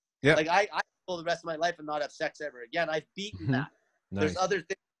 Like I go the rest of my life and not have sex ever again. I've beaten that. There's other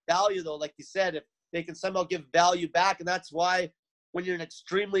things of value though, like you said, if they can somehow give value back. And that's why when you're an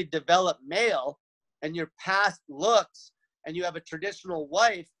extremely developed male and you're past looks and you have a traditional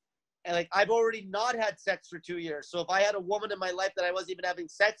wife, and like I've already not had sex for 2 years. So if I had a woman in my life that I wasn't even having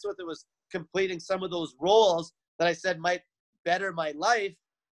sex with, it was completing some of those roles that I said might better my life,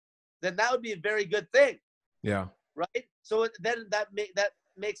 then that would be a very good thing. Yeah. Right. So then that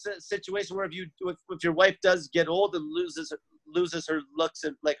makes a situation where if your wife does get old and loses her looks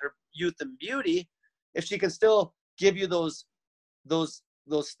and like her youth and beauty, if she can still give you those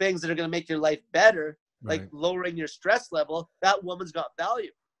things that are going to make your life better, like lowering your stress level, that woman's got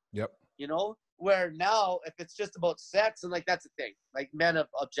value. You know, where now if it's just about sex, and like that's the thing, like men have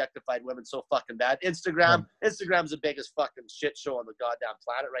objectified women so fucking bad. Instagram's the biggest fucking shit show on the goddamn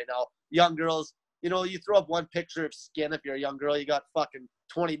planet right now. Young girls, you know, you throw up one picture of skin, if you're a young girl, you got fucking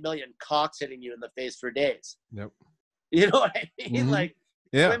 20 million cocks hitting you in the face for days. You know what I mean? Like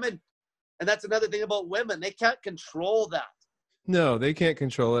women, and that's another thing about women, they can't control that. No, they can't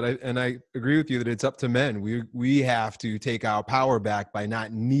control it. And I agree with you that it's up to men. We have to take our power back by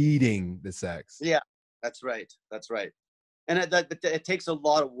not needing the sex. Yeah, that's right. That's right. And it takes a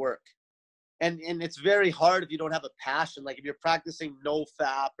lot of work. And it's very hard if you don't have a passion. Like if you're practicing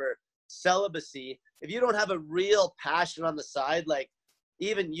no-fap or celibacy, if you don't have a real passion on the side, like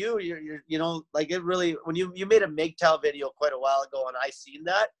even you're you know, like it really, when you made a MGTOW video quite a while ago and I seen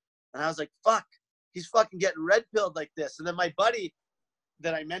that and I was like, fuck, he's fucking getting red pilled like this. And then my buddy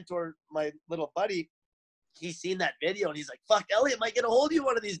that I mentor, my little buddy, he's seen that video and he's like, fuck, Elliott might get a hold of you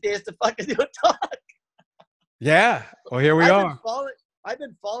one of these days to fucking do a talk. Yeah. Well, here we are. I've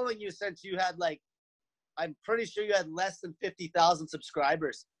been following you since you had like, I'm pretty sure you had less than 50,000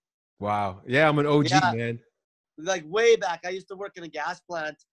 subscribers. Wow. Yeah, I'm an OG, man. Like way back. I used to work in a gas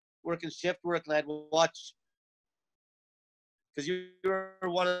plant, working shift work, and I'd watch, because you were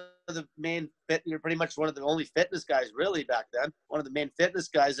one of the main you're pretty much one of the only fitness guys really back then, one of the main fitness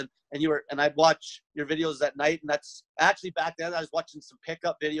guys, and I'd watch your videos at night, and that's actually back then I was watching some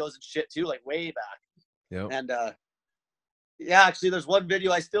pickup videos and shit too, like way back. And yeah, actually there's one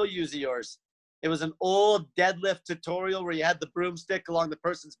video I still use of yours. It was an old deadlift tutorial where you had the broomstick along the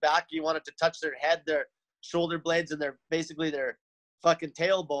person's back. You wanted to touch their head, their shoulder blades, and their fucking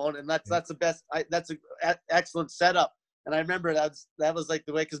tailbone. And that's the best. That's an excellent setup. And I remember that was like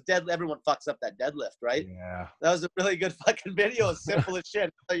the way, because everyone fucks up that deadlift, right? Yeah. That was a really good fucking video. It's simple as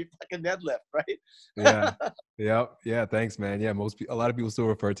shit. How you fucking deadlift, right? Yeah. Thanks, man. Yeah. A lot of people still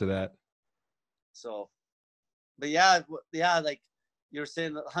refer to that. So, but yeah, like you were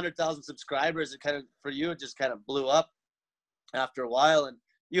saying, 100,000 subscribers, it kind of, for you, it just kind of blew up after a while. And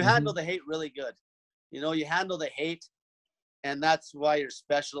You handle the hate really good. You know, you handle the hate, and that's why you're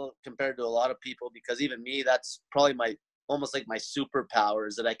special compared to a lot of people, because even me, that's probably almost like my superpower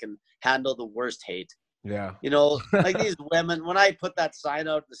is that I can handle the worst hate. Yeah. You know, like these women, when I put that sign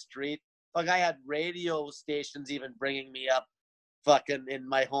out in the street, like I had radio stations even bringing me up fucking in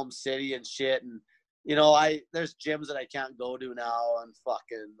my home city and shit. And, you know, there's gyms that I can't go to now and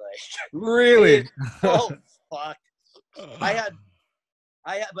fucking like. Really? Oh, fuck. But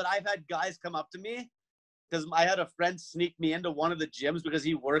I've had guys come up to me because I had a friend sneak me into one of the gyms because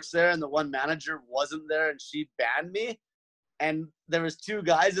he works there and the one manager wasn't there and she banned me. And there was 2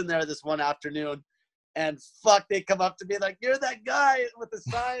 guys in there this one afternoon. And fuck, they come up to me like, "You're that guy with the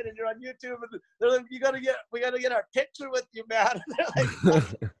sign, and you're on YouTube." And they're like, we gotta get our picture with you, man. And they're like,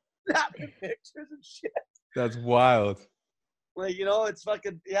 snapping pictures and shit. That's wild. Like, you know, it's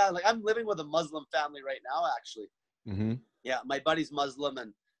fucking, yeah. Like, I'm living with a Muslim family right now, actually. Mm-hmm. Yeah, my buddy's Muslim,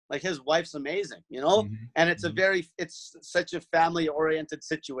 and like his wife's amazing, you know. And it's it's such a family-oriented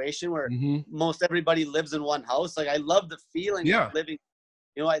situation where most everybody lives in one house. Like, I love the feeling of living.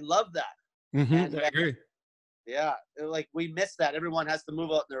 You know, I love that. And, I agree. Yeah, like we miss that. Everyone has to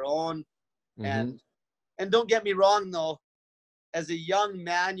move out on their own, and don't get me wrong though. As a young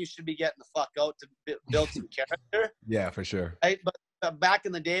man, you should be getting the fuck out to build some character. Yeah, for sure. Right, but back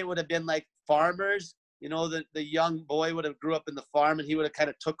in the day, it would have been like farmers. You know, the young boy would have grew up in the farm, and he would have kind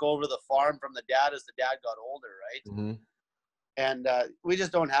of took over the farm from the dad as the dad got older, right? And we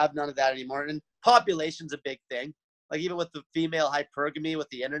just don't have none of that anymore. And population's a big thing. Like, even with the female hypergamy with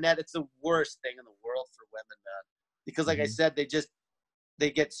the internet, it's the worst thing in the world for women, man. Because like I said,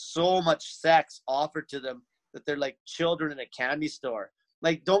 they get so much sex offered to them that they're like children in a candy store.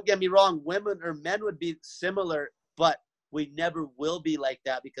 Like, don't get me wrong, women or men would be similar, but we never will be like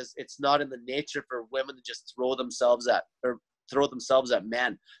that because it's not in the nature for women to just throw themselves at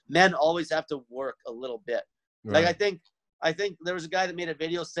men. Men always have to work a little bit. Right. Like, I think there was a guy that made a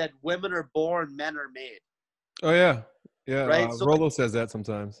video said, "Women are born, men are made." Oh yeah, yeah. Right. So Rolo says that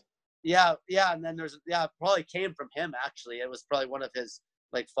sometimes. Yeah, and then it probably came from him actually. It was probably one of his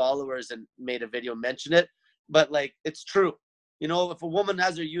like followers and made a video mention it. But like, it's true. You know, if a woman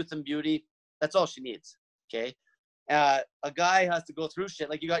has her youth and beauty, that's all she needs. Okay. A guy has to go through shit.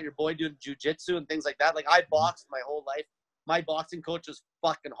 Like, you got your boy doing jujitsu and things like that. Like, I boxed my whole life. My boxing coach was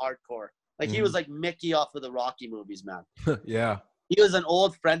fucking hardcore. Like, he was like Mickey off of the Rocky movies, man. Yeah. He was an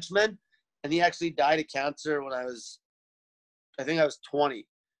old Frenchman, and he actually died of cancer when I think I was 20.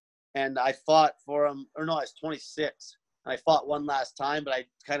 And I fought for him, or no, I was 26. I fought one last time, but I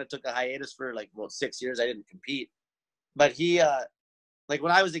kind of took a hiatus for like about 6 years. I didn't compete. But he, like,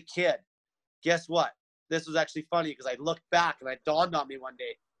 when I was a kid, guess what? This was actually funny because I looked back and it dawned on me one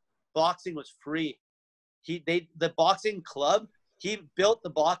day. Boxing was free. The boxing club, he built the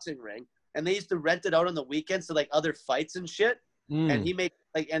boxing ring, and they used to rent it out on the weekends to like other fights and shit. And he made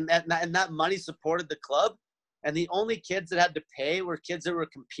like, and that money supported the club. And the only kids that had to pay were kids that were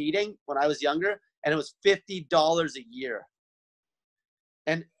competing when I was younger, and it was $50 a year.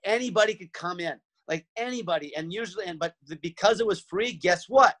 And anybody could come in, like anybody. And usually, but because it was free, guess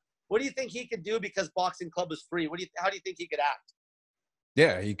what? What do you think he could do because boxing club was free? How do you think he could act?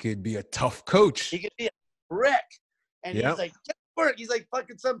 Yeah, he could be a tough coach. He could be a prick. And he's like, get to work. He's like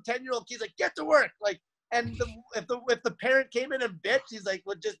fucking some 10-year-old. He's like, get to work. Like, and if the parent came in and bitched, he's like,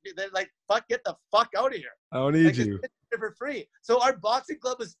 they're like, fuck, get the fuck out of here. I don't need you. For free. So our boxing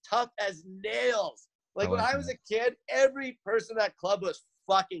club was tough as nails. Like, when I was a kid, every person at that club was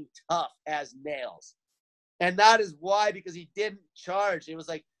fucking tough as nails. And that is why, because he didn't charge. It was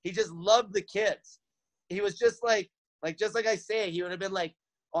like, he just loved the kids. He was just like just like I say, he would have been like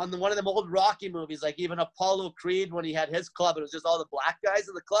on one of them old Rocky movies, like even Apollo Creed when he had his club, it was just all the black guys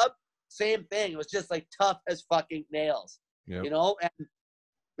in the club. Same thing. It was just like tough as fucking nails, you know?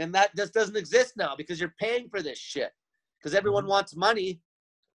 And that just doesn't exist now because you're paying for this shit because everyone wants money.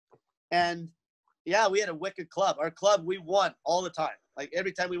 And yeah, we had a wicked club. Our club, we won all the time. Like,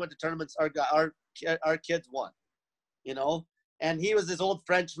 every time we went to tournaments, our kids won, you know? And he was this old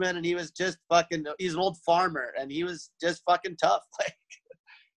Frenchman, and he was just fucking, he's an old farmer, and he was just fucking tough. Like,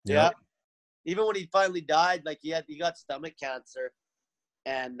 yeah. Even when he finally died, like, he got stomach cancer,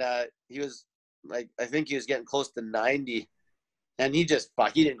 and he was like, I think he was getting close to 90, and he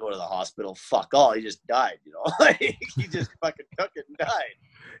didn't go to the hospital. Fuck all. He just died, you know? Like, he just fucking took it and died.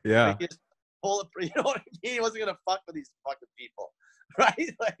 Yeah. Like, you know what I mean? He wasn't gonna fuck with these fucking people,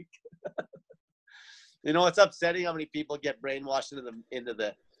 right? Like, you know, it's upsetting how many people get brainwashed into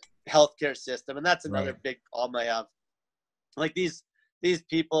the healthcare system, and that's another big problem I have. Like, these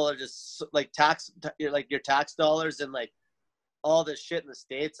people are just like your tax dollars, and like all this shit in the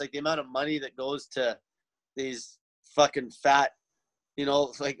States, like the amount of money that goes to these fucking fat, you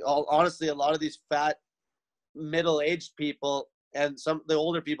know, like honestly, a lot of these fat middle-aged people and some of the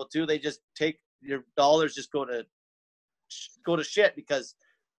older people too, they just take your dollars, just go to shit, because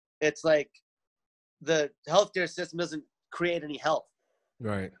it's like the healthcare system doesn't create any health.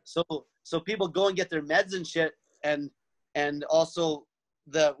 Right. So people go and get their meds and shit, and also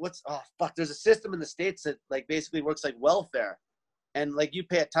there's a system in the States that like basically works like welfare, and like you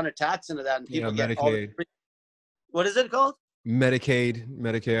pay a ton of tax into that, and people get all the, what is it called? Medicaid,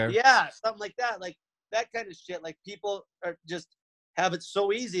 Medicare. Yeah, something like that. Like that kind of shit. Like people are just have it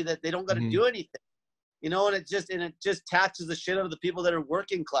so easy that they don't got to do anything, you know, and it just taxes the shit out of the people that are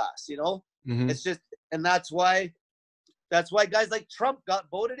working class, you know. It's just, and that's why guys like Trump got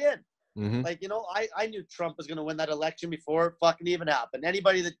voted in. Like, you know, I knew Trump was going to win that election before it fucking even happened.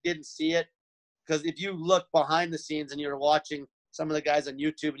 Anybody that didn't see it, because if you look behind the scenes and you're watching some of the guys on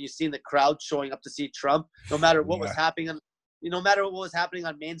YouTube and you've seen the crowd showing up to see Trump, no matter what was happening on, no matter what was happening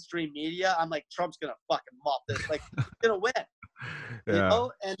on mainstream media, I'm like, Trump's going to fucking mop this. Like, he's going to win. You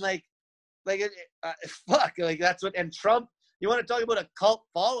know? And fuck, like that's what, and Trump, you want to talk about a cult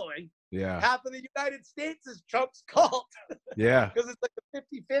following? Yeah. Half of the United States is Trump's cult. Yeah. Because it's like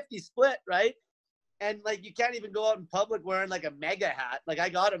a 50-50 split, right? And like you can't even go out in public wearing like a mega hat. Like I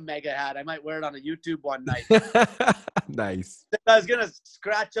got a mega hat. I might wear it on a YouTube one night. Nice. I was gonna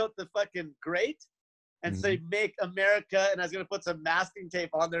scratch out the fucking grate and say "Make America," and I was gonna put some masking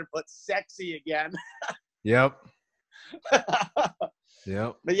tape on there and put "sexy" again. Yep.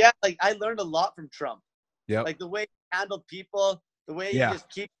 Yep. But yeah, like I learned a lot from Trump. Yep. Like the way he handled people, the way he just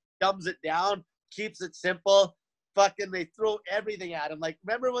dumbs it down, keeps it simple. Fucking they throw everything at him. Like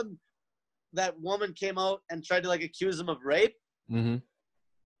remember when that woman came out and tried to like accuse him of rape? And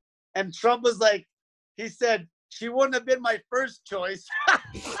Trump was like, he said, she wouldn't have been my first choice.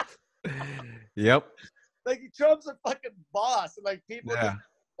 Yep. Like Trump's a fucking boss. And like people just,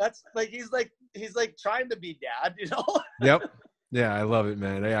 that's like he's like trying to be dad, you know? Yep. Yeah, I love it,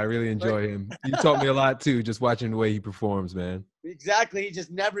 man. I really enjoy him. You taught me a lot too, just watching the way he performs, man. Exactly.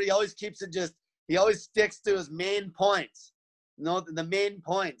 He always keeps it he always sticks to his main points. You know, the main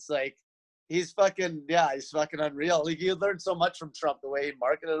points. Like he's fucking unreal. Like you learn so much from Trump, the way he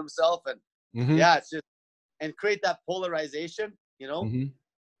marketed himself, and it's just, and create that polarization, you know.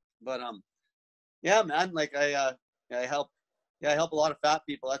 But yeah, man, like I help a lot of fat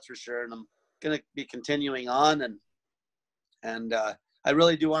people, that's for sure, and I'm gonna be continuing on, and I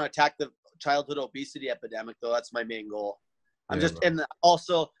really do want to attack the childhood obesity epidemic, though. That's my main goal. And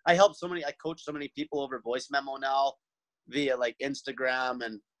also I coach so many people over voice memo now via like Instagram,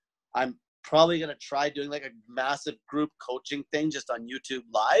 and I'm probably going to try doing like a massive group coaching thing just on YouTube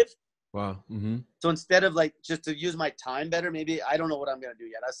live. Wow. So instead of like, just to use my time better, maybe, I don't know what I'm going to do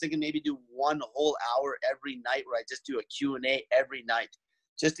yet. I was thinking maybe do 1 whole hour every night where I just do a Q&A every night,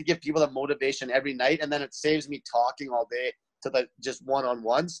 just to give people the motivation every night. And then it saves me talking all day to the just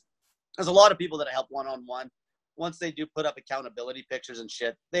one-on-ones. There's a lot of people that I help one-on-one. Once they do put up accountability pictures and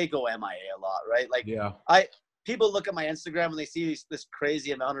shit, they go MIA a lot, right? Like people look at my Instagram and they see this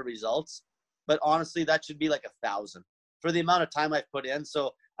crazy amount of results, but honestly, that should be like 1,000 for the amount of time I've put in.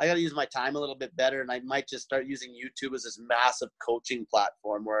 So I got to use my time a little bit better, and I might just start using YouTube as this massive coaching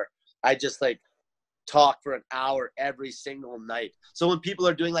platform where I just like talk for an hour every single night. So when people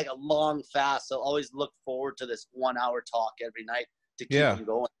are doing like a long fast, they'll always look forward to this 1 hour talk every night to keep them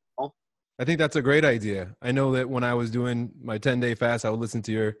going. You know? I think that's a great idea. I know that when I was doing my 10-day fast, I would listen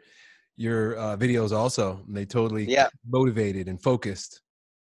to your videos also, and they totally motivated and focused.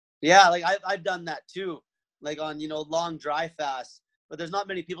 Yeah, like I've done that too, like on, you know, long dry fasts, but there's not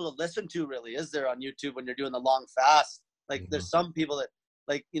many people to listen to, really, is there, on YouTube when you're doing the long fast? Like there's some people that,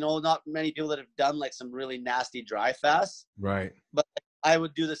 like, you know, not many people that have done like some really nasty dry fasts. Right. But I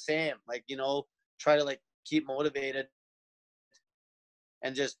would do the same, like, you know, try to like keep motivated,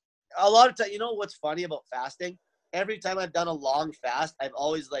 and just a lot of time, you know, what's funny about fasting? Every time I've done a long fast, I've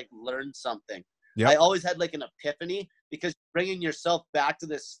always like learned something. I always had like an epiphany, because bringing yourself back to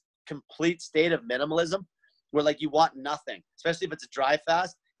this complete state of minimalism where like you want nothing, especially if it's a dry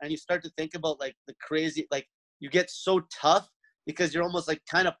fast, and you start to think about like the crazy, like you get so tough because you're almost like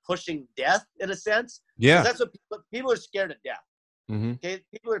kind of pushing death in a sense. Yeah. That's what people are scared of death. Okay.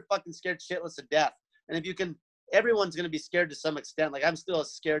 People are fucking scared shitless of death. And if you can, everyone's going to be scared to some extent. Like I'm still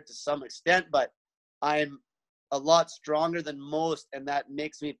scared to some extent, but I'm a lot stronger than most. And that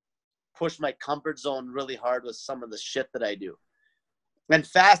makes me push my comfort zone really hard with some of the shit that I do. And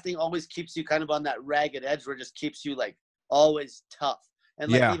fasting always keeps you kind of on that ragged edge where it just keeps you like always tough.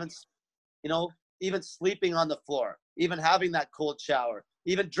 And like even, you know, even sleeping on the floor, even having that cold shower,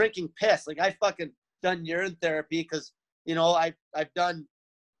 even drinking piss. Like I fucking done urine therapy because, you know, I did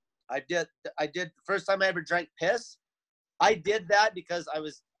the first time I ever drank piss. I did that because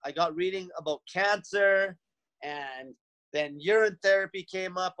I got reading about cancer, and then urine therapy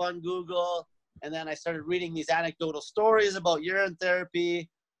came up on Google, and then I started reading these anecdotal stories about urine therapy.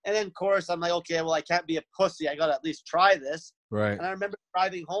 And then, of course, I'm like, okay, well, I can't be a pussy. I got to at least try this. Right. And I remember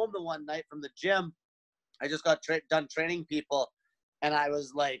driving home the one night from the gym. I just got done training people, and I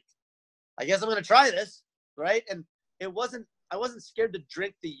was like, I guess I'm going to try this, right? And I wasn't scared to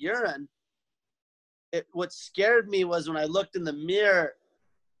drink the urine. What scared me was when I looked in the mirror,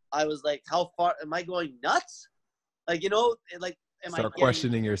 I was like, how far am I going nuts? Like, you know, like, Start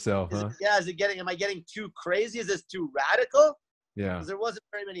questioning yourself, huh? Am I getting too crazy? Is this too radical? Yeah. Because there wasn't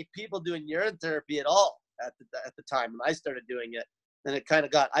very many people doing urine therapy at all at the time when I started doing it. And it kind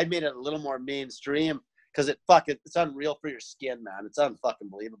of I made it a little more mainstream because it's unreal for your skin, man. It's unfucking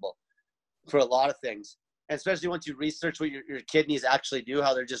believable for a lot of things. And especially once you research what your kidneys actually do,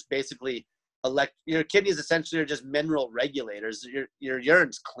 how they're just basically your kidneys essentially are just mineral regulators. Your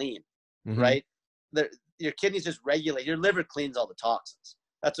urine's clean, right? Your kidneys just regulate. Your liver cleans all the toxins.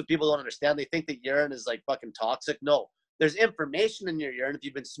 That's what people don't understand. They think that urine is like fucking toxic. No, there's information in your urine. If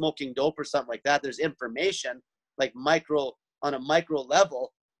you've been smoking dope or something like that, there's information like on a micro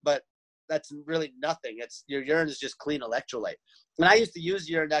level, but that's really nothing. Your urine is just clean electrolyte. And I used to use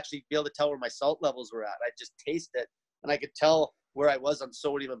urine to actually be able to tell where my salt levels were at. I just taste it, and I could tell where I was on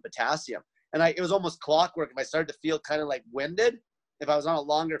sodium and potassium. And it was almost clockwork. If I started to feel kind of like winded, if I was on a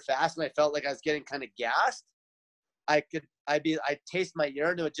longer fast and I felt like I was getting kind of gassed, I'd taste my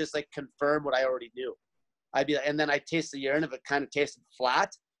urine, it would just like confirm what I already knew. And then I'd taste the urine. If it kind of tasted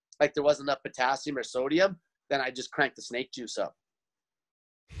flat, like there wasn't enough potassium or sodium, then I just crank the snake juice up.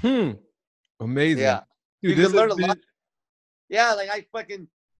 Amazing. Yeah. Dude, you can learn a lot. Yeah, like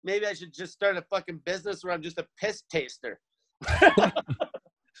maybe I should just start a fucking business where I'm just a piss taster.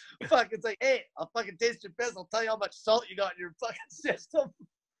 Fuck, it's like, hey, I'll fucking taste your piss. I'll tell you how much salt you got in your fucking system.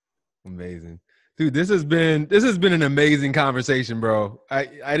 Amazing. Dude, this has been an amazing conversation, bro. I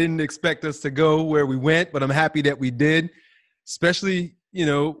didn't expect us to go where we went, but I'm happy that we did. Especially, you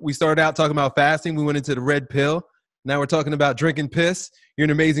know, we started out talking about fasting. We went into the red pill. Now we're talking about drinking piss. You're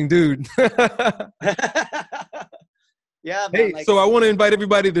an amazing dude. Yeah, Hey, man. so I want to invite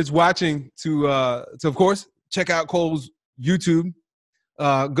everybody that's watching to of course, check out Cole's YouTube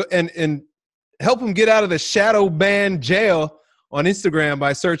and help him get out of the shadow ban jail on Instagram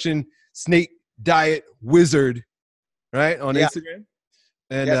by searching Snake Diet Wizard, right, on Instagram,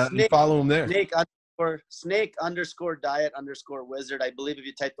 and follow him there. Snake_diet_wizard. I believe if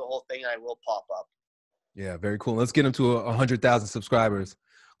you type the whole thing, I will pop up. Yeah, very cool. Let's get him to 100,000 subscribers.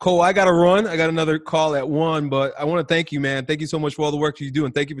 Cole, I got to run. I got another call at 1, but I want to thank you, man. Thank you so much for all the work you do,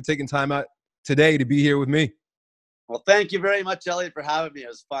 and thank you for taking time out today to be here with me. Well, thank you very much, Elliott, for having me. It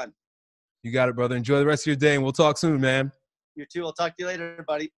was fun. You got it, brother. Enjoy the rest of your day, and we'll talk soon, man. You too. I'll talk to you later,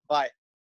 buddy. Bye.